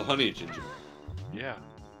 It's the honey ginger. Yeah.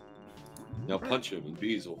 Now punch him and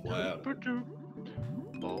bees will fly out.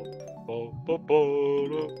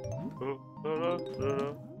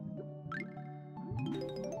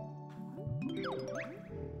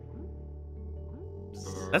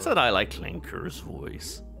 That's what I like Clanker's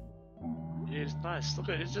voice. He's nice. Look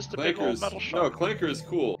at it's just a big old metal No, shark. Clanker is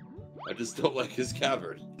cool. I just don't like his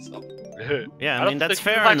cavern. So. Yeah, I don't mean, that's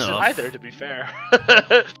think he fair likes enough. it either, to be fair.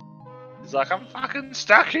 He's like, I'm fucking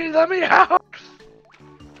stuck here. Let me out.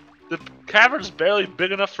 The cavern's barely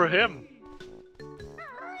big enough for him.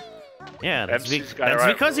 Yeah, that's, MC's got it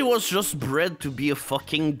right. because he was just bred to be a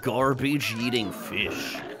fucking garbage-eating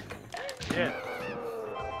fish. Yeah.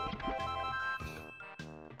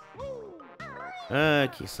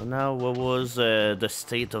 Okay, so now what was the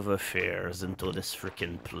state of affairs into this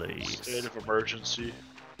freaking place? State of emergency.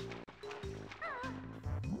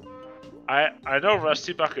 I know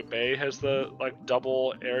Rusty Bucket Bay has the like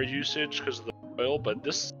double air usage because of the oil, but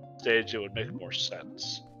this stage it would make more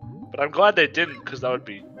sense. But I'm glad they didn't, because that would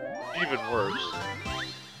be even worse.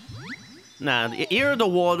 Nah, here the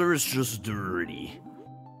water is just dirty.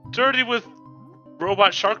 Dirty with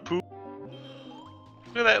robot shark poop.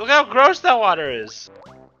 Look at that! Look how gross that water is.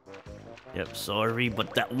 Yep, sorry,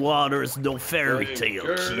 but that water is no fairy tale,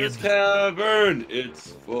 kid. Cavern,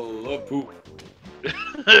 it's full of poop.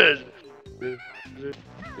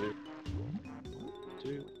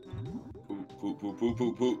 Poop, poop, poop, poop,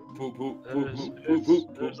 poop, poop, poop, poop, poop, poop,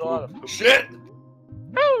 poop, There's a lot of poop. Shit!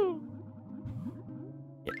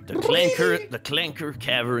 Yep, the Clanker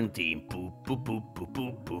Cavern team. Poop, poop, poop, poop,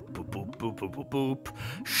 poop, poop, poop, poop, poop, poop, poop, poop.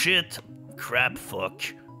 Shit, crap, fuck.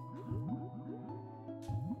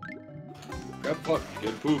 Crap, fuck,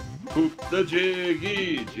 and poop, poop the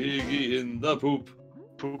jiggy, jiggy in the poop.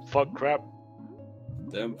 Poop, fuck, crap.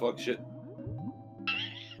 Damn, fuck, shit.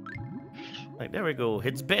 Like, there we go.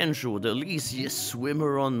 It's Banjo, the laziest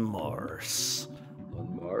swimmer on Mars.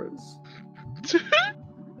 On Mars? Is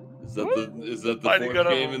that the Why do you fourth go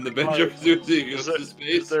to game in the Banjo Kazooie goes to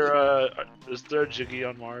space? Is there a Jiggy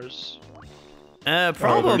on Mars?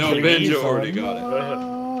 Probably. No, Banjo already got it.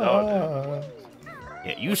 No,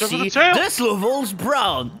 Yeah, you What's up with see, the tail? this level's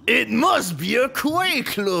brown. It must be a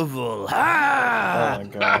Quake level. Ha! Oh my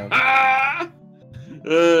god.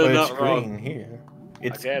 But it's Not wrong. green here.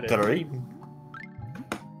 It's get it. green.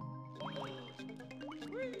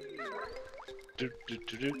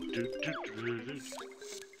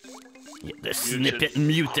 Yeah, the snippet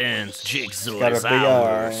mutants, Jigsaw Got a is big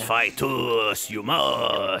ours. eye. Fight us, you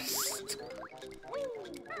must.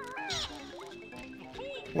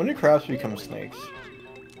 When do crabs become snakes?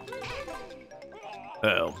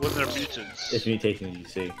 Oh. When they're mutants. It's mutation, you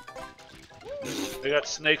see. They got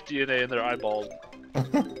snake DNA in their eyeball.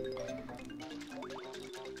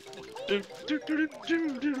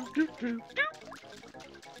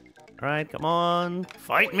 Alright, come on.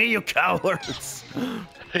 Fight me, you cowards.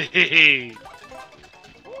 Hey.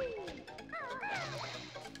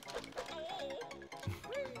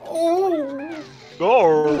 Oh!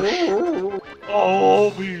 Harsh.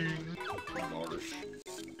 Oh, mean.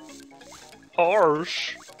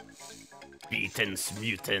 Harsh.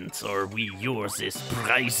 Mutants, or we yours is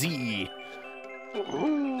pricey.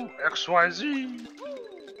 Ooh, XYZ.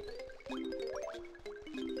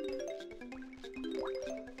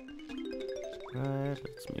 Alright,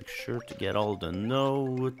 let's make sure to get all the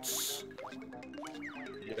notes.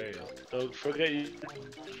 Yeah, don't forget you.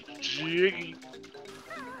 Jiggy.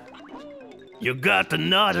 You got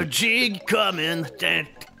another jig coming.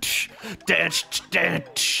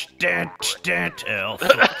 Oh,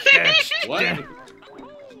 fuck. What?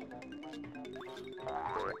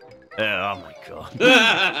 Oh my god.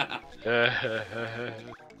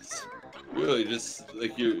 Really, just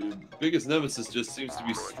like your biggest nemesis just seems to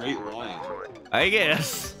be straight line. I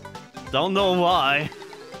guess. Don't know why.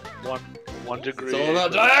 One degree. It's all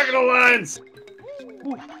about diagonal lines.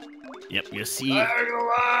 Yep, you see, Diagonal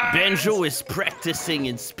lines. Banjo is practicing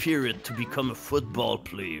in spirit to become a football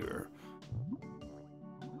player.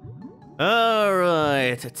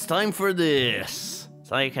 Alright, it's time for this.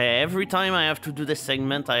 It's like every time I have to do this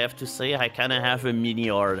segment, I have to say I kind of have a mini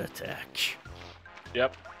heart attack.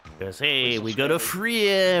 Yep. Because hey, we gotta free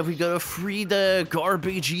the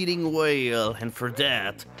garbage-eating whale, and for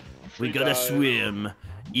that, we gotta swim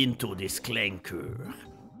into this Clanker.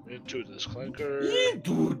 Into this Clanker.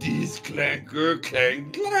 Into this Clanker,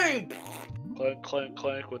 clank, clank. Clank, clank,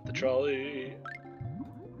 clank with the trolley.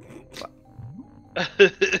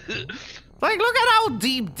 Like, look at how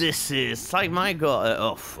deep this is. It's like, my god.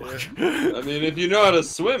 Oh, fuck. I mean, if you know how to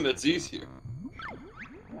swim, it's easier.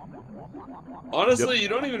 Honestly, you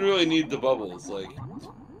don't even really need the bubbles. Like,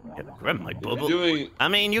 Grab my bubble. Doing I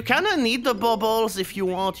mean, you kind of need the bubbles if you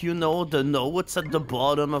want, you know, the notes at the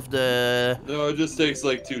bottom of the... no, it just takes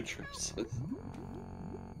like 2 trips.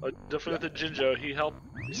 Different with the Jinjo, he helped.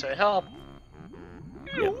 He said help.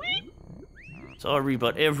 Yep. Sorry,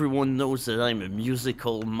 but everyone knows that I'm a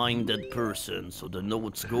musical-minded person, so the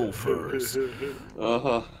notes go first.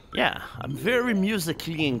 Uh-huh. Yeah, I'm very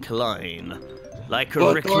musically inclined. Like a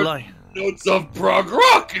But recline. Notes of prog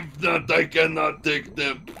rock, if not, I cannot take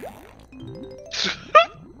them.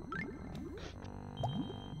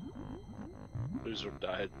 Loser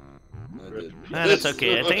died. I did. That's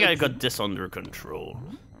okay, I think I got this under control.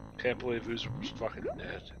 Can't believe Loser was fucking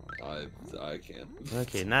dead. I can't.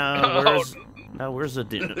 Okay, now where's the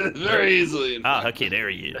dinner? Very easily. In Ah, fact. okay, there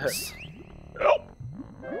he is.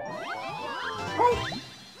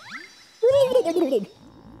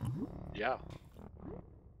 Yeah.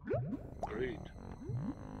 Agreed.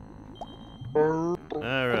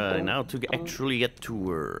 Alright, now to actually get to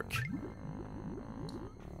work.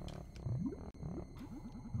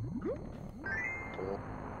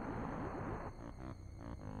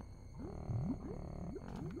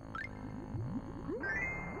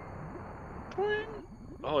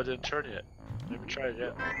 Oh, it didn't turn yet. Never tried it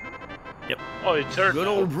yet. Yep. Oh, it turned. Good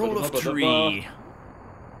old rule of three.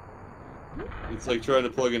 It's like trying to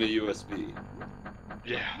plug in a USB.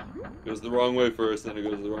 Yeah. Goes the wrong way first, then it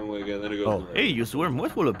goes the wrong way again, then it goes the right Hey, you Worm,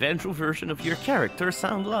 what will a Banjo version of your character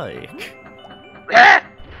sound like?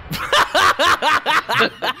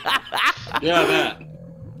 Yeah, that.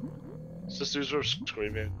 Sisters were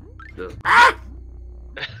screaming.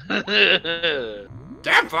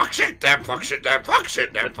 Damn fuck shit, damn fuck shit, damn fuck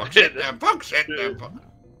shit, damn fuck shit, damn fuck shit, damn fuck.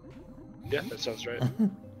 Yeah, that sounds right.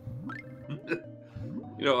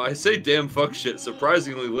 You know, I say damn fuck shit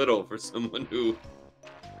surprisingly little for someone who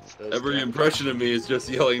every impression of me is just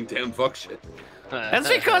yelling damn fuck shit. That's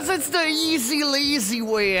because it's the easy, lazy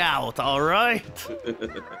way out, alright?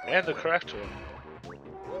 And the correct one.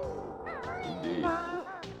 Indeed.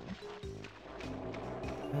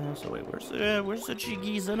 So wait, where's the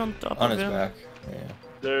Jiggies in on top On of his him? back.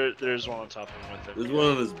 Yeah. There's one on top of him with him. There's one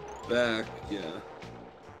on his back, yeah.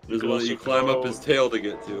 There's could one that you also climb up go- his tail to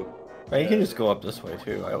get to. Right, you can just go up this way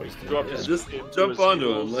too. I always do. Go up Yeah. his, Just into jump his onto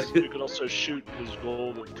him, heels. like- You can also shoot his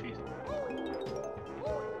golden teeth.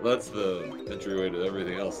 That's the entryway to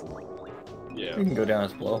everything else. Yeah, You can go down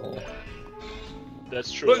his blowhole.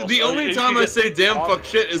 that's true. But the Also, only you time can I get say damn on- fuck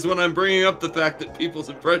shit is when I'm bringing up the fact that people's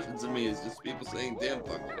impressions of me is just people saying damn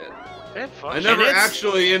fuck shit. Damn, fuck I never it's-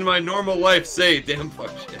 actually in my normal life say damn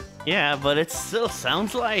fuck shit. Yeah, but it still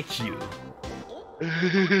sounds like you.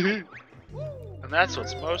 And that's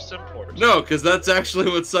what's most important. No, because that's actually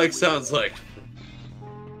what Psych sounds like.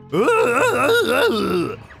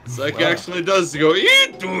 Psych Wow. actually does go,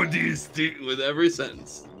 eat do these things with every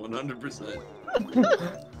sentence. 100%.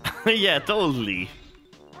 Yeah, totally.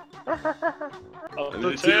 Up I mean, the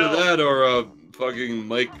it's either tail. that or fucking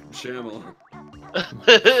Mike Shamel.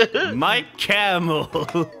 Mike Camel.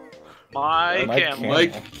 My Mike camel. Camel.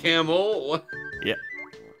 Mike Camel? What? Yeah.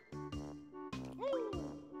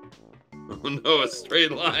 Oh no, a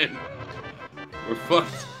straight line. We're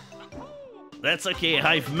fucked. That's okay,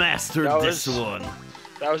 I've mastered That this was- one.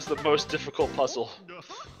 That was the most difficult puzzle.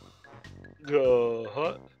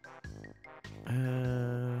 Huh?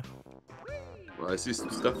 Well, I see some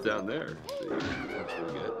stuff down there that you could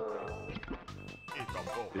potentially get.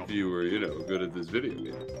 If you were, you know, good at this video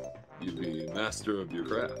game, you'd be a master of your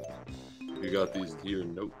craft. You got these here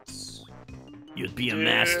notes. You'd be a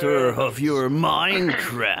master of your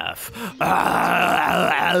Minecraft.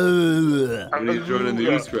 I You need to join in the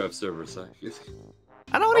Usecraft server, Psych.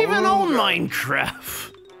 don't even own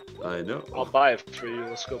Minecraft. I know. I'll buy it for you.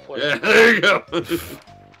 Let's go play. Yeah, there you go.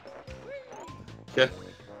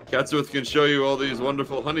 Catsworth can show you all these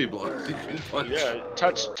wonderful honey blocks you can punch. Yeah,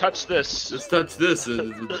 touch this. Just touch this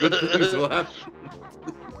and good things will happen.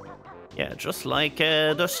 Yeah, just like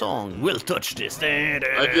the song. We'll touch this. I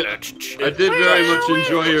did very much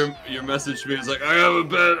enjoy your message to me. It's like, I have a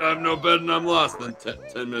bed, I have no bed, and I'm lost. Then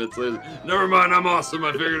 10 minutes later, never mind, I'm awesome,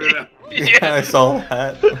 I figured it out. Yeah, I saw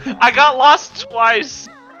that. I got lost twice.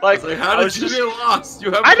 Like, It's like, how I did was you just, get lost?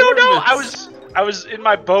 You have I don't know. coordinates. I was in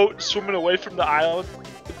my boat swimming away from the island,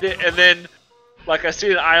 and then like I see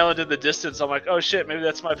an island in the distance. I'm like, oh shit, maybe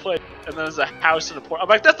that's my place. And then there's a house in the port. I'm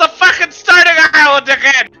like, that's the fucking starting island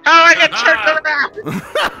again. How am I get turned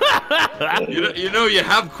around? You know, you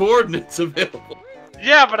have coordinates available.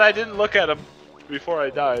 Yeah, but I didn't look at them before I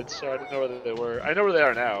died, so I didn't know where they were. I know where they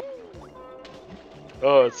are now.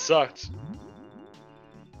 Oh, it sucked.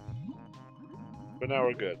 But now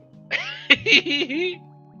we're good.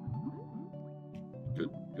 Good.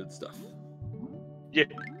 Good stuff. Yeah.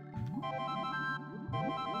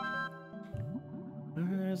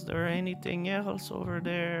 Is there anything else over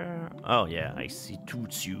there? Oh yeah, I see 2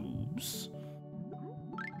 tubes.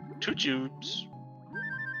 2 tubes.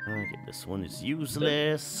 Okay, this one is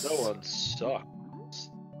useless. That one sucks.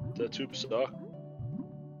 The tube suck.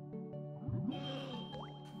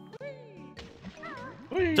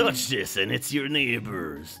 Touch this and it's your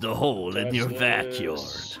neighbors. The hole in Touch your this. backyard.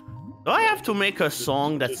 Do I have to make a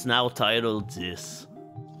song that's now titled this?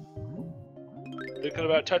 Thinking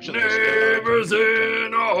about touching this. Neighbors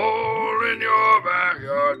in a hole in your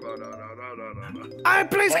backyard. Ba-da-da-da-da-da-da. I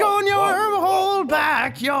please go in your whole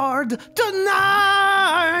backyard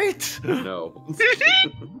tonight. No.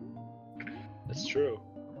 That's true.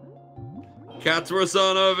 Cats were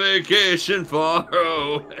on a vacation far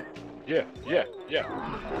away. Yeah.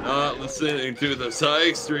 Not listening to the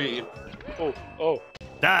psych stream. Oh.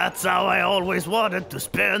 That's how I always wanted to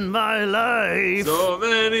spend my life. So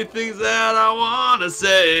many things that I wanna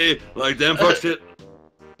say. Like damn fuck shit.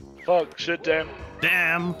 Fuck shit, damn.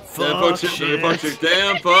 Damn Damn fuck shit. Damn fuck shit.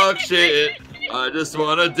 Damn fuck shit. I just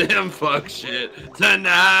wanna damn fuck shit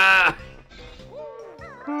tonight.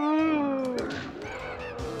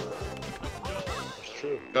 It's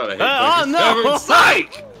true. God, I hate Oh, fucking no. Cavern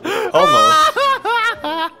psych. Almost.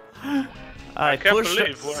 I can't pushed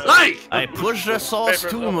believe what Psych. I pushed the sauce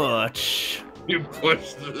Favorite too level. much. You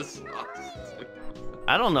pushed the sauce.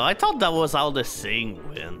 I don't know. I thought that was how the saying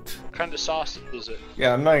went. What kind of sauce is it?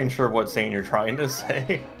 Yeah, I'm not even sure what saying you're trying to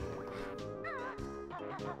say.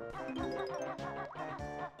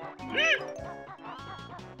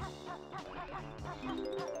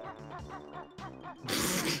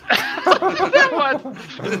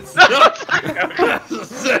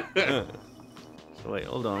 So wait,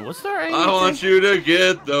 hold on. Was there anything? I want you to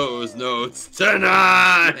get those notes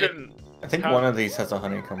tonight. I think one of these has a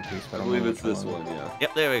honeycomb piece, but I I believe don't it's know this which one, yeah.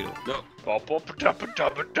 Yep, there we go. No, Wow!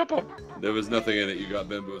 there was nothing in it. You got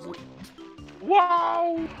bamboozled.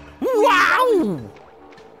 Wow!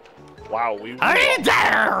 Wow, we Are you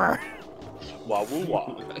there? wow, woo,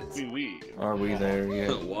 wow, wee. Are we there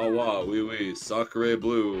yet? Wah wah, wee wee, sacre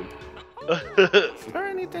blue. Is there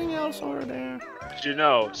anything else over there? Did you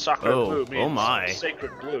know sacred Oh, blue means oh my.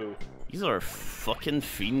 sacred blue? These are fucking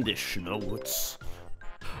fiendish notes.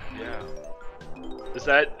 Yeah. Is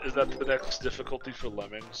that the next difficulty for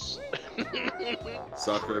lemmings?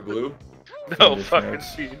 Sacre blue? No, Fiendish fucking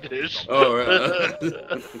notes. fiendish. Oh, right.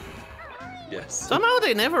 Yes. Somehow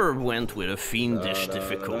they never went with a fiendish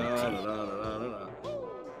difficulty.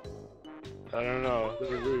 I don't know.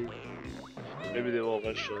 Maybe they will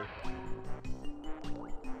eventually.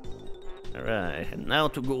 Alright, and now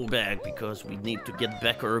to go back because we need to get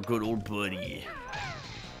back our good old buddy.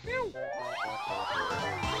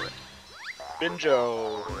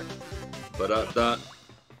 Banjo. Ba-da-da.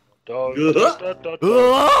 Okay.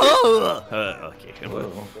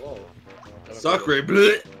 Whoa. Sacre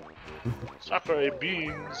bleu. Sacre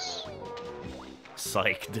beans.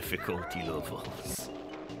 Psych difficulty levels.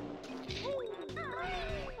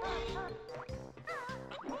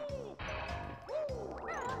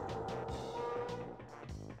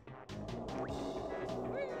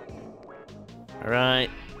 Alright.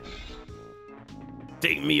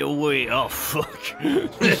 Take me away. Oh, fuck.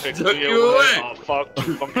 Take Took me you away. Oh, fuck.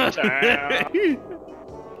 Funky town.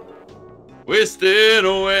 Wasting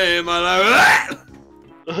away my life.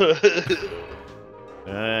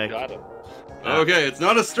 Got him. Okay, it's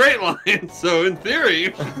not a straight line, so in theory,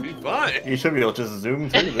 you should be fine. You should be able to just zoom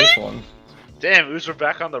through this one. Damn, we're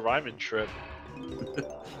back on the rhyming trip. I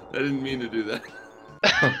didn't mean to do that.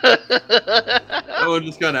 That one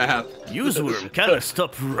just kind of happened. Useworm, kind of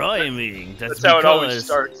stop rhyming. That's how it always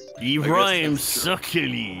starts. He guess rhymes that's true.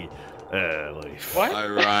 suckily. What? I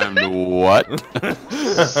rhymed what?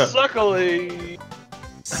 Suckily.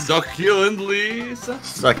 Succulently.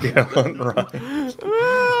 Succulent rhymes.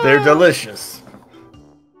 They're delicious.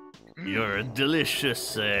 You're a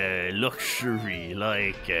delicious luxury,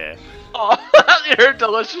 like. Oh, you're a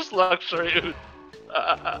delicious luxury.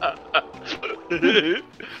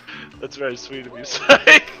 That's very sweet of you,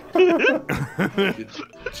 Psych.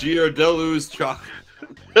 Giardello's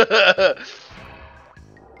chocolate.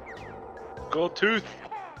 Gold tooth.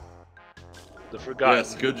 The forgotten.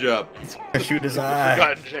 Yes, good job. Shoot his eye.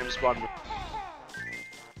 Forgotten James Bond movie.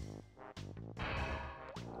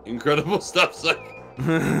 Incredible stuff, Psych.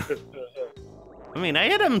 I mean, I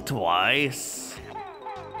hit him twice.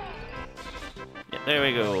 Yeah, there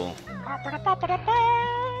we go.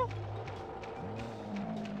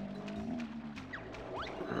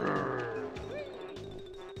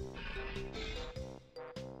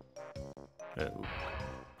 Oh.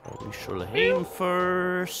 Schulheim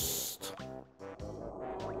first.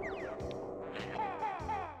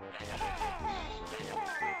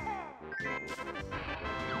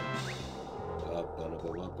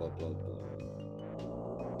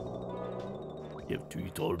 You have to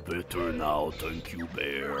eat all better now, thank you,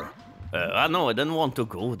 bear. No, I didn't want to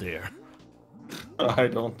go there. I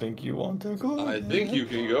don't think you want to go. I think you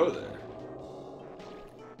can go there.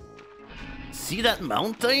 See that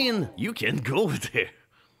mountain? You can go there.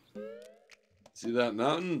 See that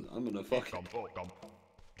mountain? I'm gonna fucking...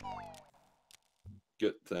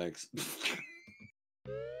 Good, thanks.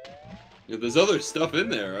 Yeah, there's other stuff in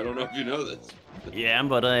there. I don't know if you know this. Yeah,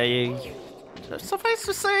 but suffice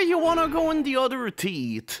to say, you wanna go in the other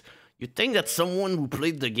teeth. You'd think that someone who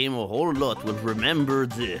played the game a whole lot would remember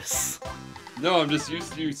this. No, I'm just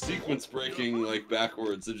used to sequence breaking, like,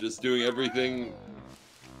 backwards and just doing everything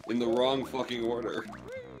in the wrong fucking order.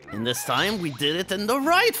 And this time, we did it in the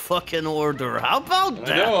right fucking order. How about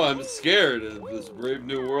that? I know, I'm scared of this brave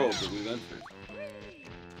new world that we've entered.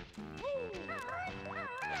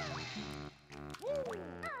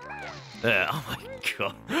 Oh my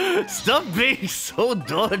god. Stop being so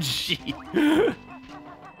dodgy.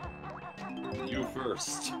 You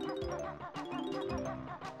first.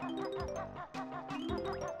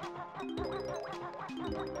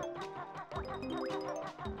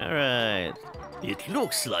 Alright. It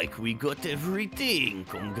looks like we got everything.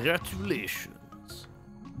 Congratulations.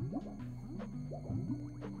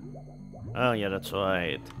 Oh yeah, that's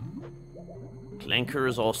right. Clanker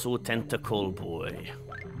is also a tentacle boy.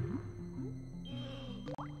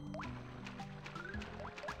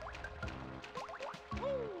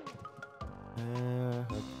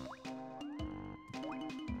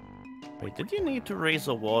 Wait, did you need to raise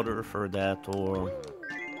the water for that, or...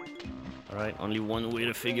 Alright, only one way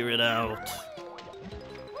to figure it out.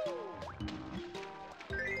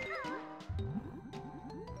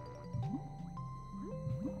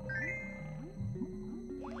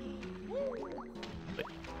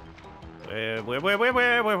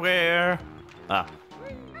 Where? Ah.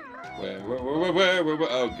 Where?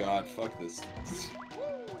 Oh god, fuck this.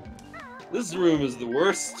 This room is the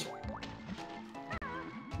worst.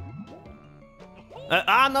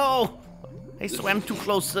 No! I swam too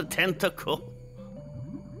close to the tentacle.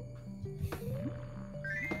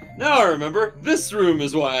 Now I remember, this room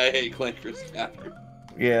is why I hate Clanker's Cavern.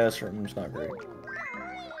 Yeah, this room's not great.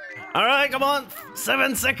 Alright, come on!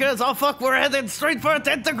 7 seconds! Oh fuck, we're headed straight for a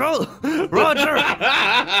tentacle! Roger!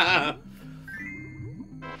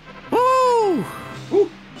 Woo! Woo!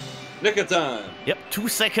 Nick of time! Yep, 2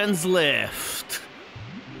 seconds left.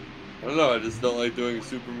 I don't know, I just don't like doing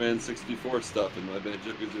Superman 64 stuff in my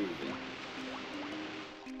Banjo Kazooie game.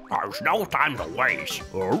 There's no time to waste.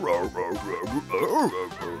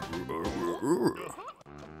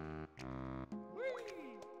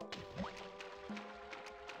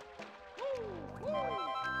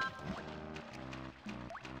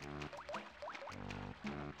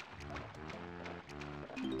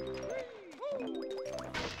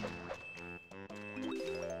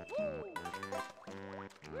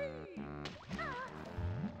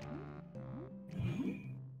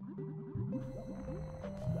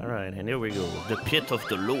 Alright, and here we go. The pit of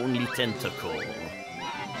the lonely tentacle.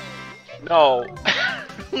 No.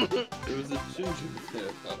 It was a ginger.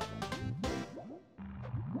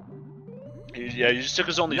 Yeah, you just took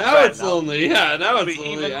his only Now friend. it's lonely, yeah, now it's Be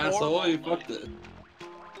lonely, even more asshole. You fucked it.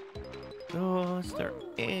 Oh, is there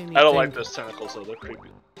anything? I don't like those tentacles though, they're creepy.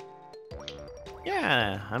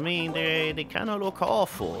 Yeah, I mean, they kind of look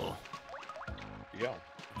awful. Yeah.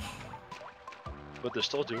 But they're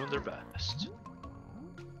still doing their best.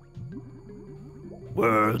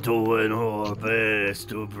 We're doing our best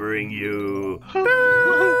to bring you.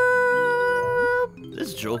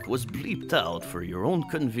 This joke was bleeped out for your own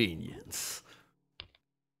convenience.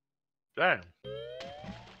 Dang.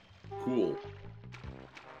 Cool.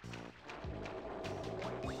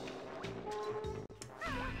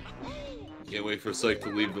 Can't wait for Psych to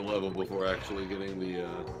leave the level before actually getting the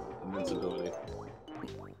invincibility.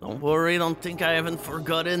 Don't worry, don't think I haven't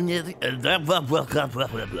forgotten yet.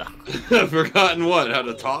 Forgotten what? How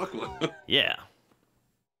to talk? Yeah.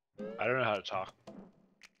 I don't know how to talk.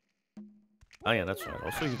 Oh yeah, that's right.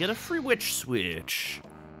 Also, you get a free witch switch.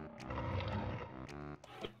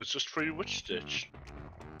 It's just free witch stitch.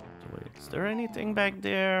 Wait, is there anything back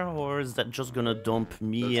there, or is that just gonna dump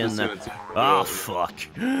me That's in? just Oh fuck!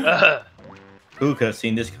 Who could have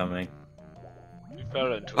seen this coming? You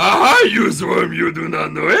fell into it. Aha, you swarm! You do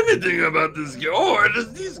not know anything about this game. Oh, where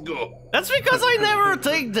does this go? That's because I never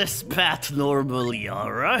take this path normally.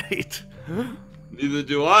 All right. Neither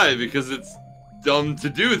do I, because it's dumb to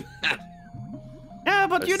do that. Yeah,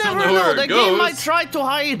 but I you still never know know. where The it game goes. might try to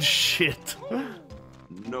hide shit.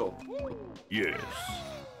 No. Yes.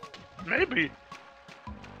 Maybe.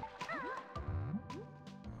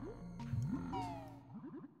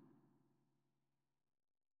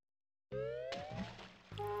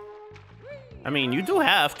 I mean, you do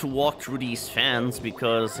have to walk through these fans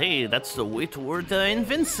because, hey, that's the way toward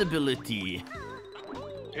invincibility.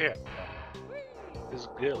 Yeah. His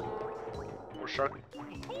gill. Or shark.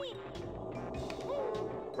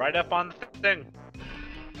 Right up on the thing.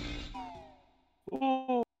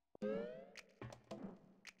 Ooh.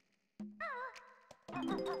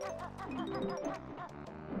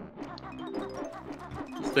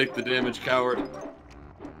 Just take the damage, coward.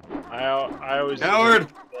 I always Coward!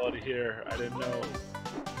 here. I didn't know.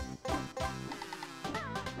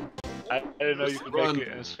 I didn't know you Just could run. make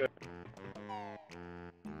it in a straight.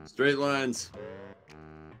 Straight lines.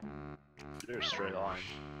 There's straight line.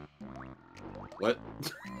 What?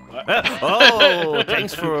 Oh,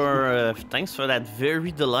 thanks for that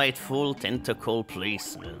very delightful tentacle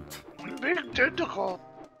placement. Big tentacle.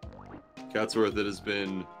 Catsworth, it has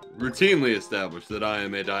been routinely established that I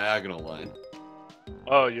am a diagonal line.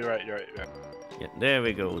 Oh, you're right. Yeah, there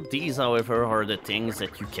we go. These, however, are the things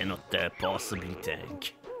that you cannot possibly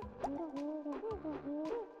tank.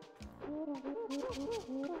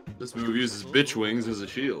 This move uses bitch wings as a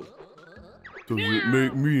shield. Does it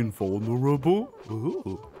make me invulnerable?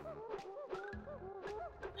 Oh.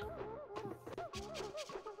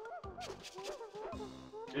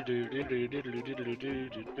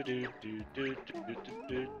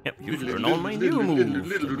 Yep, you've learned all my new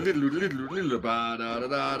moves.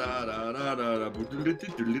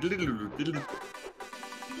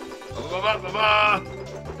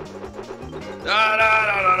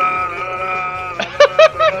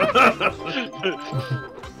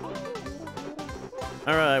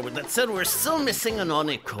 Alright, with that said, we're still missing an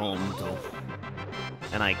honeycomb, though.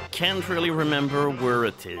 And I can't really remember where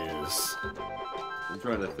it is. I'm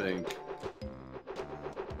trying to think.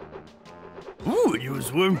 Ooh, you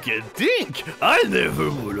worm can think! I never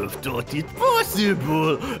would have thought it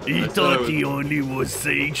possible! He thought he only was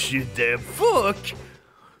saying shit that fuck!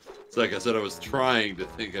 It's like I said, I was trying to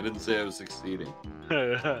think. I didn't say I was succeeding.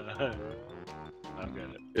 I get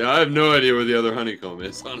it. Yeah, I have no idea where the other honeycomb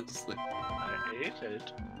is, honestly. I ate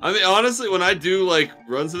it. I mean, honestly, when I do, like,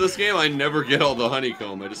 runs of this game, I never get all the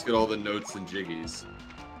honeycomb. I just get all the notes and jiggies.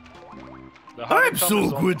 The I'm honeycomb so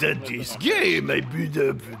is on- good at this game! Well,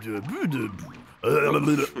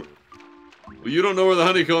 you don't know where the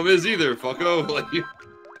honeycomb is either, fucko. Like, you...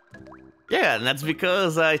 Yeah, and that's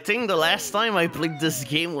because I think the last time I played this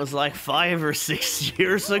game was like 5 or 6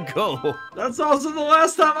 years ago. That's also the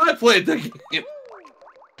last time I played the game.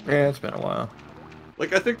 Yeah, it's been a while.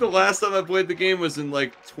 Like, I think the last time I played the game was in,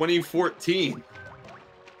 like, 2014.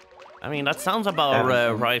 I mean, that sounds about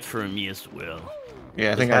right for me as well.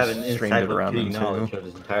 Yeah, I think I streamed it around then knowledge too. of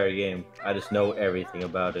this entire game. I just know everything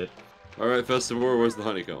about it. Alright, Festivore, where's the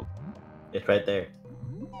honeycomb? It's right there.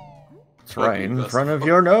 It's right in front of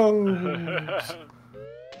your nose.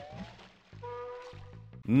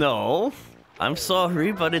 No, I'm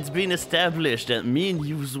sorry, but it's been established that me and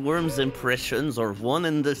Use Worm's impressions are one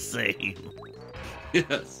and the same.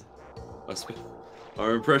 Yes.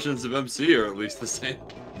 Our impressions of MC are at least the same.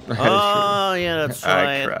 Oh, yeah, that's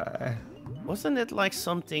I right. cry. Wasn't it like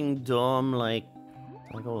something dumb, like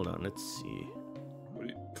hold on, let's see. What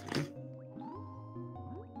do you...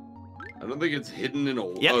 I don't think it's hidden in a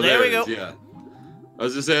wall. Yep, oh, there we it go. is, yeah. I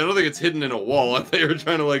was just saying, I don't think it's hidden in a wall. I thought you were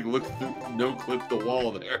trying to, like, look through, no-clip the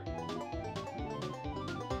wall there.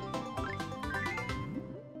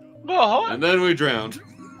 And then we drowned.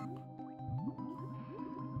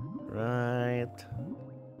 Right.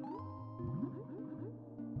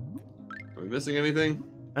 Are we missing anything?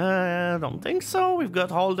 I don't think so. We've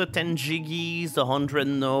got all the 10 jiggies, the 100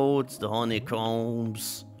 notes, the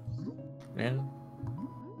honeycombs. Yeah.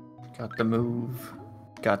 Got the move.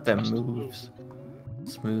 Got them moves.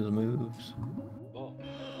 Smooth moves. Oh.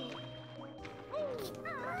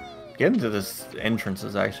 Getting to this entrance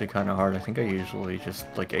is actually kind of hard. I think I usually just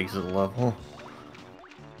like exit the level.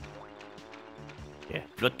 Yeah,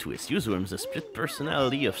 plot twist. Useworm's a split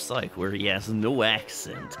personality of Psych where he has no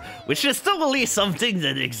accent. Which is totally something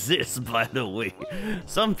that exists, by the way.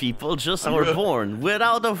 Some people just are born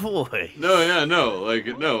without a voice. No, yeah, no.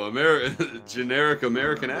 Like, no. Generic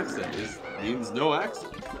American accent means no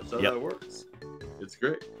accent. That's how that works. It's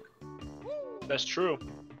great. That's true.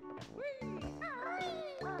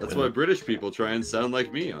 That's why British people try and sound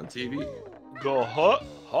like me on TV. Go hut,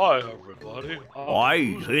 Hi, everybody. Hi,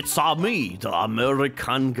 it's me, the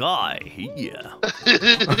American guy here.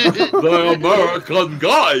 The American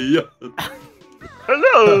guy.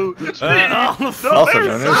 Hello, it's me. Also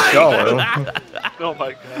known as Jollo. Oh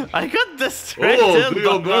my god. I got distracted. Oh, the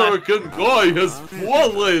by my- American guy has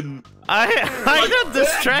fallen. I got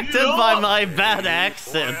distracted by my bad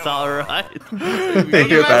accent, alright. Your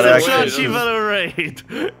bad accent is- Raid.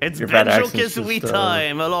 It's Your bad Banjo accent's Kazooie just,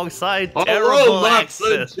 time alongside Hello, terrible Max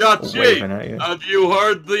and accent. Waving at Chachi. you. Have you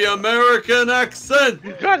heard the American accent?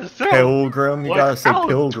 You gotta say. Pilgrim, you gotta say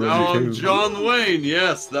Pilgrim I'm too. John Wayne.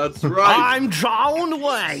 Yes, that's right. I'm John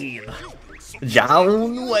Wayne.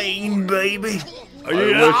 John Wayne, baby.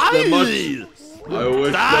 I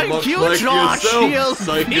wish Thank the much you, like Josh yourself, Shields.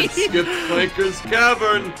 Psych and Skip Clanker's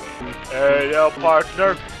Cavern. Hey, yo,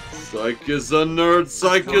 partner. Psych is a nerd,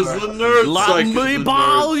 Psych is a nerd, Let Psych is me a buy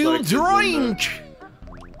nerd, you Psych is a nerd. drink.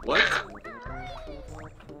 What?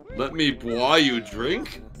 Let me buy you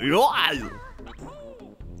drink? Yeah.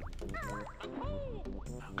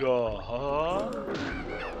 Go.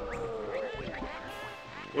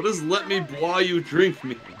 What does let me buy you drink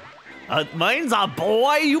mean? It means I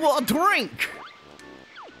buy you a drink.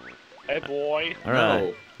 Hey, boy. Alright.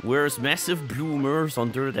 No. Wears massive bloomers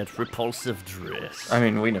under that repulsive dress. I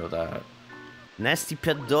mean, we know that. Nasty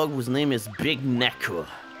pet dog whose name is Big Necker.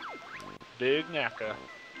 Big Naka.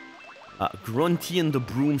 Grunty and the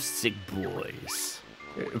Broomstick Boys.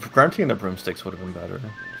 Grunty and the Broomsticks would have been better.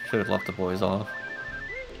 Should have left the boys off.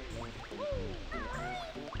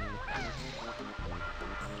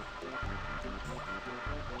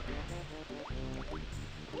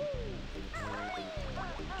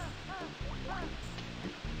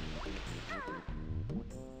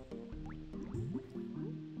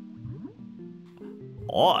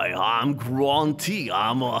 Hi, I'm Grunty.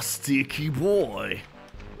 I'm a sticky boy.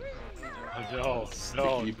 No,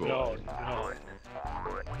 Sticky boy. no.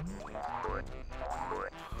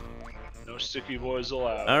 No sticky boys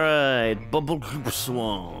allowed. Alright, Bubblegloop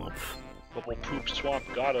Swamp. Bubble Poop Swamp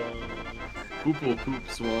got him. Poople Poop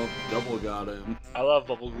Swamp, double got him. I love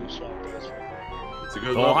Bubblegloop Swamp, guys. It's a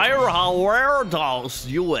good So one. here how does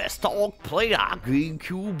US talk play a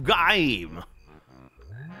GameCube game?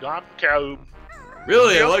 Got Cube.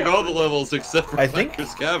 Really, I like all the levels except for I think-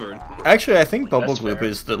 Clanker's Cavern. Actually, I think That's Bubblegloop fair.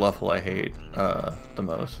 is the level I hate the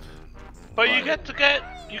most. But you get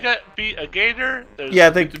beat a gator. There's, Yeah,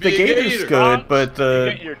 the to be a gator's gator. good, but you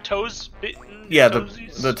the get your toes bitten. yeah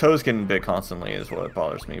toesies. the toes getting bit constantly is what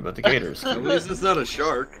bothers me. But the gator's At good. least it's not a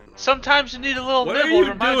shark. Sometimes you need a little What are nibble you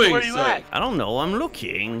to remind doing, you where you Psych? at. I don't know, I'm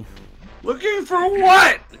looking. Looking for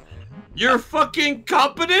what? Your fucking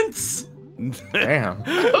competence? Damn,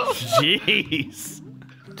 Jeez.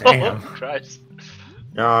 Oh damn. Christ!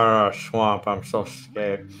 No, swamp. I'm so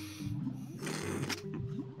scared.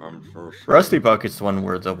 I'm so Rusty Bucket's the one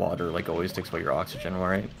where the water like always takes away your oxygen,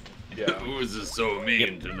 right? Yeah. Who is this so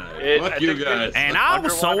mean tonight? I Fuck you think guys. And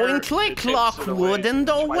also Underwater, in Click it takes Clock it away Wood in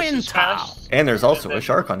the twice as winter. fast. And there's also And a then-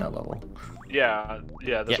 shark on that level. Yeah.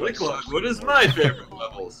 That's Click what Clock, what is my favorite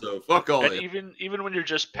level? So fuck all And of you. even when you're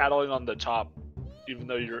just paddling on the top, even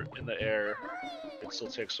though you're in the air, it still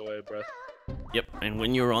takes away breath. Yep, and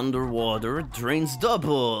when you're underwater, it drains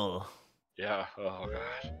double. Yeah. Oh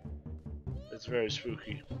god. It's very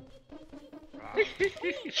spooky.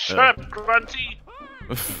 Shut up, Grunty!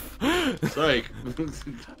 Psych.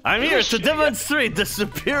 I'm here to demonstrate the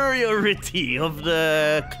superiority of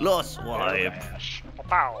the claw swipe.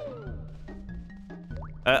 Pow.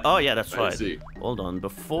 Oh yeah, that's I right. see. Hold on,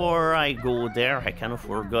 before I go there, I kind of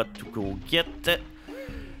forgot to go get that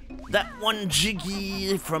one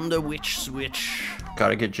jiggy from the witch switch.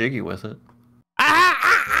 Gotta get jiggy with it.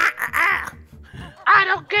 Ah! I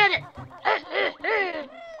don't get it.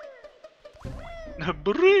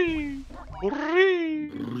 Brie!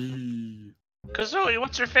 Brie! Kazooie,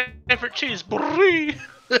 what's your favorite cheese? Brie!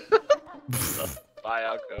 Bye,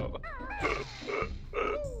 I'll go.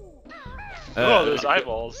 Oh, those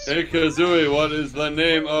eyeballs. Hey Kazooie, what is the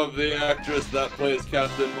name of the actress that plays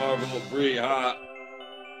Captain Marvel, Brie Hart?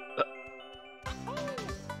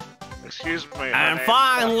 Excuse me. my And name's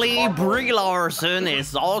finally, Captain Marvel. Brie Larson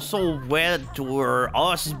is also wed to her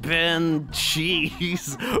husband,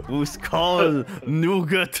 Cheese, who's called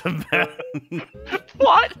Nougat Man.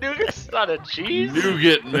 What? Nougat's not a cheese?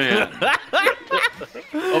 Nougat Man.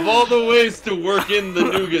 Of all the ways to work in the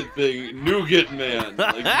nougat thing, Nougat Man.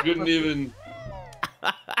 Like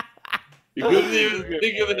you couldn't even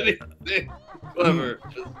think of anything clever.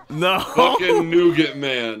 Just No. fucking Nougat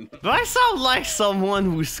Man. Do I sound like someone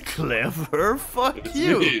who's clever? Fuck It's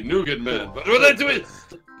you. me, Nougat Man. But what I do is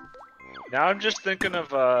Now I'm just thinking of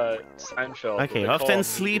Seinfeld. Okay, often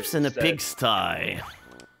sleeps in a pigsty.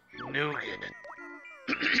 Nougat.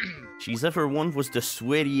 She's ever won was the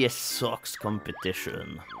sweatiest socks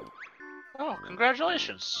competition. Oh,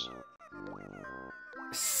 congratulations.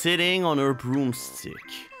 Sitting on her broomstick.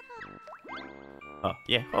 Oh,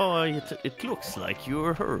 yeah. Oh, it looks like you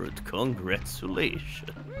heard. Congratulations.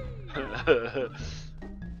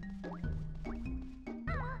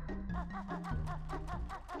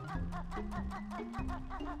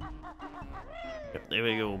 Yep, there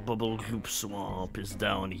we go. Bubblegloop Swamp is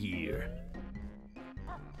down here.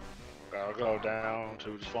 I'll go down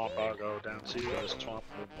to the swamp, I'll go down to the swamp.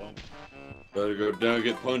 Better go down and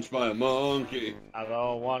get punched by a monkey. I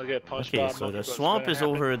don't want to get punched by a Okay, monkey. so the what's swamp gonna is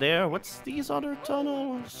happen? over there. What's these other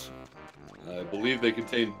tunnels? I believe they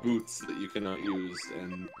contain boots that you cannot use,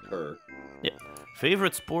 and her. Yeah.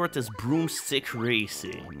 Favorite sport is broomstick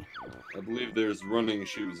racing. I believe there's running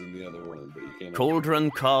shoes in the other one, but you can't.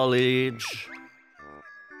 Cauldron College.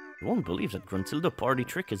 You won't believe that Gruntilda party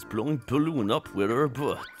trick is blowing balloon up with her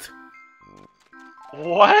butt.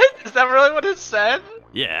 What? Is that really what it said?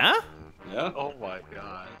 Yeah? Yeah? Oh my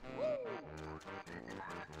god.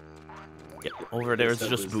 Yeah, over there it's That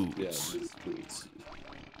just was- boots. Yeah, just boots.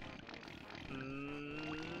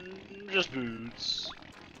 Just boots.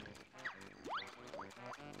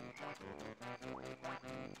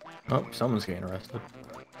 Oh, someone's getting arrested.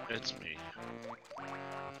 It's me.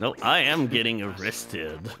 No, I am getting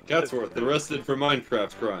arrested. Catsworth arrested for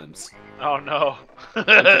Minecraft crimes. Oh no.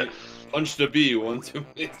 Punched a bee one too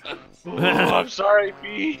many times. Oh, I'm sorry,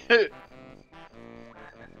 B. Hey,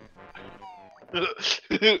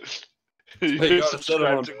 You gotta set him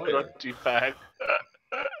on subscribe to fire. Grunty Pack.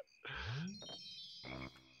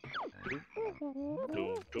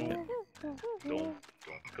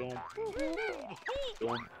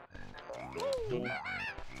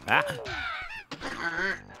 Ah,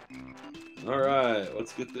 Alright,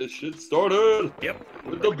 let's get this shit started. Yep.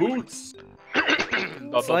 With the boots.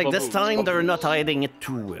 it's like this time they're not hiding it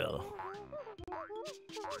too well.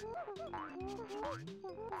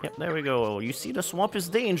 Yep, there we go. You see the swamp is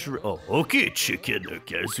dangerous. Oh, Okay, chicken,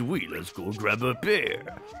 Kazooie, let's go grab a bear.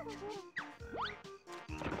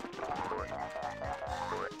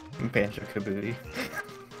 Banjo Kazooie.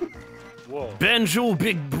 Whoa. Banjo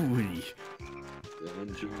big booty.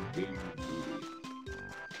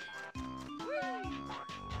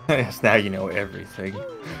 Yes, now you know everything.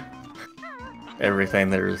 Everything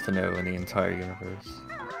there is to know in the entire universe.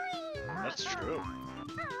 That's true.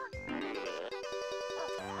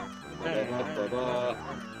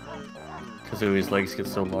 Kazooie's legs get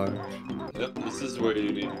so large. Yep, this is where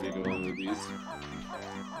you need to be going with these.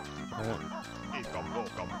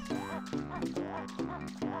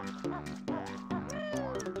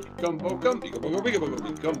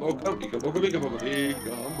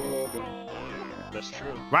 That's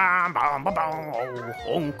true. Ram, bam, bam, bam, oh,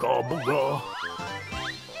 honka booga.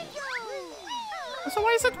 so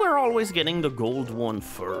why is it we're always getting the gold one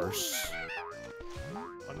first?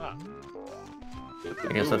 Why not?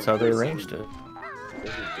 I guess that's how they arranged it.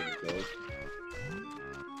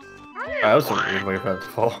 I was a weird way for that to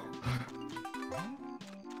fall.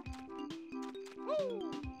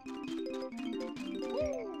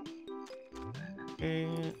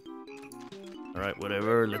 Alright,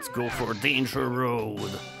 whatever. Let's go for Danger Road.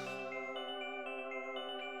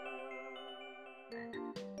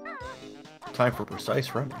 Time for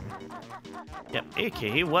precise running. Yep,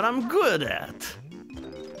 aka what I'm good at.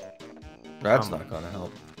 That's not gonna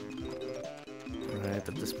help. Alright,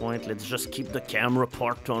 at this point, let's just keep the camera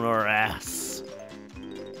parked on our ass.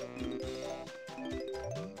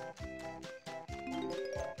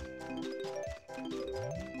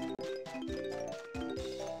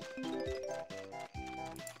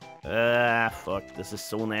 Ah, fuck, this is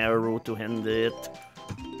so narrow to end it.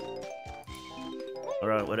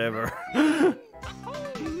 Alright, whatever.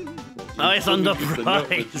 Nice on the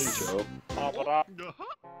price!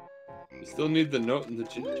 You still need the note in the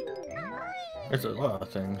ginger. There's a lot of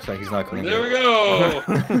things like he's not gonna There we get.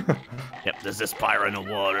 go! Yep, there's this fire in the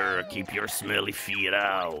water. Keep your smelly feet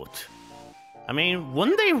out. I mean,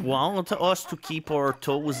 wouldn't they want us to keep our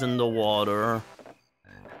toes in the water?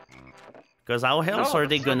 Because how else No, are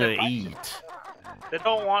they that's not gonna their life. eat? They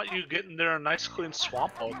don't want you getting there a nice clean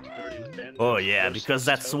swamp all dirty with bandages. Oh yeah, There's because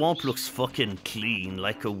some that swamp toes. looks fucking clean,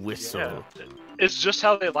 like a whistle. Yeah, it's just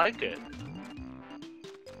how they like it.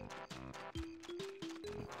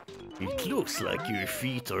 It looks like your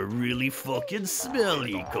feet are really fucking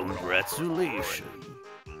smelly. Congratulations.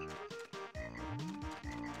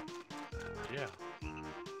 Yeah.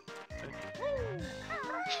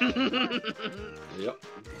 Yep.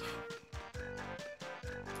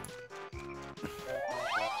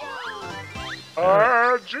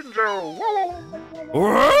 Ginger!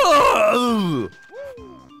 Whoa!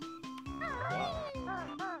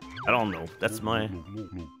 I don't know. That's my.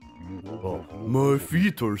 Oh, my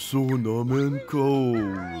feet are so numb and cold.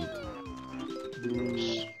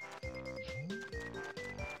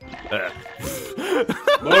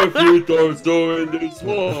 My feet are so in the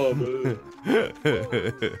swamp.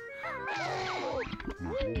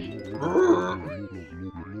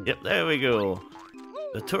 Yep, there we go.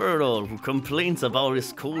 The turtle who complains about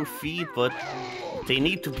his cold feet, but they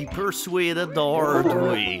need to be persuaded the hard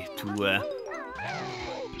way to.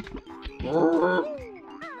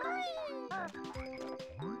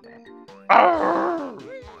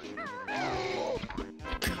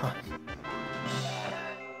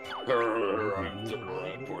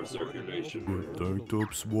 Poor circulation. Tank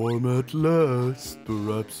tops warm at last.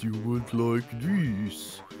 Perhaps you would like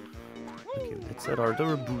this. Okay, let's set our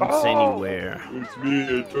other boots anywhere. It's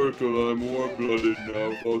me, a turtle. I'm warm-blooded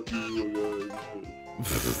now. Fuck you again.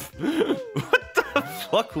 What the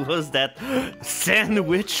fuck was that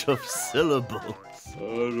sandwich of syllables? I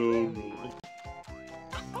don't know.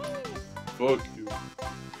 Fuck you.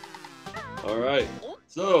 Alright,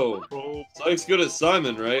 so, Sykes good at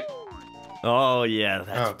Simon, right? Oh yeah,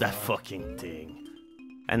 that's that fucking thing.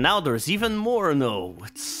 And now there's even more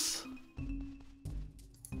notes.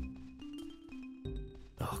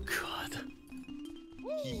 Oh god.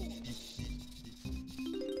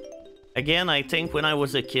 Again, I think when I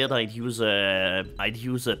was a kid, I'd use a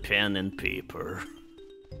pen and paper.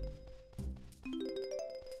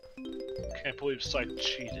 Can't believe Syke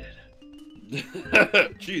cheated.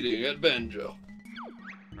 Cheating at Banjo.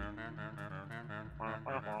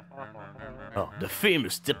 Oh, the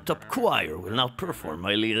famous tip-top choir will now perform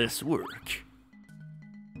my latest work.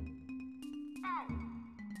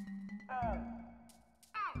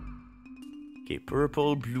 Okay,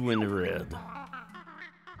 purple, blue, and red.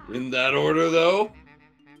 In that order, though?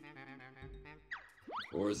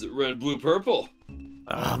 Or is it red, blue, purple?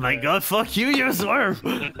 Oh my god, fuck you, you swerve!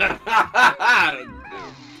 You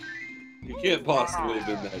can't possibly have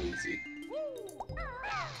been that easy.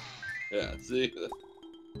 Yeah, see?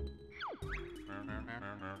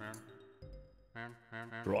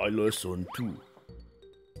 Try lesson 2.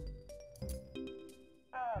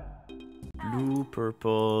 Blue,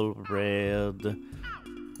 purple, red.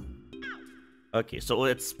 Okay, so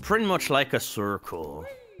it's pretty much like a circle.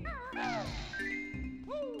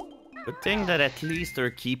 Good thing that at least they're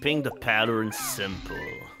keeping the pattern simple.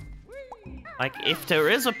 Like, if there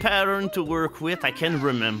is a pattern to work with, I can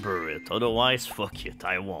remember it. Otherwise, fuck it,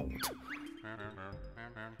 I won't.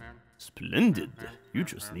 Splendid. You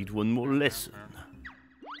just need one more lesson.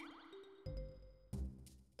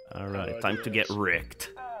 Alright, time to get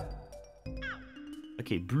wrecked.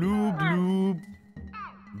 Okay, blue, blue,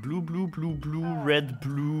 blue, blue, blue, blue, red,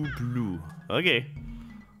 blue, blue. Okay.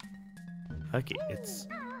 Okay, it's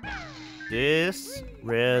this,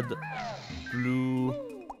 red, blue.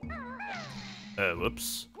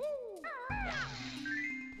 Whoops.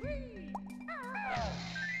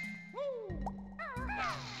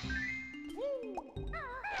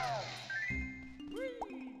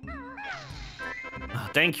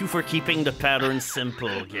 Thank you for keeping the pattern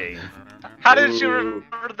simple, game. How did you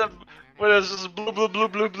remember them when it was just blue, blue, blue,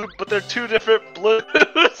 blue, blue, but they're two different blues?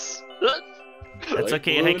 That's Like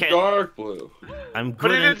okay, blue I and can't. dark blue. I'm But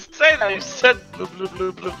good. he didn't say that, he said blue, blue,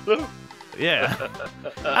 blue, blue, blue. Yeah.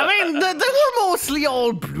 I mean, they were mostly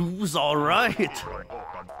all blues, alright.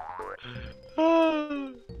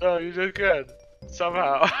 No, you did good.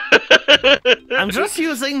 Somehow. I'm just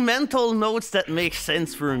using mental notes that make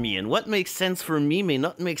sense for me, and what makes sense for me may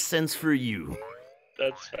not make sense for you.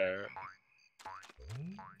 That's fair.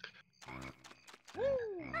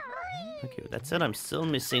 Okay, that's it. I'm still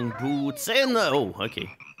missing boots. And oh, okay.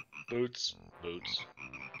 Boots, boots,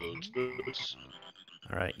 boots, boots.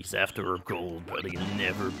 Alright, he's after our gold, but he'll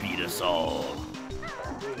never beat us all.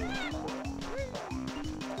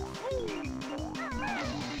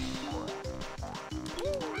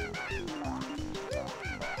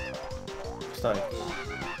 Stay.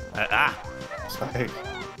 Stay.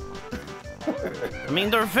 I mean,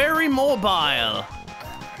 they're very mobile.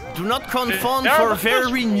 Do not confond for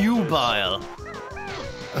very nubile.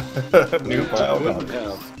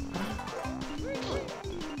 Nubile.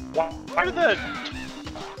 Why are the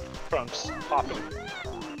trunks popping?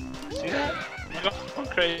 See that? I'm going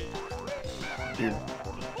crazy. You're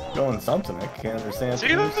going something. I can't understand.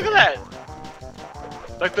 See, look at that!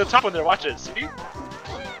 Like the top one there, watch it, see?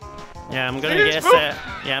 Yeah, I'm gonna See, guess. it's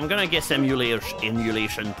Yeah, I'm gonna guess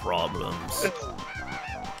emulation problems.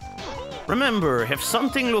 Remember, if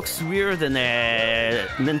something looks weird in a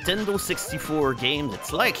Nintendo 64 game,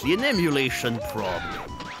 it's likely an emulation problem.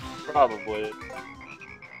 Probably.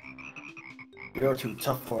 You're too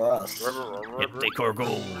tough for us. Yep, take our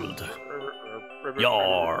gold.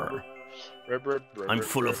 Yar. I'm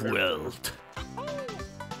full of wealth.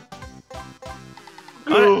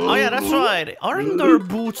 Oh yeah, that's right. Aren't there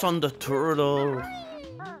boots on the turtle?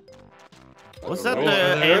 Was that the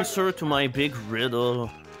answer to my big riddle?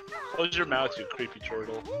 Close your mouth, you creepy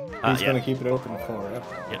turtle. He's gonna keep it open forever.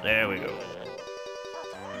 Yeah, there we go.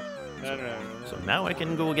 So now I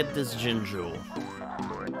can go get this Jinjo.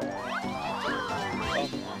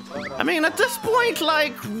 I mean, at this point,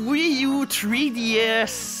 like, Wii U,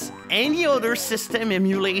 3DS, any other system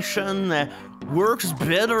emulation works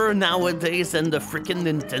better nowadays than the freaking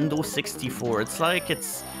Nintendo 64. It's like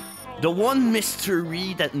it's the one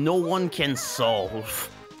mystery that no one can solve.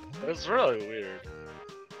 That's really weird.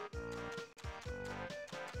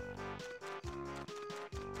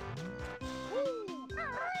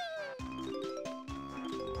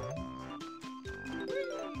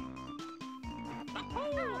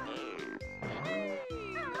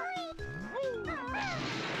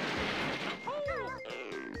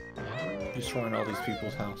 Destroying all these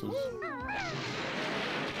people's houses.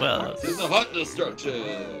 Well, This is a hut destruction.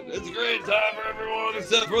 It's a great time for everyone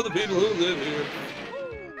except for the people who live here.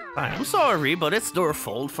 I'm sorry, but it's their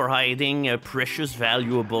fault for hiding precious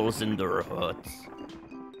valuables in their huts.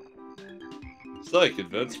 Psych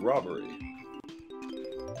advance robbery.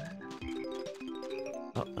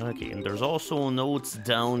 Oh, okay, and there's also notes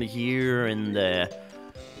down here in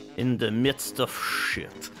the midst of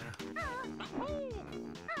shit.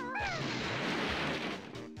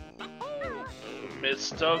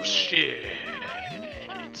 Midst of shit.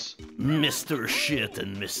 Mr. Shit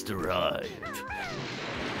and Mr. Hyde.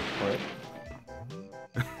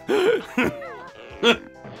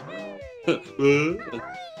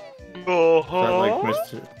 Oh, Is that like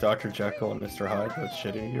Mr. Dr. Jekyll and Mr. Hyde, but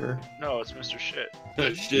shittier? no, it's Mr. Shit.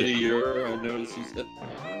 Shittier, I noticed you said.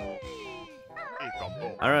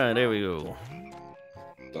 Alright, there we go.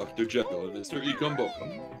 Dr. Jekyll and Mr.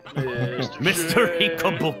 Ikomboko. Mr.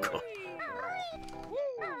 Ikabuka.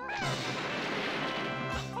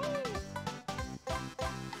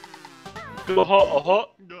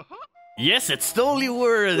 Yes, it's totally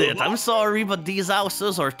worth it. I'm sorry, but these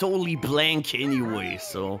houses are totally blank anyway,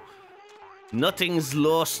 so... Nothing's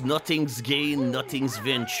lost, nothing's gained, nothing's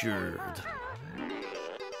ventured.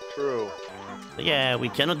 True. Yeah, we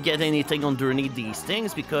cannot get anything underneath these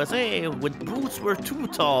things because, hey, with boots we're too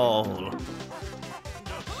tall.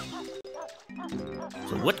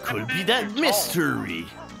 So what could be that mystery?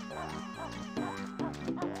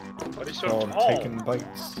 But he's so Called tall. taking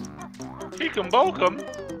bites.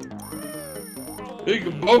 Ikombok'em.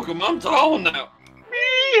 Ikomboko, I'm tall now.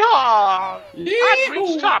 Yeehaw! I've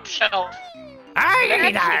reached top shelf.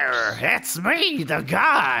 Hey there! It's me, the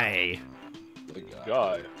guy!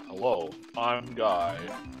 Guy. Hello. I'm Guy.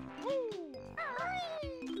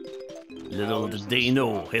 Little did they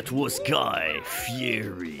know, it was Guy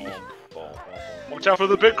Fieri. Watch out for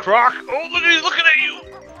the big croc. Oh, look, he's looking at you.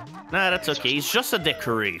 Nah, that's okay, it's just a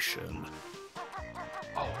decoration.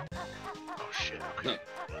 Oh shit. Okay.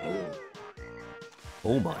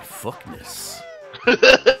 Oh my fuckness.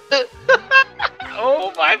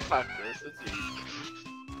 Oh my fuckness.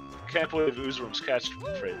 Can't believe Oozworm's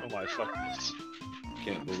catchphrase. Oh my fuckness.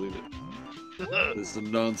 Can't believe it. This is some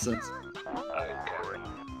nonsense.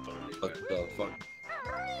 What the fuck?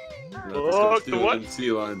 Oh, Let's what? them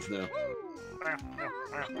sea lions now.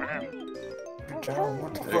 John,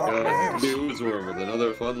 what the There fuck? goes the Oozworm with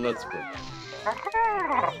another fun Let's Play.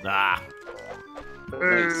 Ah, Hey,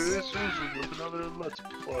 Nice. this is with another Let's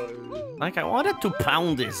Play. like I wanted to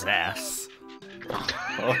pound his ass.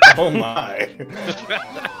 Oh my.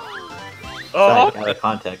 Oh, Out of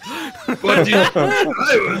context. But you,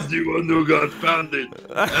 I was the one who got founded.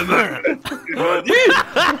 Am I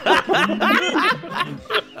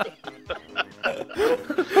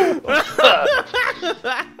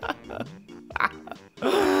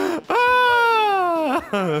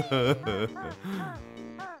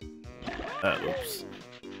Oops.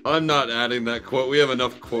 I'm not adding that quote. We have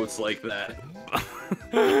enough quotes like that.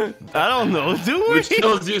 I don't know, do we? Which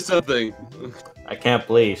tells you something. I can't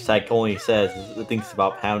believe Psych only says the things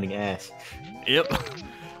about pounding ass. Yep.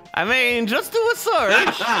 I mean, just do a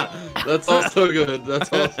search. That's also good.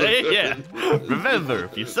 That's also good. Yeah. Remember,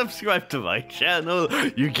 if you subscribe to my channel,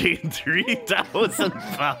 you gain 3,000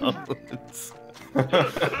 pounds.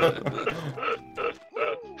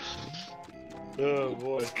 oh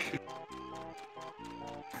boy.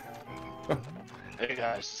 Hey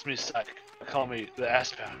guys, it's me, Psych. Call me the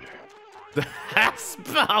Ass Pounder. The ass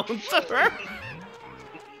pounder?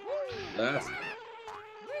 That's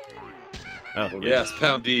Oh, well, yes,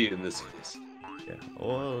 Poundy in this case. Yeah.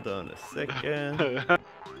 Hold on a second.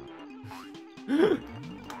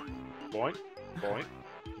 Boink, boink,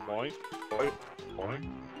 boink, boink, boink,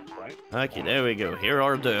 boink. Okay, there we go. Here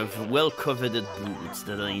are the well-coveted boots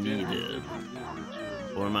that I needed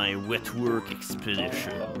for my wet work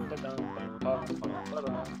expedition.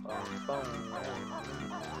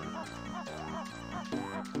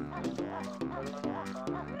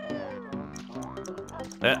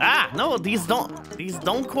 No, these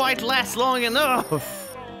don't quite last long enough.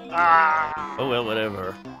 Oh well,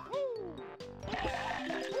 whatever.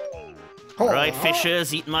 Alright,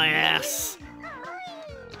 fishes, eat my ass.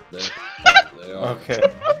 They are. Okay.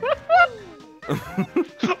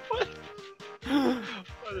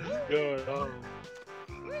 What is going on?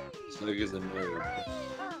 Snug is a nerd.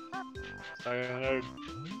 Yeah,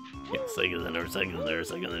 second the nerd, second the nerd,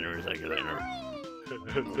 second the nerd, second the nerd.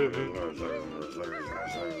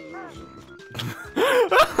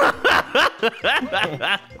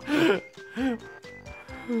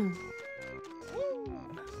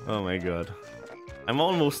 Oh my god. I'm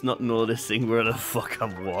almost not noticing where the fuck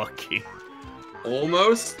I'm walking.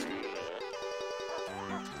 Almost?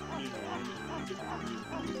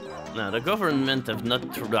 Now, the government have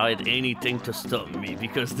not tried anything to stop me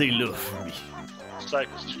because they love me. Psych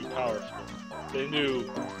is too powerful. They knew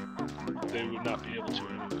they would not be able to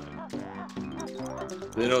anyway.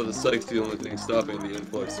 They know the Psyche's the only thing stopping the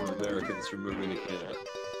influx of Americans from moving to Canada.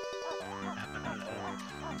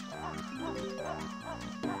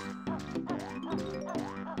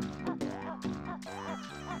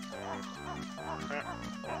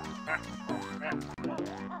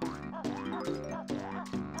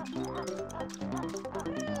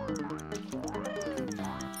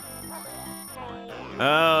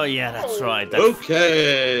 Oh, yeah, that's right. That's...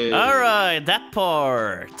 Okay! Alright, that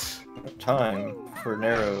part. Time for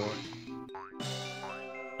narrow.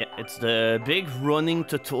 Yeah, it's the big running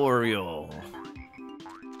tutorial.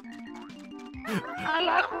 I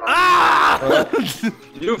like Ah!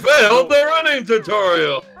 You failed the running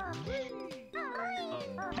tutorial!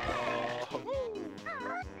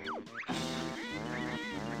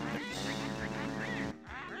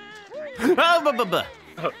 Oh,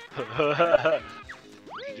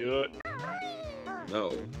 Do it.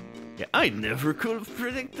 No. yeah, I never could have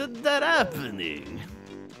predicted that happening.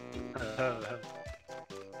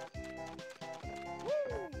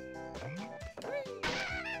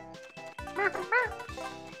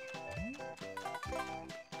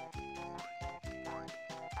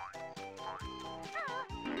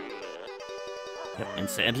 Yep, and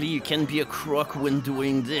sadly you can be a crook when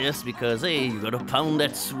doing this because, hey, you gotta pound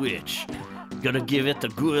that switch. You gotta give it a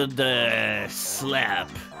good slap.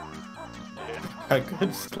 A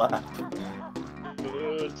good slap.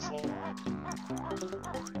 Good song.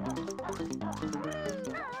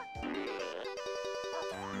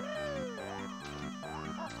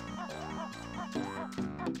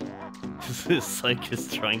 This psych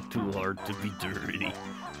is trying too hard to be dirty.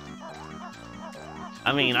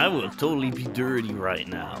 I mean, I will totally be dirty right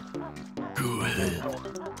now. Go ahead.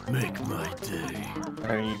 Make my day.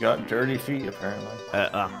 I mean, you got dirty feet, apparently.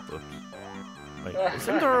 Oops. Wait,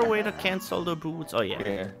 isn't there a way to cancel the boots? Oh, yeah.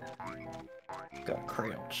 Yeah. Got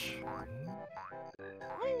crouch.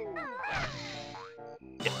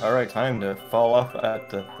 Alright, time to fall off at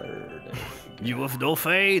the third. You have no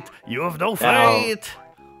fate. You have no fate.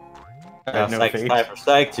 I Now, have no Psych, fate. time for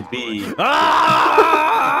Psych to be.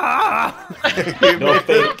 Ah! You No made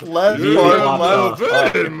fate. the left You part of want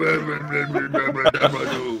my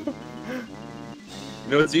You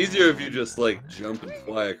know, it's easier if you just, like, jump and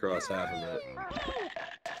fly across half of it.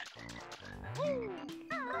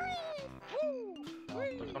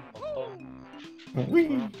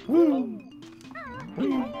 Wee, woo.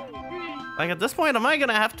 Like, at this point, am I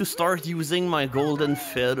gonna have to start using my golden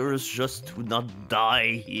feathers just to not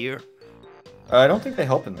die here? I don't think they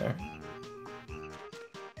help in there.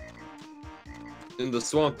 In the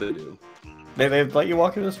swamp, they do. They let you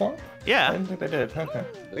walk through the swamp? I Yeah, didn't think they did. Okay.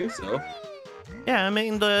 I think so. yeah, I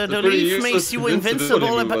mean, the It's a pretty leaf useless makes you invincibility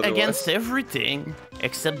invincible move against otherwise. everything,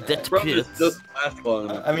 except that Probably pit. just doesn't last long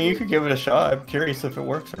enough. I mean, you could give it a shot. I'm curious if it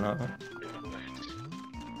works or not.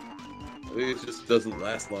 I think it just doesn't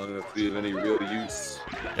last long enough to be of any real use.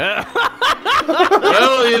 Ah!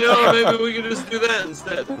 Well, you know, maybe we can just do that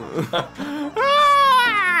instead.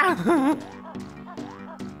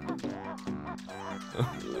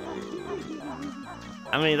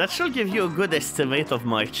 I mean, that should give you a good estimate of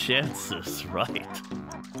my chances, right?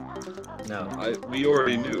 No. We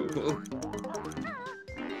already knew.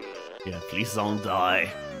 Yeah, please don't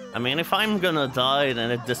die. I mean, if I'm gonna die,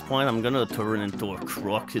 then at this point I'm gonna turn into a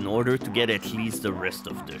croc in order to get at least the rest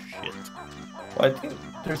of the shit. Well, I think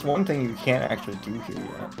there's one thing you can't actually do here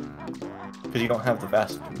yet. Because you don't have the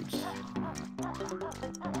vast boots.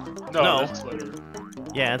 No, that's later.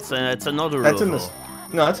 Yeah, it's another That's level. in this.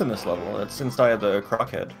 No, that's in this level. That's inside the croc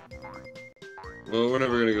head. Well, we're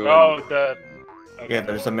never gonna go. Oh, the. Okay. Yeah,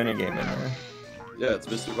 there's a minigame in there. Yeah, it's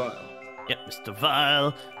Mr. Vile. Yep, Mr.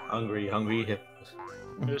 Vile. Hungry.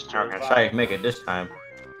 Mr. Okay, try to make it this time.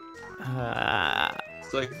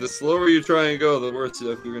 It's like the slower you try and go, the worse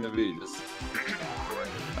off you're gonna be. Just.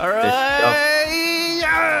 Alright!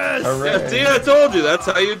 Yes! Hooray. Yeah, see, I told you. That's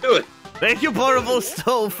how you do it. Thank you, Portable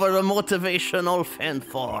Stove, for the motivational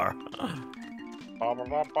fanfare.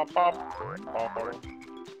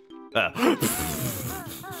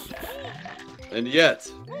 And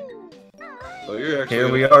yet. Oh, you're actually.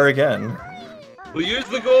 Here we are again. Well, use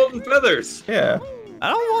the golden feathers. Yeah. I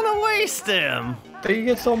don't want to waste them. But you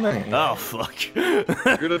get so many. Oh, fuck. You're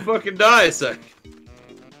gonna fucking die a sec.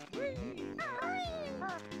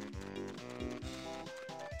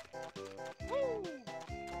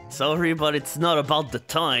 Sorry, but it's not about the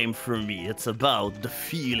time for me. It's about the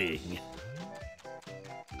feeling.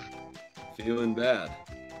 Feeling bad.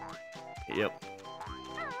 Yep.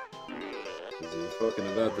 Because you're fucking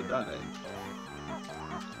about to die.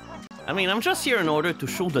 I mean, I'm just here in order to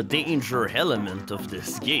show the danger element of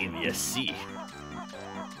this game, you see.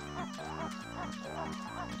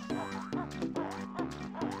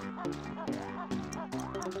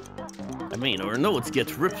 I mean, our notes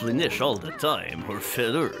get replenished all the time, our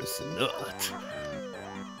feathers not.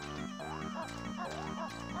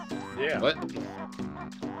 Yeah. What?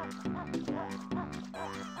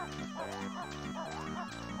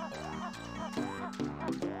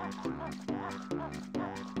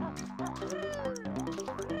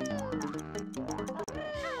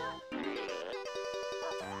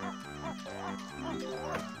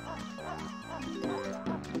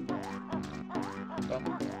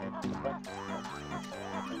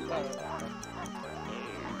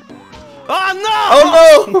 Oh no!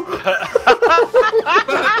 Oh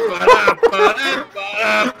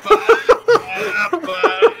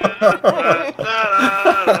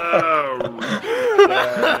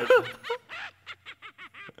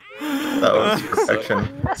That was perfection.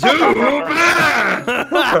 Too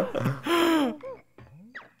bad!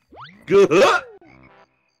 Good.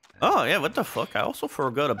 Oh yeah, what the fuck? I also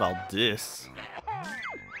forgot about this.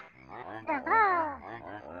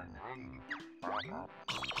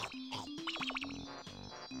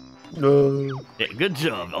 No. Yeah, good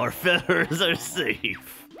job. Our feathers are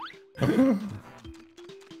safe.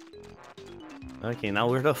 Okay, now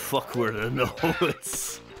where the fuck were the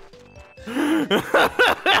notes?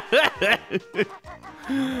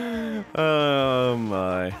 Oh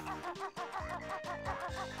my.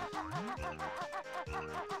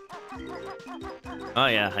 Oh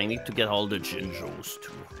yeah, I need to get all the Jinjos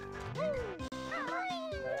too.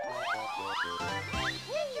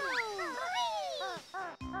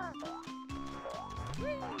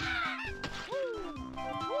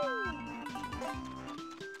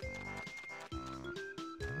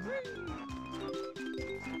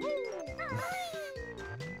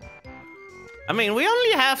 I mean, we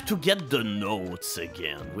only have to get the notes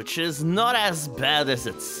again, which is not as bad as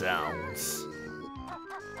it sounds.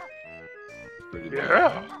 Pretty Yeah.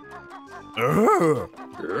 bad. Oh,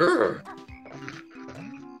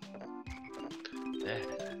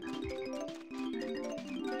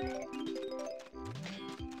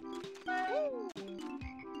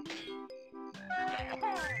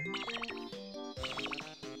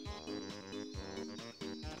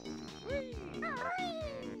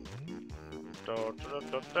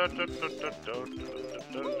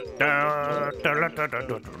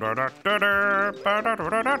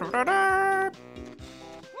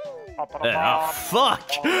 fuck!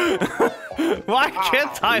 Why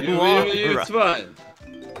can't I walk? It's fine.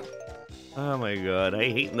 Oh my god, I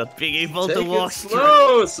hate not being able to Take walk it straight.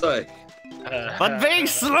 slow, psych. But being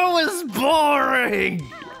slow is boring!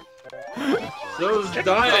 So is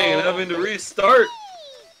dying and having to restart.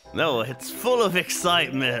 No, it's full of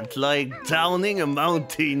excitement, like downing a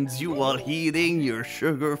mountain while eating your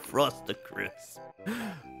sugar frosted crisp.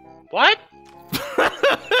 What?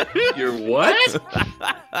 Your what?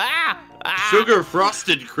 Sugar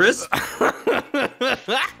frosted crisp?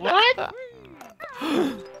 What?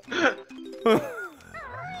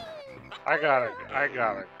 I gotta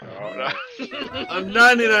go. I'm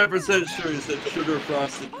 99% sure you said sugar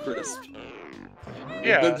frosted crisp.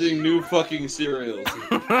 Yeah. Inventing new fucking cereals.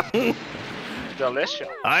 Delicious.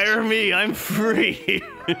 Hire me, I'm free.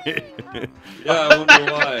 Yeah, I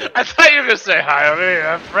wonder why. I thought you were gonna say hi,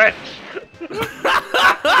 I'm French.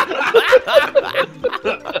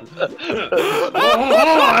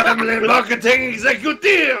 Oh, I'm the marketing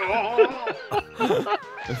executive.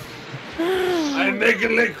 I'm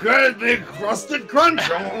making the crusted crunch.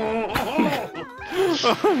 Oh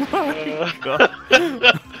my god.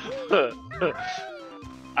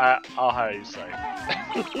 I'll hire you, sorry.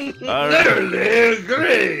 They're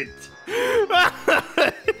great.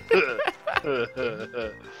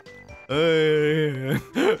 Where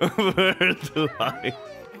do I?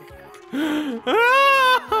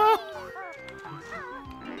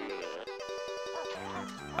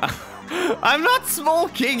 I'm not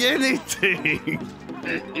smoking anything.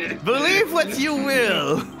 Believe what you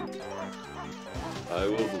will. I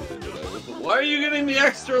will believe it. Why are you getting the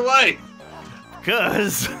extra life?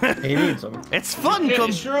 Cause He needs them. it's fun.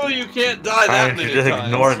 Surely you can't die that many just times.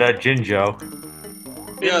 ignore that Jinjo.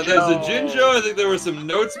 Yeah, there's a Jinjo. I think there were some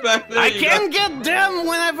notes back there. I can get them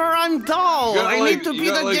whenever I'm dull. got, I like- need to you be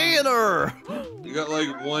got, the like- gator. You got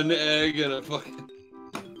like one egg and a fucking.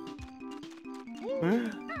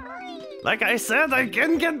 Like I said, I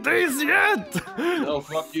can get these yet. No,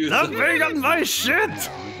 fuck you. Stop being on my shit.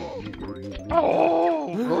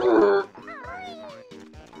 Oh.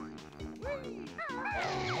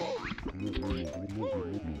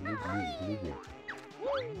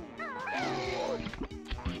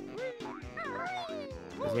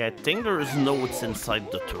 Yeah, I think there's notes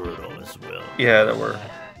inside the turtle as well. Yeah, there were.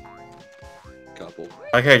 Couple.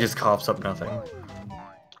 That guy just coughs up nothing.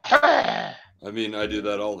 I mean, I do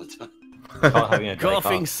that all the time. Having a dry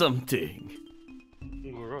Coughing cough. something.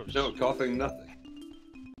 No, coughing nothing.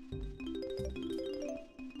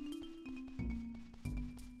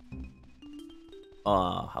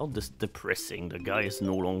 How depressing. The guy is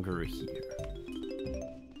no longer here.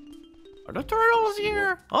 Are the turtles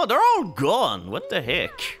here? Oh, they're all gone. What the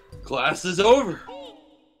heck? Class is over.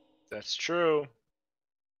 That's true.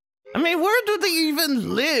 I mean, where do they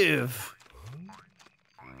even live?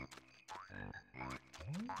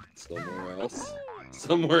 Somewhere else.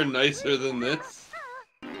 Somewhere nicer than this.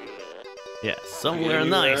 Yeah, somewhere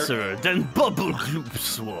Anywhere. nicer than Bubblegloop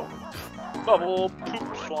Swamp. Bubble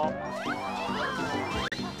poop swamp.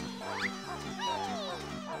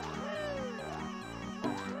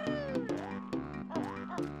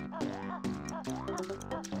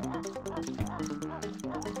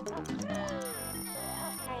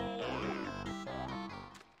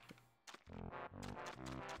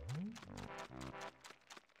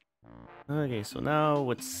 Okay, so now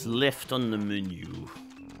what's left on the menu?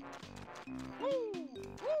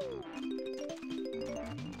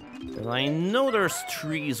 'Cause I know there's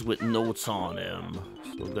trees with notes on them,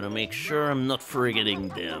 so I'm gonna make sure I'm not forgetting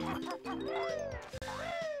them.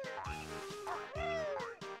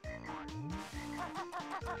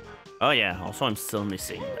 Oh yeah, also I'm still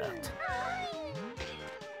missing that.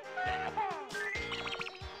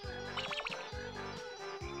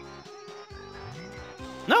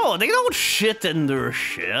 No, they don't shit in their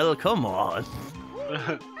shell, come on.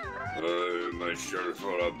 My shirt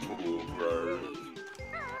full of poop.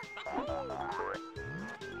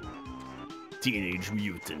 Teenage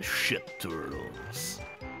Mutant Shit Turtles.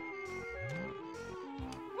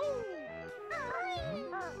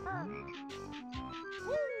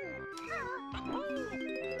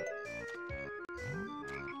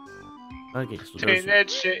 Okay, so there's... Take that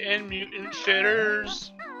shit in mutant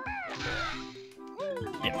shitters.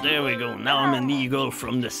 Yep, there we go. Now I'm an eagle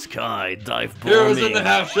from the sky, dive Heroes bombing. in the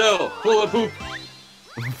half shell, full of poop.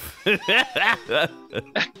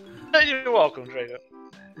 You're welcome, Drago.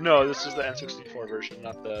 No, this is the N64 version,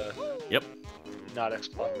 not the... Yep. Not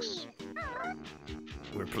Xbox.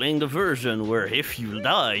 We're playing the version where if you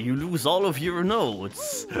die, you lose all of your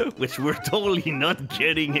notes, which we're totally not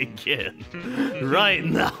getting again. Right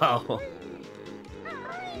now.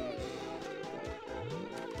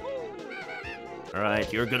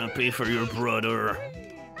 Alright, you're gonna pay for your brother.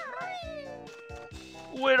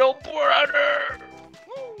 Widow brother!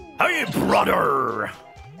 Hey, brother!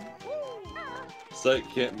 Sight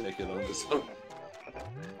can't make it on this one.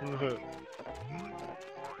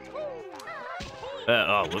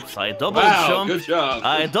 Oh, whoops, I double Wow, jump. good job.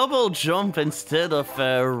 I double jump instead of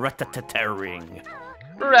rat-a-tat-ring.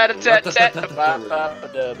 Rat-a-tat-tat.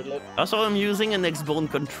 Also, I'm using an X-Bone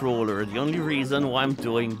controller. The only reason why I'm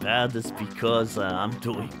doing bad is because I'm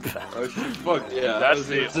doing bad. Oh, fuck yeah. That's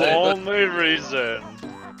the only reason.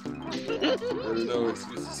 There are no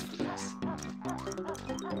excuses for this.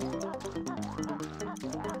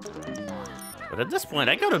 But But at this point,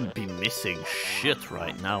 I gotta be missing shit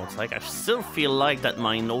right now. It's like I still feel like that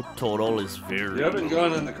my note total is very... You haven't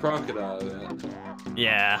gone in the crocodile yet.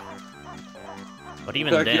 Yeah. But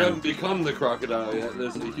even in fact, then... you haven't become the crocodile yet.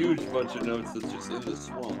 There's a huge bunch of notes that's just in the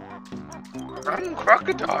swamp. I'm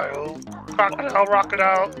crocodile. Crocodile,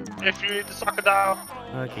 crocodile. If you eat the crocodile.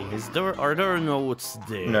 Okay, are there notes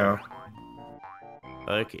there? No.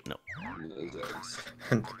 Okay, no.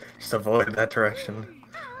 Just avoid that direction.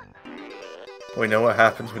 We know what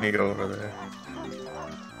happens when you go over there.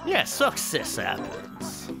 Yeah, success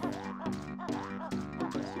happens.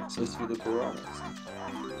 Success for the piranhas.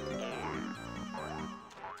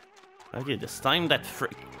 Okay, this time that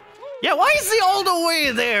freak. Yeah, why is he all the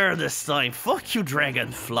way there this time? Fuck you,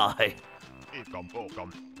 dragonfly.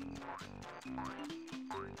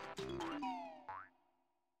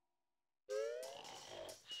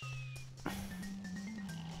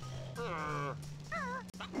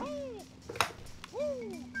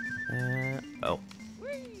 Oh.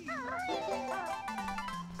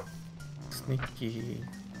 Sneaky.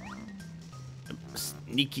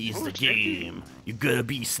 Sneaky is the game. You gotta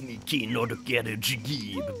be sneaky in order to get a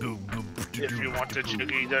jiggy. If you want a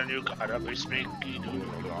jiggy, then you gotta be sneaky.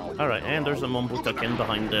 Alright, and there's a Mumbo tucking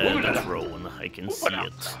behind the throne. I can see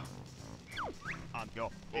it.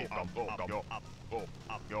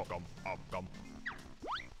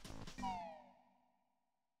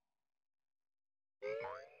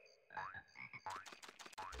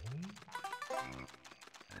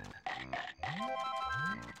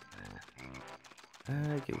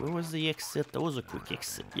 Okay, where was the exit? That was a quick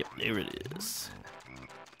exit. Yep, there it is.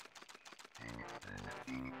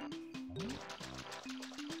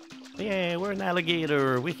 Yeah, we're an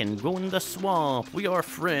alligator. We can go in the swamp. We are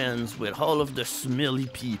friends with all of the smelly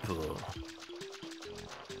people.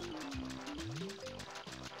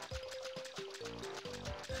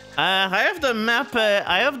 I have the map,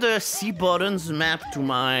 I have the C buttons mapped to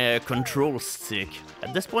my control stick.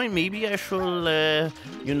 At this point, maybe I should,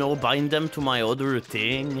 you know, bind them to my other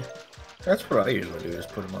thing. That's what I usually do, just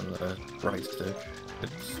put them on the right stick.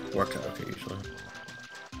 It's worked out okay, usually.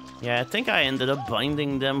 Yeah, I think I ended up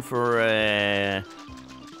binding them for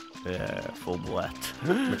what?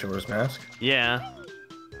 Whichever's mask? Yeah.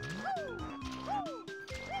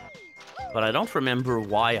 But I don't remember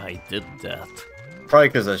why I did that. Probably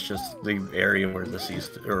because that's just the area where the C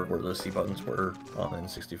buttons were on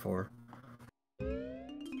N64.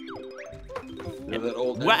 Yeah, that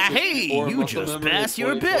old Well, N64 hey, you muscle just memory passed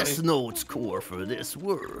your 2020. best notes core for this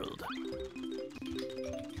world.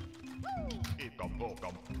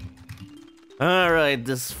 Alright,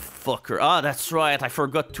 this fucker. Ah, that's right, I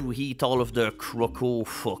forgot to heat all of the croco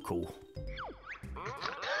fucko.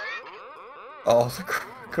 Oh, the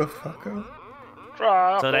croco fucko.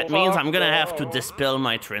 So that means I'm gonna have to dispel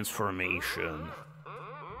my transformation.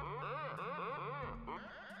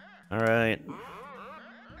 Alright.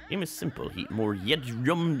 Game is simple. Eat more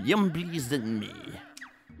yumblies than me.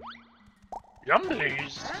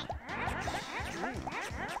 Yumblies?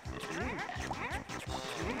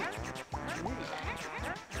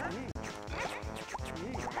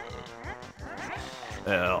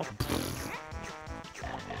 Oh.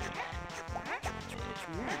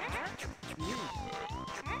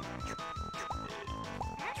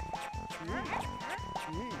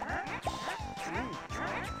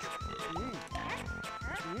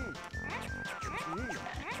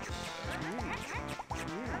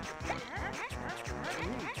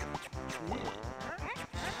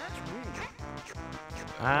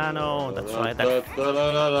 I know, that's right. That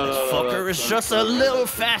fucker is just a little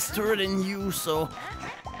faster than you, so...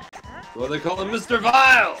 Well, they call him Mr.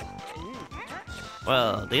 Vile!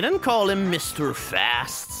 Well, they didn't call him Mr.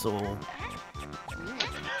 Fast, so...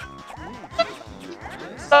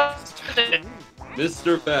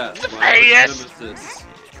 Mr. Fast, my nemesis.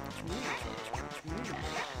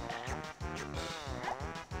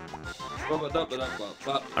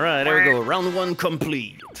 Alright, there we go. Round 1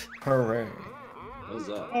 complete. Hooray. What's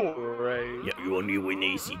up? Yeah, you only win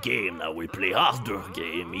easy game, now we play harder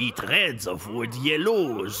game. Eat reds, avoid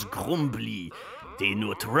yellows, grumbly. They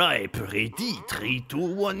not ripe, ready, 3, 2,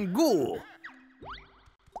 1, go.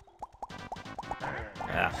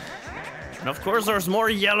 Yeah. And of course there's more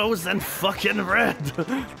yellows than fucking red.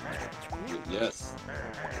 Yes.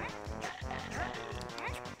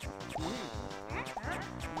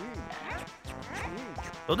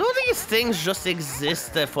 So do these things just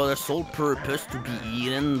exist for the sole purpose to be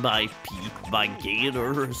eaten by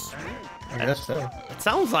gators? I guess so. It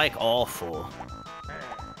sounds like awful.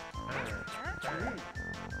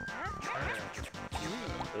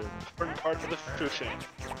 The important part of the food chain.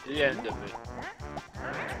 The end of it.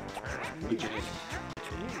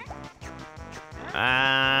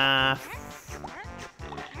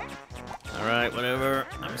 Alright, whatever.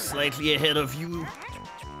 I'm slightly ahead of you.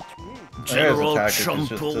 I General guess the tactic is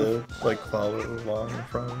just Chumpo. to, like, follow along in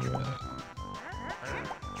front of you.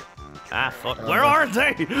 Ah, fuck. Where are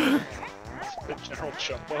they? General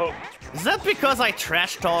Chumbo. Is that because I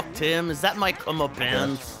trash talked him? Is that my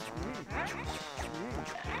comeuppance?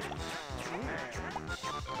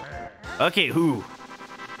 Okay, who?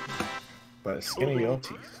 By the skin of your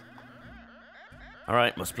teeth.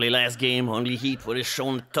 Alright, must play last game. Only heat what is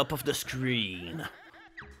shown at the top of the screen.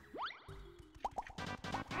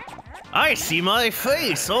 I see my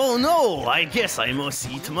face! Oh no! I guess I must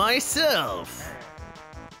eat myself!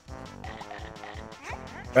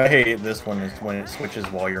 I hate this one is when it switches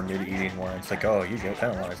while you're mid-eating one. It's like, oh, you get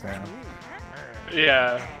penalized now.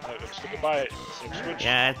 Yeah. So goodbye. Switch.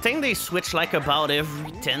 Yeah, I think they switch like about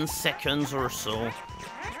every 10 seconds or so.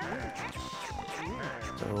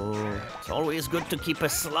 So, it's always good to keep a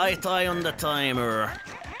slight eye on the timer.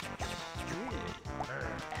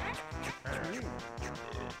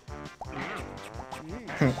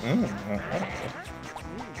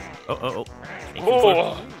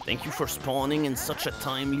 Oh. Thank you for spawning in such a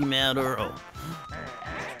timely manner. Oh.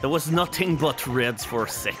 There was nothing but reds for a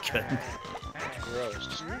second.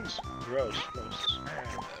 Gross. Gross.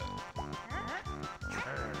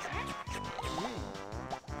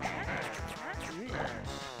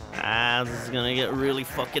 Ah, this is gonna get really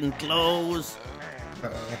fucking close.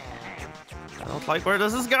 I don't like where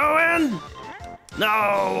this is going.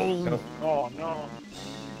 No! Oh no.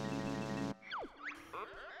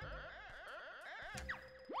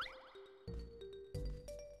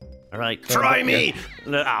 Alright, try me!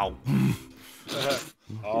 Ow.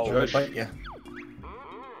 Oh, Bite ya.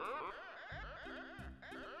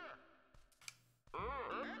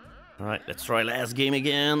 Alright, let's try last game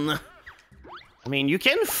again. I mean, you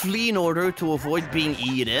can flee in order to avoid being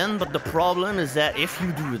eaten, but the problem is that if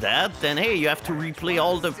you do that, then hey, you have to replay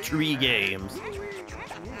all the 3 games.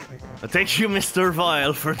 Thank you, Mr.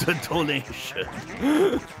 Vile, for the donation.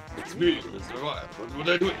 It's me, Mr. Vile. What would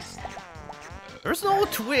I do? There's no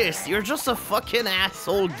twist, you're just a fucking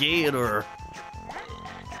asshole gator.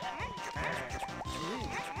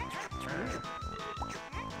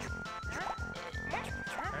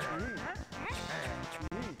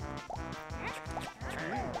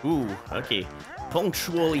 Ooh, okay.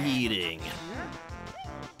 Punctual eating.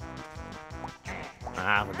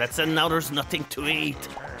 Ah, but that's it, now there's nothing to eat.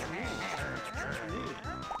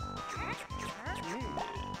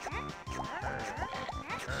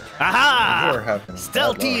 Aha!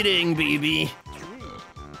 Stealth eating, baby.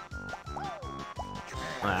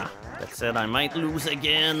 Ah, that's it, I might lose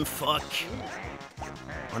again, fuck.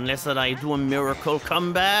 Unless that I do a miracle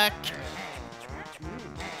comeback.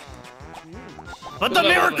 But the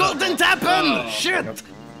miracle didn't happen! Shit!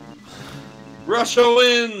 Russia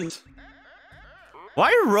wins!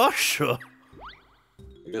 Why Russia?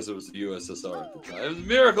 I guess it was the USSR at the time. It was a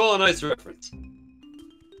miracle, a nice reference.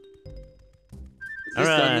 This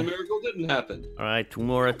time the miracle didn't happen. Alright, 2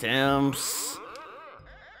 more attempts.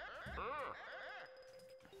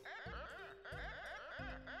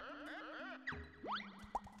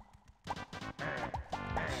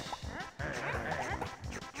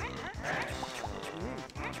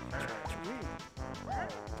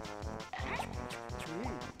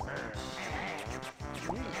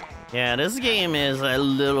 Yeah, this game is a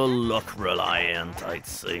little luck reliant, I'd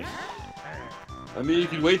say. I mean, you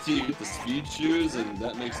can wait till you get the speed shoes, and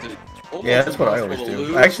that makes it almost yeah, that's what I always impossible to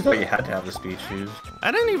do. lose. I actually thought you had to have the speed shoes.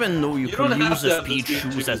 I didn't even know you could don't have use to the have the speed speed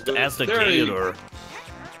shoes shoes, as but the they're- gator.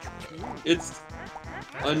 It's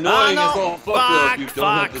annoying as all fuck though if you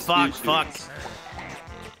don't have the speed shoes.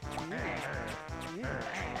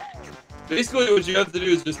 Basically, what you have to do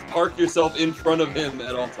is just park yourself in front of him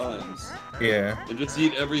at all times. Yeah. And just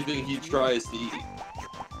eat everything he tries to eat.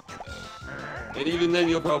 And even then,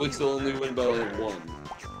 you'll probably still only win by like 1.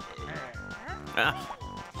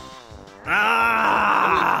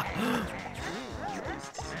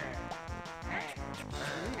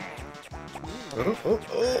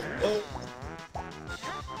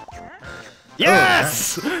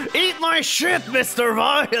 Yes! Eat my shit, Mr.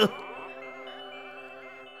 Vile!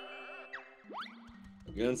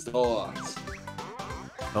 Against all odds.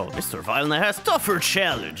 Oh, Mr. Vile now has tougher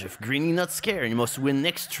challenge. If Greeny not scared, you must win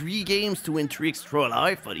next 3 games to win 3 extra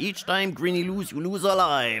life, but each time Greeny lose, you lose a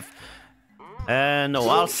life. No,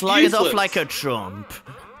 I'll slide off like a chump.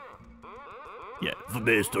 Yeah,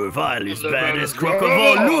 Mr. Vile is bad as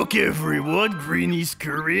crocodile. Look, everyone, Greeny's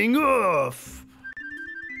scurrying off.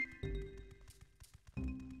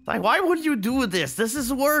 Like, why would you do this? This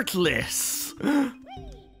is worthless. And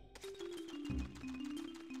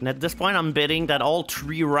at this point, I'm betting that all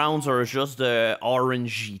 3 rounds are just the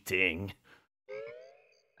RNG thing.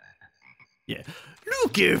 Yeah.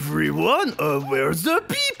 Look, everyone, where's the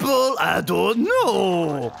people? I don't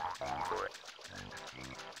know.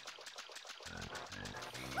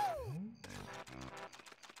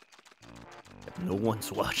 No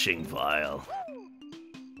one's watching, Vile.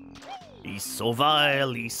 He's so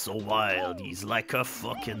vile, he's so wild, he's like a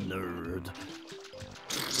fucking nerd.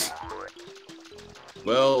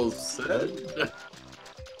 Well said.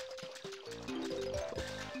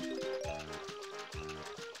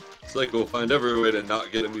 It's like we'll find every way to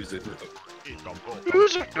not get a music note.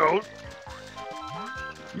 Music note?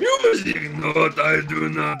 Music note, I do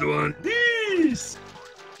not want this!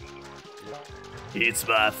 It's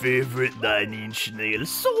my favorite 9 Inch Nails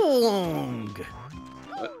song.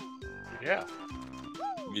 What? Yeah.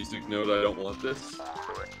 Music note, I don't want this.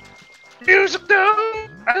 Music note!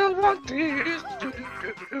 I don't want this!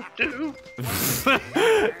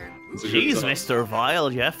 Jeez, Mr.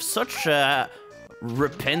 Vile, you have such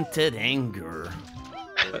repented anger.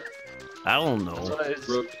 What? I don't know.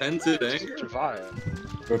 Repented anger?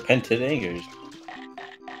 Repented anger.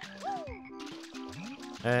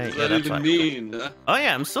 What does Yeah, that that's even right. mean? Huh? Oh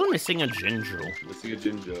yeah, I'm still missing a Jinjo. Missing a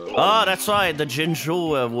Jinjo. Oh, that's right, the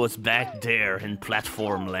Jinjo was back there in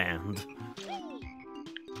platform land.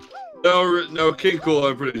 No, King Cool,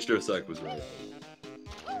 I'm pretty sure Syke was right.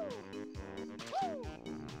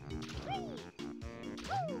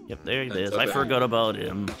 Yep, there it That's is. a I bad. forgot about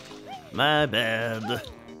him. My bad.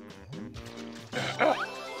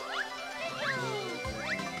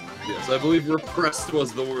 Yes, I believe repressed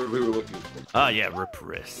was the word we were looking for. Ah, yeah,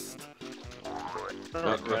 repressed.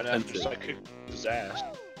 Not Right after repented. I kicked his ass.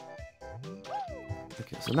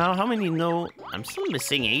 Okay, so now how many notes? I'm still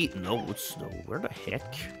missing 8 notes, though. Where the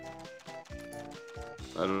heck?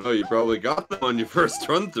 I don't know, you probably got them on your first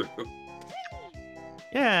run through.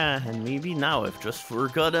 Yeah, and maybe now I've just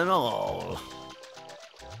forgotten all.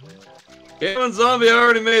 Game on Zombie, I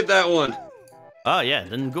already made that one. Oh, yeah,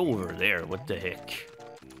 then go over there. What the heck?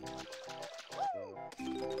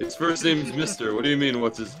 His first name's Mr. What do you mean,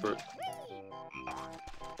 what's his first?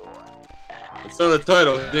 It's not a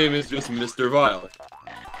title, his name is just Mr. Violet.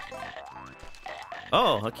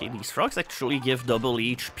 Oh, okay, these frogs actually give double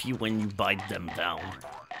HP when you bite them down.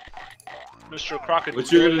 Mr. Crockett.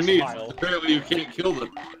 Which you're gonna need. Smile. Apparently you can't kill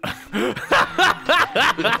them.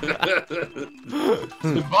 It's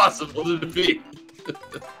impossible to defeat.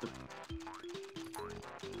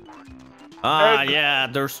 Ah, yeah,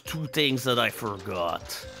 there's 2 things that I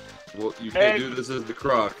forgot. Well, you can't do this as the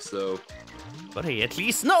Croc, so... But hey, at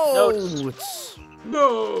least notes!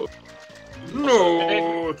 No!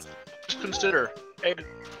 No! Just consider. Egg.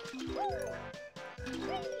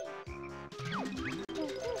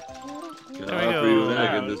 Can There I we offer you an go.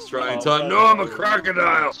 egg in this trying time? No, I'm a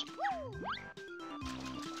crocodile!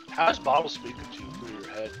 How's Bottle speaking to you through your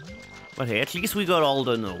head? But hey, at least we got all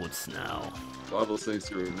the notes now. Bottle thinks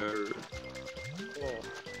you're a nerd. Whoa.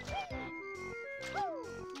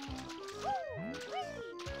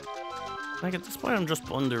 Like, at this point, I'm just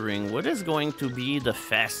wondering, what is going to be the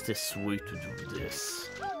fastest way to do this?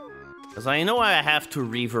 Because I know I have to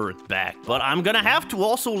revert back, but I'm gonna have to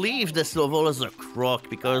also leave this level as a croc,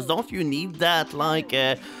 because don't you need that, like,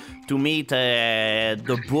 to meet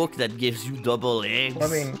the book that gives you double eggs? I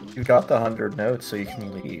mean, you got the 100 notes, so you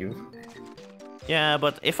can leave. Yeah,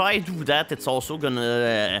 but if I do that, it's also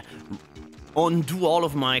gonna undo all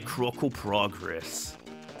of my croco progress.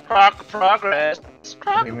 Progress. do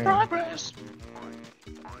you mean? Progress.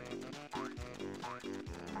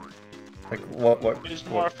 Like, what It's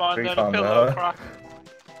more fun what are you than a talking pillow about? croc.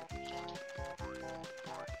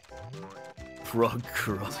 Frog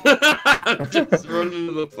croc. Just run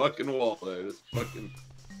into the fucking wall there. Just fucking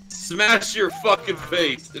smash your fucking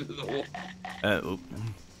face into the wall.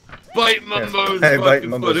 Bite Mumbo's Hey, bite fucking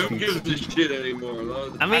Mumbo's foot. Who feet. gives a shit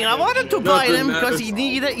anymore? I mean, I wanted to buy Nothing him because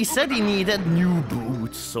matters. he said he needed new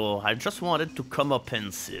boots, so I just wanted to come up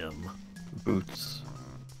and see him. Boots.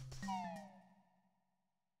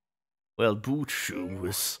 Well, boot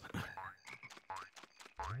shoes.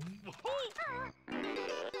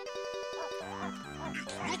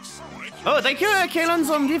 Oh, thank you, Kalen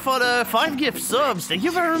Zombie, for the 5 gift subs. Thank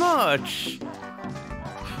you very much.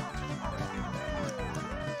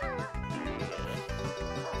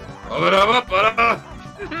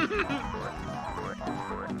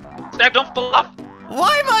 Stag, don't fall off.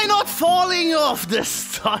 Why am I not falling off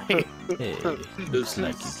this time? Hey, looks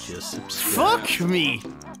like you just subscribed. Fuck me!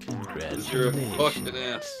 You're a fucking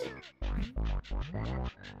ass.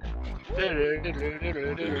 You're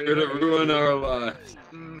gonna ruin our lives.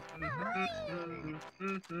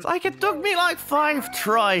 It's like it took me like 5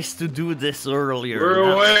 tries to do this earlier.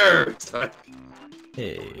 We're aware.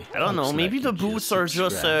 Hey, I don't know, maybe the boots are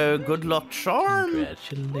just a good luck charm?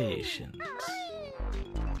 Congratulations.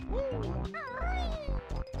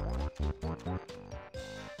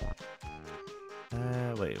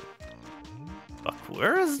 Wait. Fuck,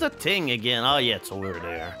 where is the thing again? Oh yeah, it's over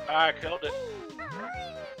there. I killed it.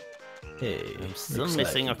 Hey, I'm still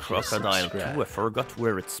missing a crocodile too. I forgot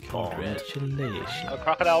where it spawned. Congratulations. A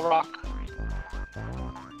crocodile rock.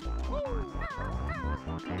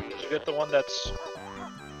 Did you get the one that's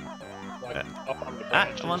like up on the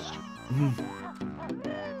branches? Come on.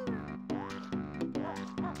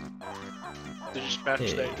 Did you smash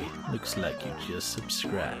Hey, that? looks like you just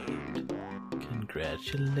subscribed.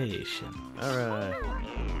 Congratulations. Alright.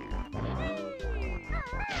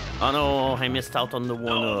 Oh no, I missed out on the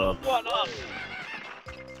one-up.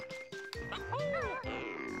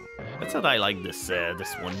 I said I like this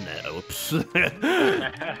this one. Oops.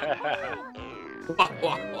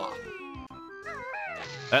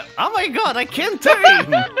 Oh my god, I can't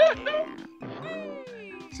aim!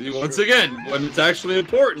 See, once again, when it's actually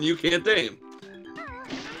important, you can't aim.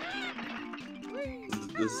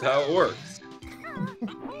 This is how it works.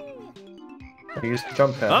 I used the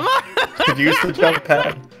jump pad. Come on! Could use the jump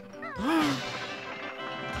pad.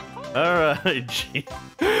 Alright, gee.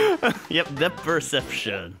 Yep, depth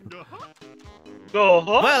perception. Oh,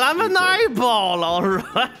 Well, I'm an eyeball,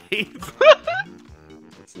 alright.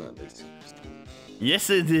 It's not an excuse. Yes,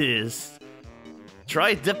 it is.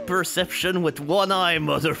 Try depth perception with one eye,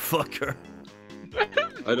 motherfucker.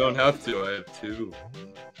 I don't have to, I have 2.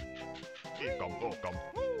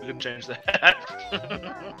 we can change that.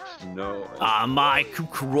 No. I might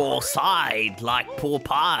cross-eyed like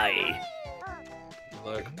Popeye.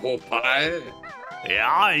 Like Popeye?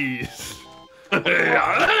 Yes.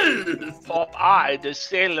 Popeye, the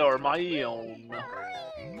sailor, my own.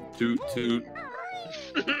 Toot toot.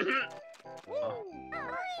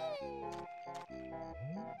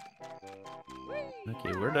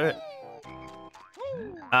 Okay, where the...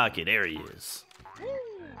 Okay, there he is.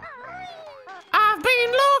 I've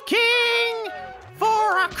been looking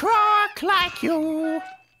for a croc like you.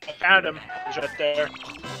 I found him. He's right there.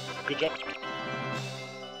 Good job.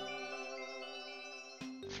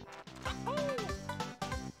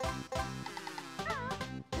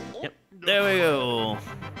 Yep, there we go.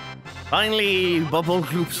 Finally,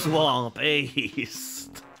 Bubblegloop Swamp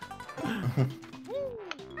aced.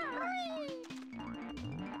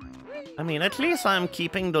 I mean, at least I'm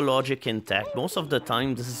keeping the logic intact. Most of the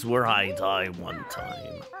time, this is where I die one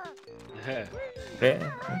time.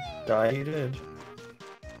 Yeah, die he did.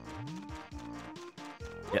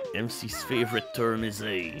 Yeah, MC's favorite term is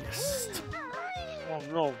aced. Oh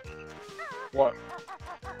no. What?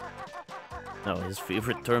 No, his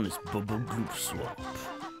favorite term is Bubblegloop Swamp.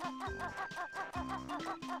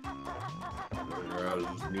 We're out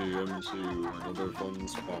of this new MCU, another fun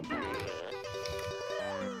swamp.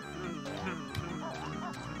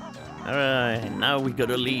 Alright, now we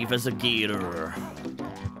gotta leave as a gator.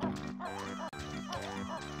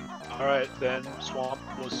 Alright then, Swamp.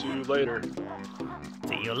 We'll see you later.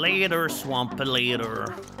 See you later,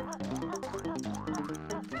 Swampalator.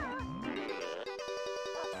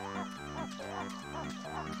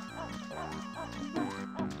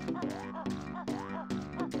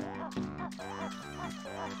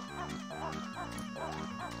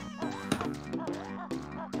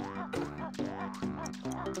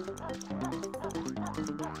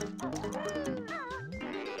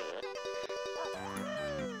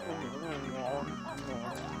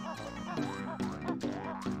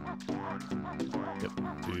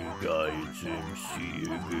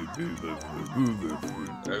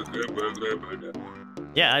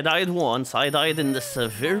 Yeah, I died once. I died in this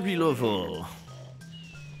very level.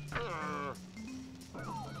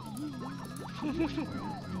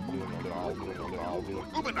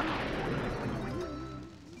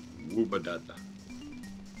 Woobadada.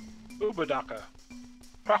 Ubadaka.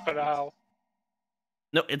 Crocodile.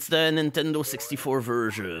 No, it's the Nintendo 64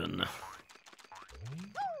 version.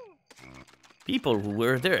 People who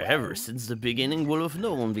were there ever since the beginning will have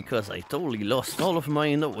known because I totally lost all of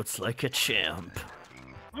my notes like a champ.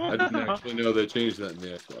 I didn't actually know they changed that in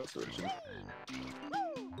the Xbox version.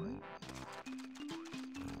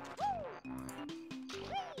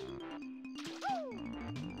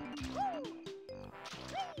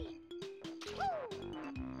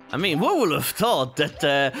 I mean, who would have thought that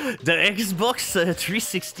the Xbox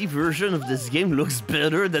 360 version of this game looks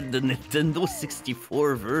better than the Nintendo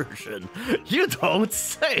 64 version? You don't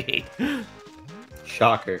say!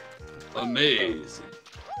 Shocker. Amazing.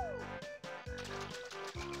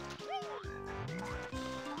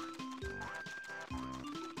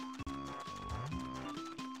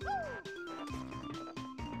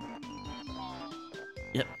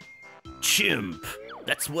 Yep. Chimp.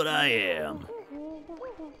 That's what I am.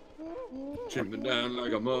 Chimping down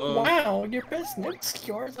like a mug. Wow, your business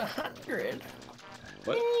scores 100.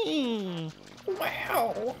 What?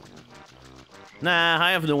 Wow. Nah,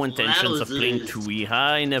 I have no intentions of playing Tui.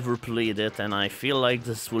 I never played it, and I feel like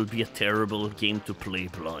this will be a terrible game to play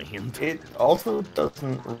blind. It also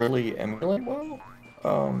doesn't really emulate well.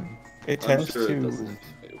 It tends to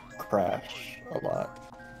crash a lot.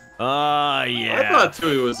 Yeah. I thought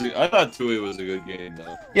Tui was a good game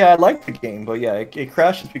though. Yeah, I like the game, but yeah, it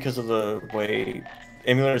crashes because of the way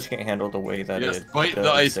emulators can't handle the way that Yes, it bite the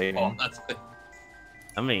does ice saving. ball. That's it.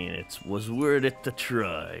 I mean, it was worth it to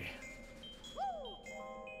try.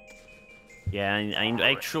 Yeah,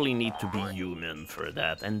 I actually need to be human for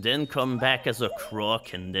that, and then come back as a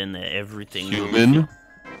croc, and then everything. Human.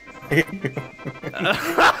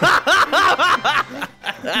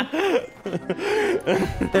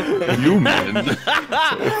 Human.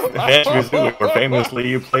 Or famously,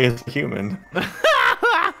 you play as a human.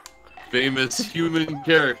 Famous human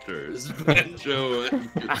characters. Banjo and...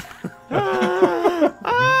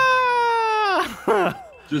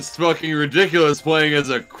 Just fucking ridiculous playing as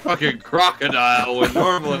a fucking crocodile when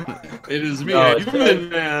normally it is me, a human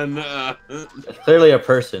man. It's clearly a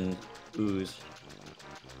person who's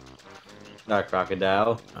not a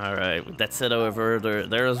crocodile. Alright, that said, however,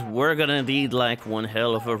 we're gonna need like one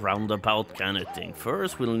hell of a roundabout kind of thing.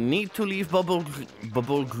 First, we'll need to leave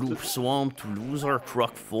Bubblegloop Swamp to lose our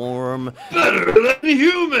croc form. Better than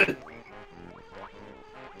human!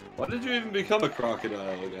 Why did you even become a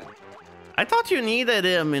crocodile again? I thought you needed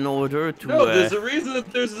him in order to. No, there's a reason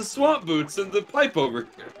that there's the swamp boots and the pipe over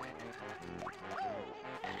here.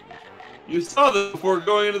 You saw this before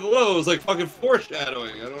going into the level. It was like fucking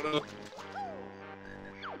foreshadowing. I don't know.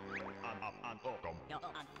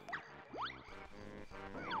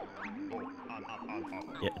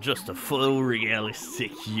 Yeah, just a full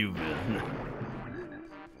realistic human.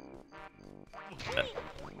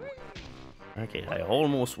 Okay, I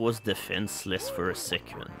almost was defenseless for a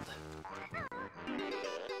second.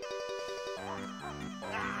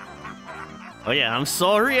 Oh yeah, I'm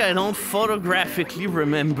sorry I don't photographically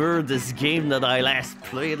remember this game that I last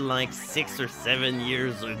played like 6 or 7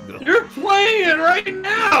 years ago. You're playing it right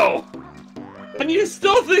now! And you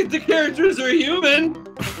still think the characters are human?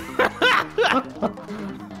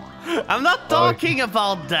 I'm not talking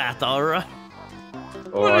about that, alright?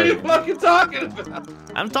 What are you fucking talking about?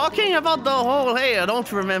 I'm talking about the whole, hey, I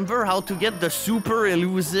don't remember how to get the super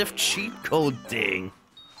elusive cheat code thing.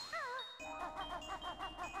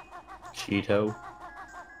 Cheeto.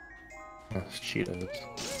 That's Cheetos.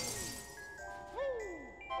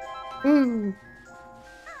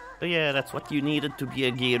 But yeah, that's what you needed to be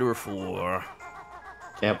a gator for.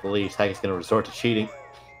 Can't believe Hack's gonna resort to cheating.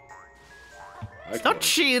 It's not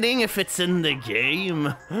cheating if it's in the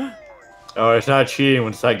game. Oh, it's not cheating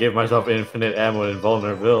once I give myself infinite ammo and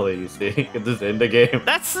invulnerability, you see? It's just in the game.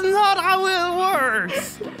 That's not how it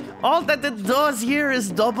works! All that it does here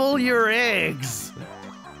is double your eggs.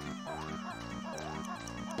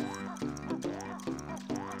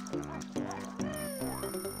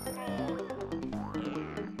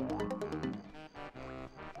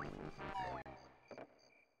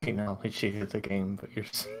 You know, he cheated the game, but you're...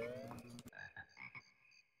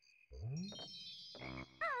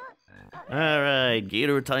 Alright,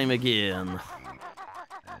 gator time again.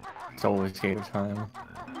 It's always gator time.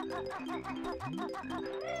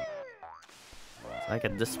 Like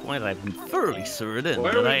at this point, I'm thoroughly certain Why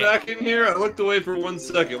are that we back in here? I looked away for 1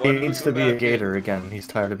 second. Why He did we needs come to be a back gator again. He's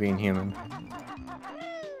tired of being human.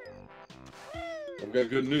 in? I've got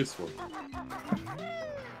good news for you.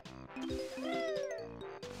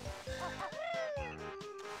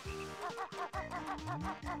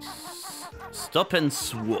 Stop and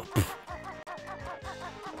swoop.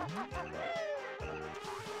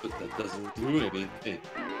 But that doesn't do anything.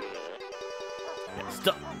 Yeah,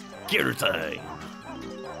 stop. Gator time.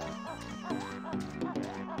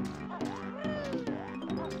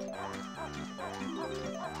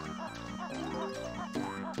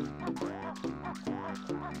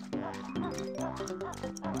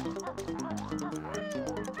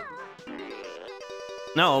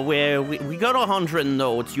 No, we got 100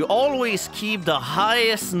 notes. You always keep the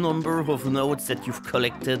highest number of notes that you've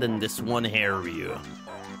collected in this one area.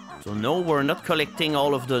 So no, we're not collecting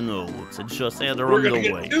all of the notes. It's just they're on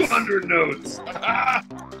the way. 200 notes.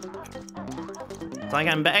 It's like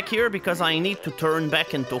I'm back here because I need to turn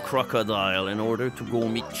back into Crocodile in order to go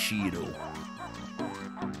meet Cheeto.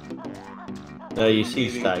 You see,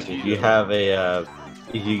 Stack, if you have a,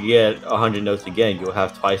 if you get 100 notes again, you'll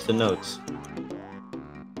have twice the notes.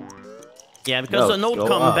 Yeah, because the note go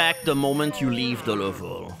come up. back the moment you leave the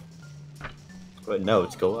level. But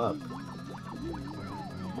notes go up.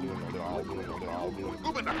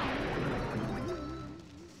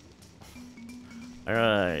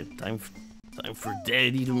 Alright, time for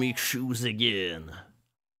Daddy to make shoes again.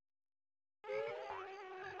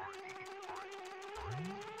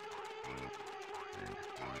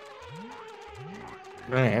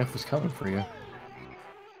 Man, F was coming for you.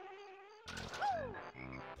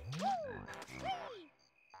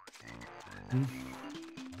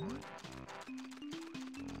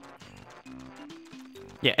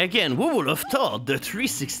 Yeah, again, who would have thought the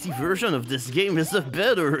 360 version of this game is a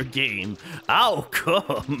better game? How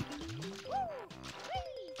come?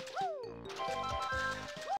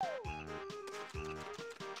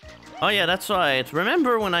 Oh yeah, that's right.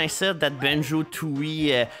 Remember when I said that Banjo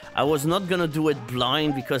Tooie, I was not gonna do it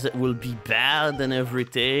blind because it will be bad and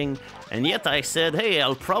everything, and yet I said, hey,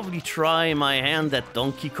 I'll probably try my hand at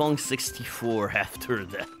Donkey Kong 64 after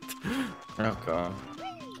that. Oh god.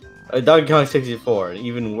 Donkey Kong 64,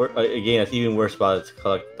 even again, it's even worse about its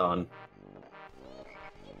collectathon.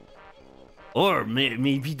 Or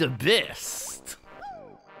maybe the best.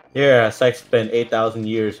 Yeah, Sykes spent 8,000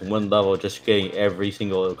 years in one level just getting every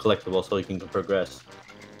single collectible so he can progress.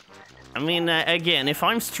 I mean, again, if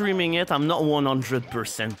I'm streaming it, I'm not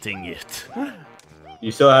 100%ing it.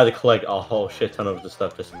 You still have to collect a whole shit ton of the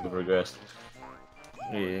stuff just to progress.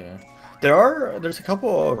 Yeah. There's a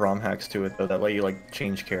couple of ROM hacks to it though that let you like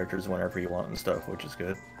change characters whenever you want and stuff, which is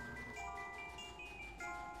good.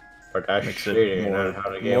 But that's Makes it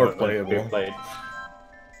more playable.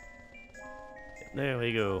 There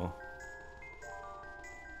we go.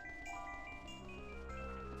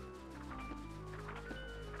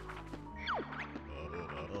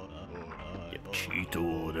 Yep,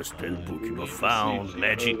 Cheeto, the spell book you have found.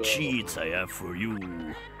 Magic cheats I have for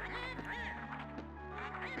you.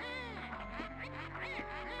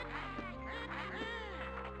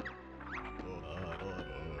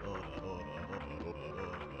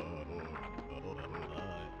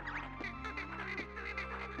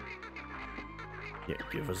 Yeah,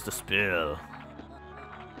 give us the spell.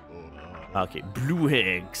 Okay, blue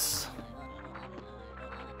eggs.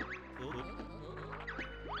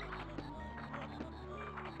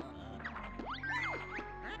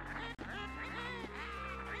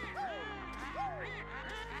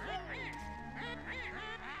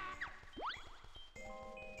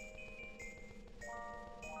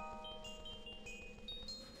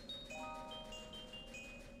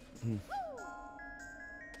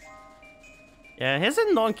 Yeah,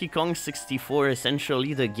 isn't Donkey Kong 64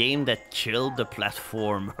 essentially the game that killed the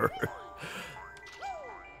platformer?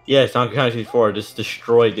 Yes, Donkey Kong 64 just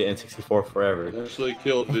destroyed the N64 forever. It actually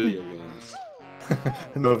killed video games.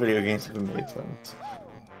 No video games have made sense.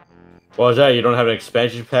 Well, is that you don't have an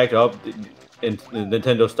expansion pack? Oh, and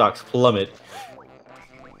Nintendo stocks plummet.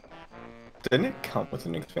 Didn't it come with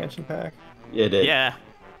an expansion pack? Yeah, it did. Yeah,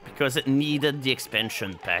 because it needed the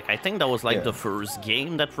expansion pack. I think that was like the first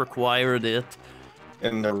game that required it.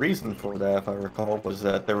 And the reason for that, if I recall, was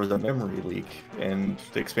that there was a memory leak, and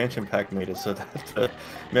the expansion pack made it so that the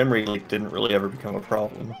memory leak didn't really ever become a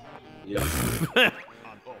problem. Yeah.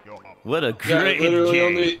 What a great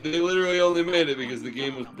game! They literally only made it because the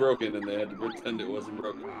game was broken, and they had to pretend it wasn't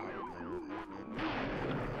broken.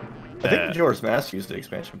 I think Majora's Mask used the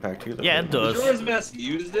expansion pack too. Though. Yeah, it does. Majora's Mask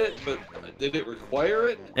used it, but did it require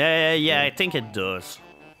it? Yeah, I think it does.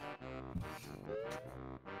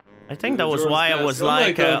 I think that was why I was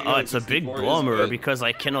like, oh, it's a big bummer because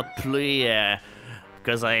I cannot play,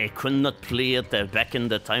 because I could not play it back in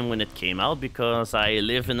the time when it came out because I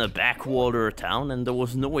live in a backwater town and there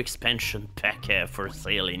was no expansion pack for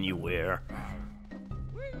sale anywhere.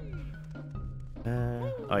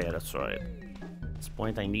 Oh yeah, that's right. At this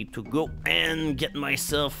point I need to go and get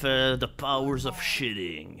myself the powers of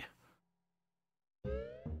shitting.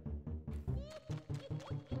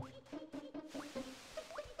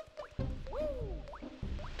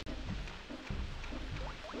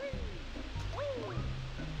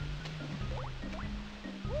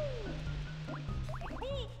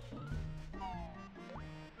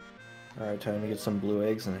 Alright, time to get some blue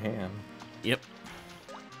eggs and ham. Yep.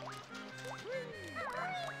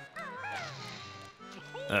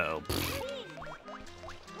 Oh. Pfft.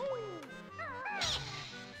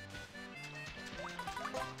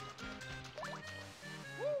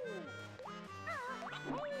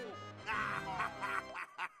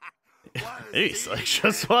 Ace, I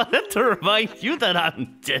just wanted to remind you that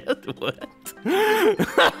I'm dead. What?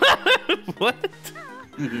 What?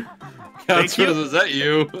 That's you. Was that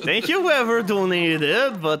you? Thank you, whoever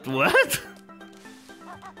donated, but what?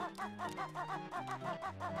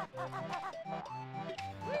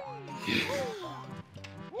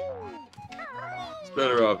 It's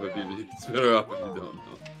better off if you. It's better off if you don't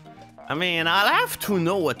know. I mean, I'll have to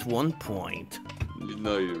know at one point. You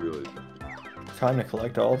know you really. Time to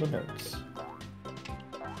collect all the notes.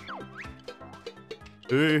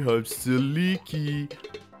 Hey, I'm still leaky.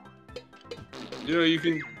 You know, you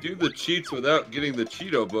can do the cheats without getting the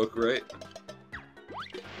Cheeto book, right?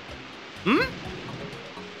 Hmm?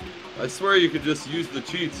 I swear you could just use the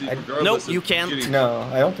cheats regardless Nope, of you can't. getting... No,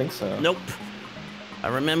 I don't think so. Nope. I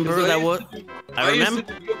remember that was. I used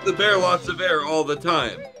to give the bear lots of air all the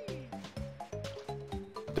time.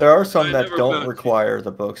 There are some I that never don't found require the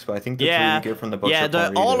books, but I think the two you get from the books yeah,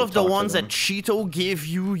 are all of the talk to ones them. that Cheeto give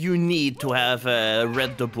you, you need to have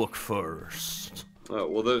read the book first. Oh,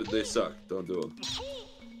 well, they suck. Don't do them.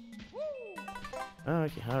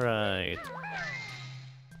 Okay, alright.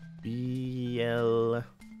 BL.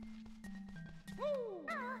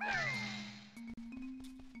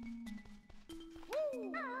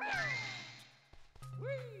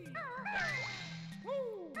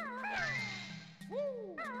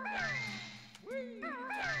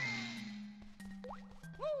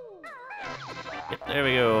 There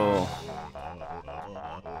we go.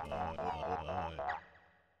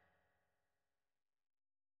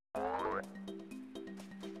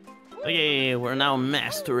 Okay, we're now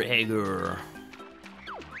Master Hager.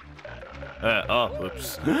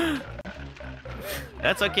 Oops.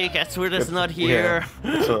 That's okay, Catsword is not here.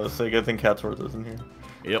 Yeah. So it's a good thing Catsworth isn't here.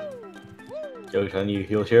 Yep. Joke's on you,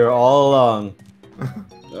 he was here all along.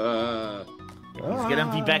 He's gonna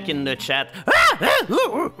be back in the chat.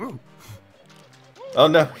 Oh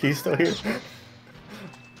no, he's still here.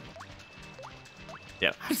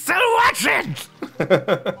 Yeah. I'm still watching!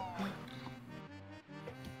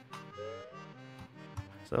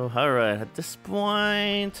 So, alright, at this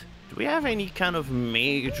point, do we have any kind of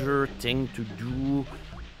major thing to do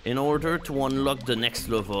in order to unlock the next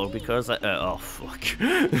level? Because oh fuck.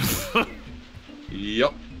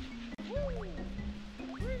 Yup.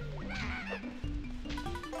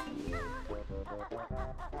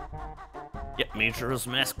 Yep, Majora's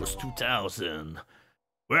Mask was 2000.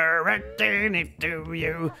 We're renting it to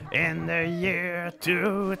you in the year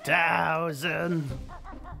 2000.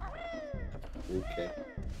 Okay.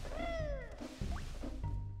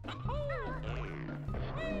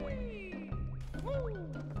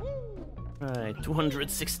 Alright,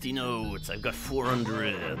 260 notes. I've got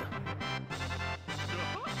 400.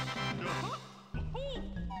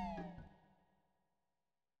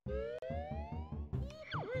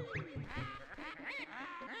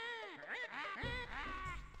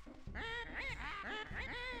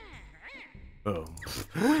 Oh,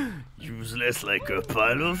 useless like a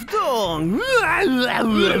pile of dung.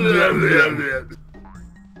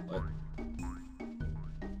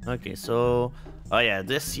 Okay, so, oh yeah,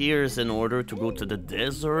 this here is in order to go to the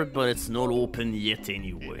desert, but it's not open yet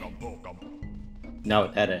anyway. Not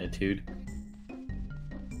with that attitude.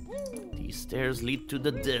 These stairs lead to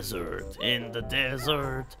the desert. In the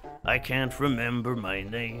desert, I can't remember my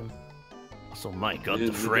name. Also, my god,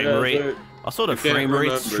 the frame rate. Also, the frame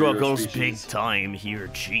rate struggles big time here,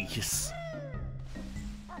 jeez.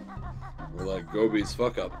 We're like Gobi's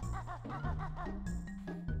fuck up.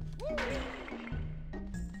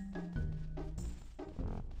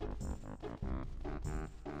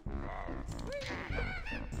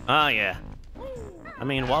 Ah, yeah. I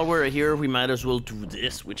mean, while we're here, we might as well do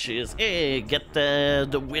this, which is, hey, get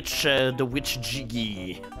the witch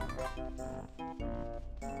jiggy.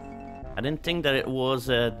 I didn't think that it was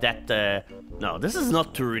that. No, this is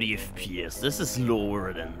not 30 FPS. This is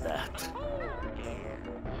lower than that.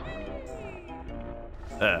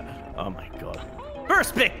 Oh my god.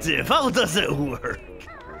 Perspective. How does it work?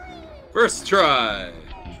 First try.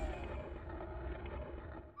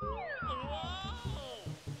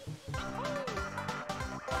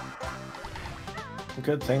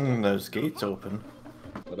 Good thing those gates open.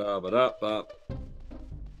 Ba-da-ba-da-ba.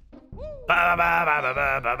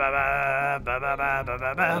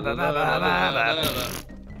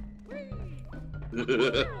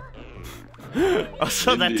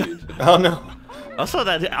 Also, that. Oh no. Also,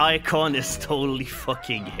 that icon is totally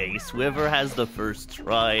fucking haste. Whoever has the first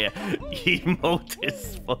try emote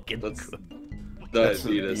is fucking That's good.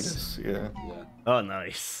 diabetes. Yeah. Oh,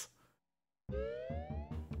 nice.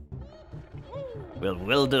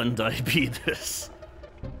 Well done, diabetes.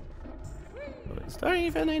 Is there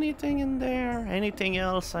even anything in there? Anything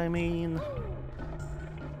else, I mean?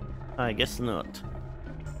 I guess not.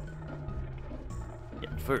 Yeah,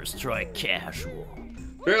 first try casual.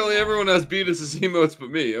 Apparently everyone has Beatus' emotes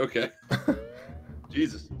but me. Okay.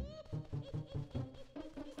 Jesus.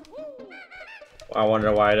 I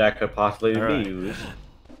wonder why that could possibly Alright. be used.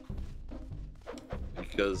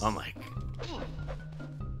 Because Oh my.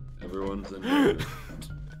 everyone's in there.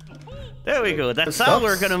 There we go. That's how Stop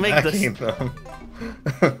we're gonna make this. smacking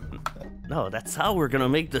them. No, that's how we're gonna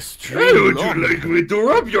make the Hey, stream would long. you like me to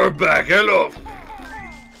rub your back? Hello.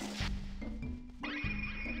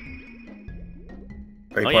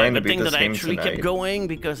 Are you Oh yeah, planning to good beat thing this that I game actually tonight? kept going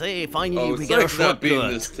because hey, finally Oh, we it's get a like not beating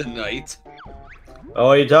shortcut. this tonight. Oh,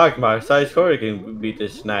 what are you talking about? Besides Corey can beat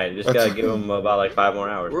this tonight. Just gotta give him about like 5 more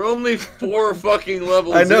hours. We're only 4 fucking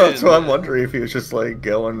levels I know, in. that's why I'm wondering if he was just like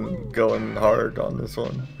going hard on this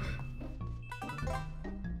one.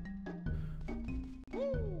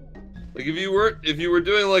 Like if you were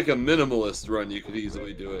doing like a minimalist run, you could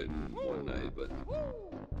easily do it in one night, but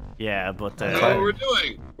Yeah, but that's not what we're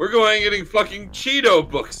doing. We're going getting fucking Cheeto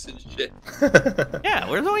books and shit. yeah,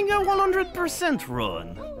 we're doing a 100%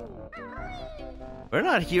 run. We're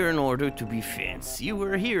not here in order to be fancy.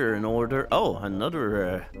 We're here in order. Oh,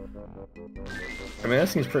 another. I mean, that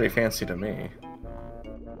seems pretty fancy to me.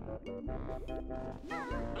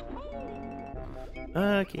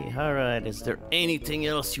 Okay, alright. Is there anything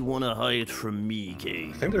else you want to hide from me, Kay?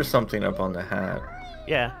 I think there's something up on the hat.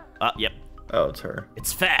 Yeah. Yep. Oh, it's her.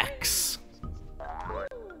 It's facts.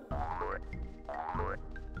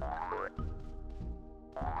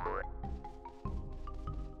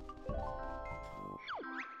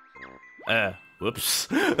 Whoops.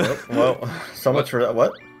 Well, so much for that.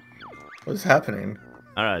 What? What is happening?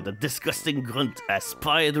 Alright, the disgusting grunt as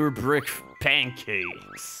spider brick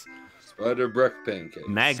pancakes. Spider brick pancakes.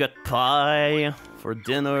 Maggot pie for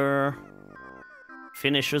dinner.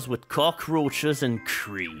 Finishes with cockroaches and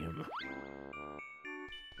cream.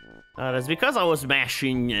 That's because I was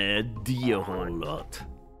mashing D a whole lot.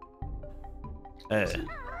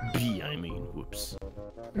 B, I mean, whoops.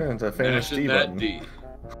 Yeah, the famous Mashing D that button. D.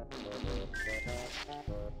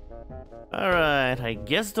 Alright, I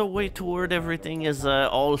guess the way toward everything is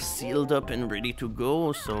all sealed up and ready to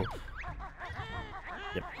go, so...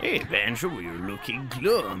 Yep. Hey, Banjo, you're looking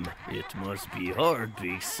glum. It must be hard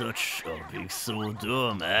being so dumb. Being such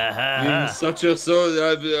a so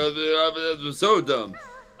dumb.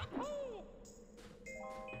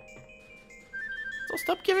 So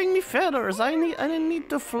stop giving me feathers. I didn't need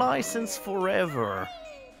to fly since forever.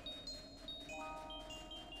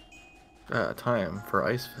 Time for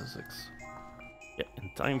ice physics. Yeah,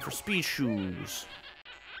 and time for speed shoes.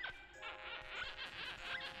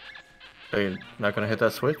 Are you not gonna hit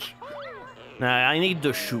that switch? Nah, I need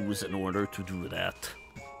the shoes in order to do that.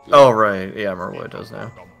 Oh, right. Yeah, I remember what it does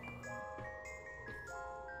now.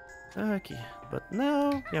 Okay, but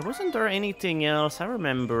no, yeah, wasn't there anything else? I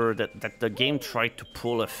remember that the game tried to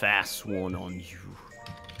pull a fast one on you.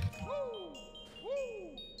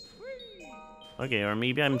 Okay, or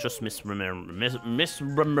maybe I'm just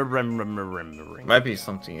misremembering. Might be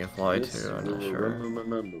something you fly to, I'm not sure.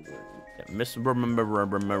 Yeah,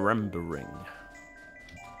 misremembering.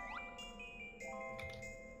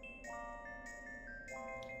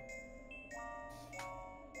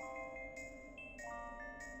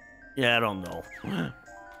 Yeah, I don't know.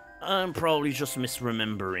 I'm probably just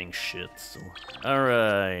misremembering shit, so...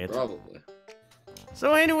 Alright. Probably.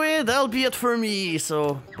 So anyway, that'll be it for me,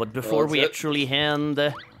 so... But before we actually end...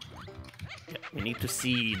 yeah, we need to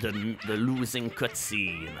see the losing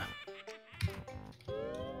cutscene.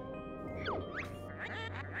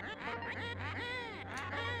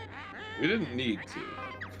 We didn't need to.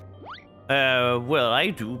 Well,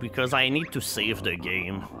 I do, because I need to save the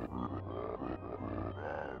game.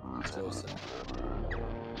 So sad.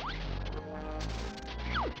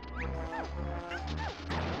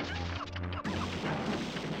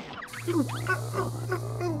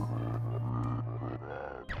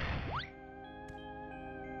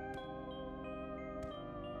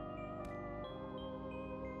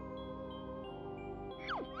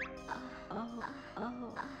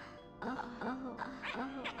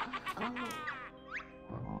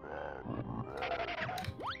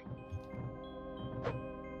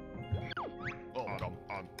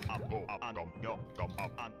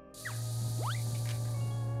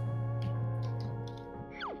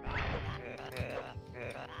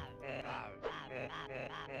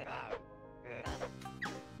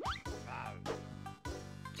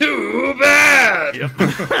 Too bad! Yep.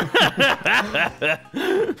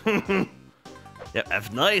 Yep,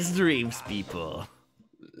 have nice dreams, people.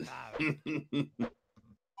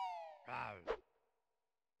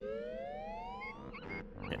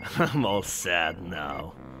 Yeah, I'm all sad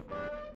now.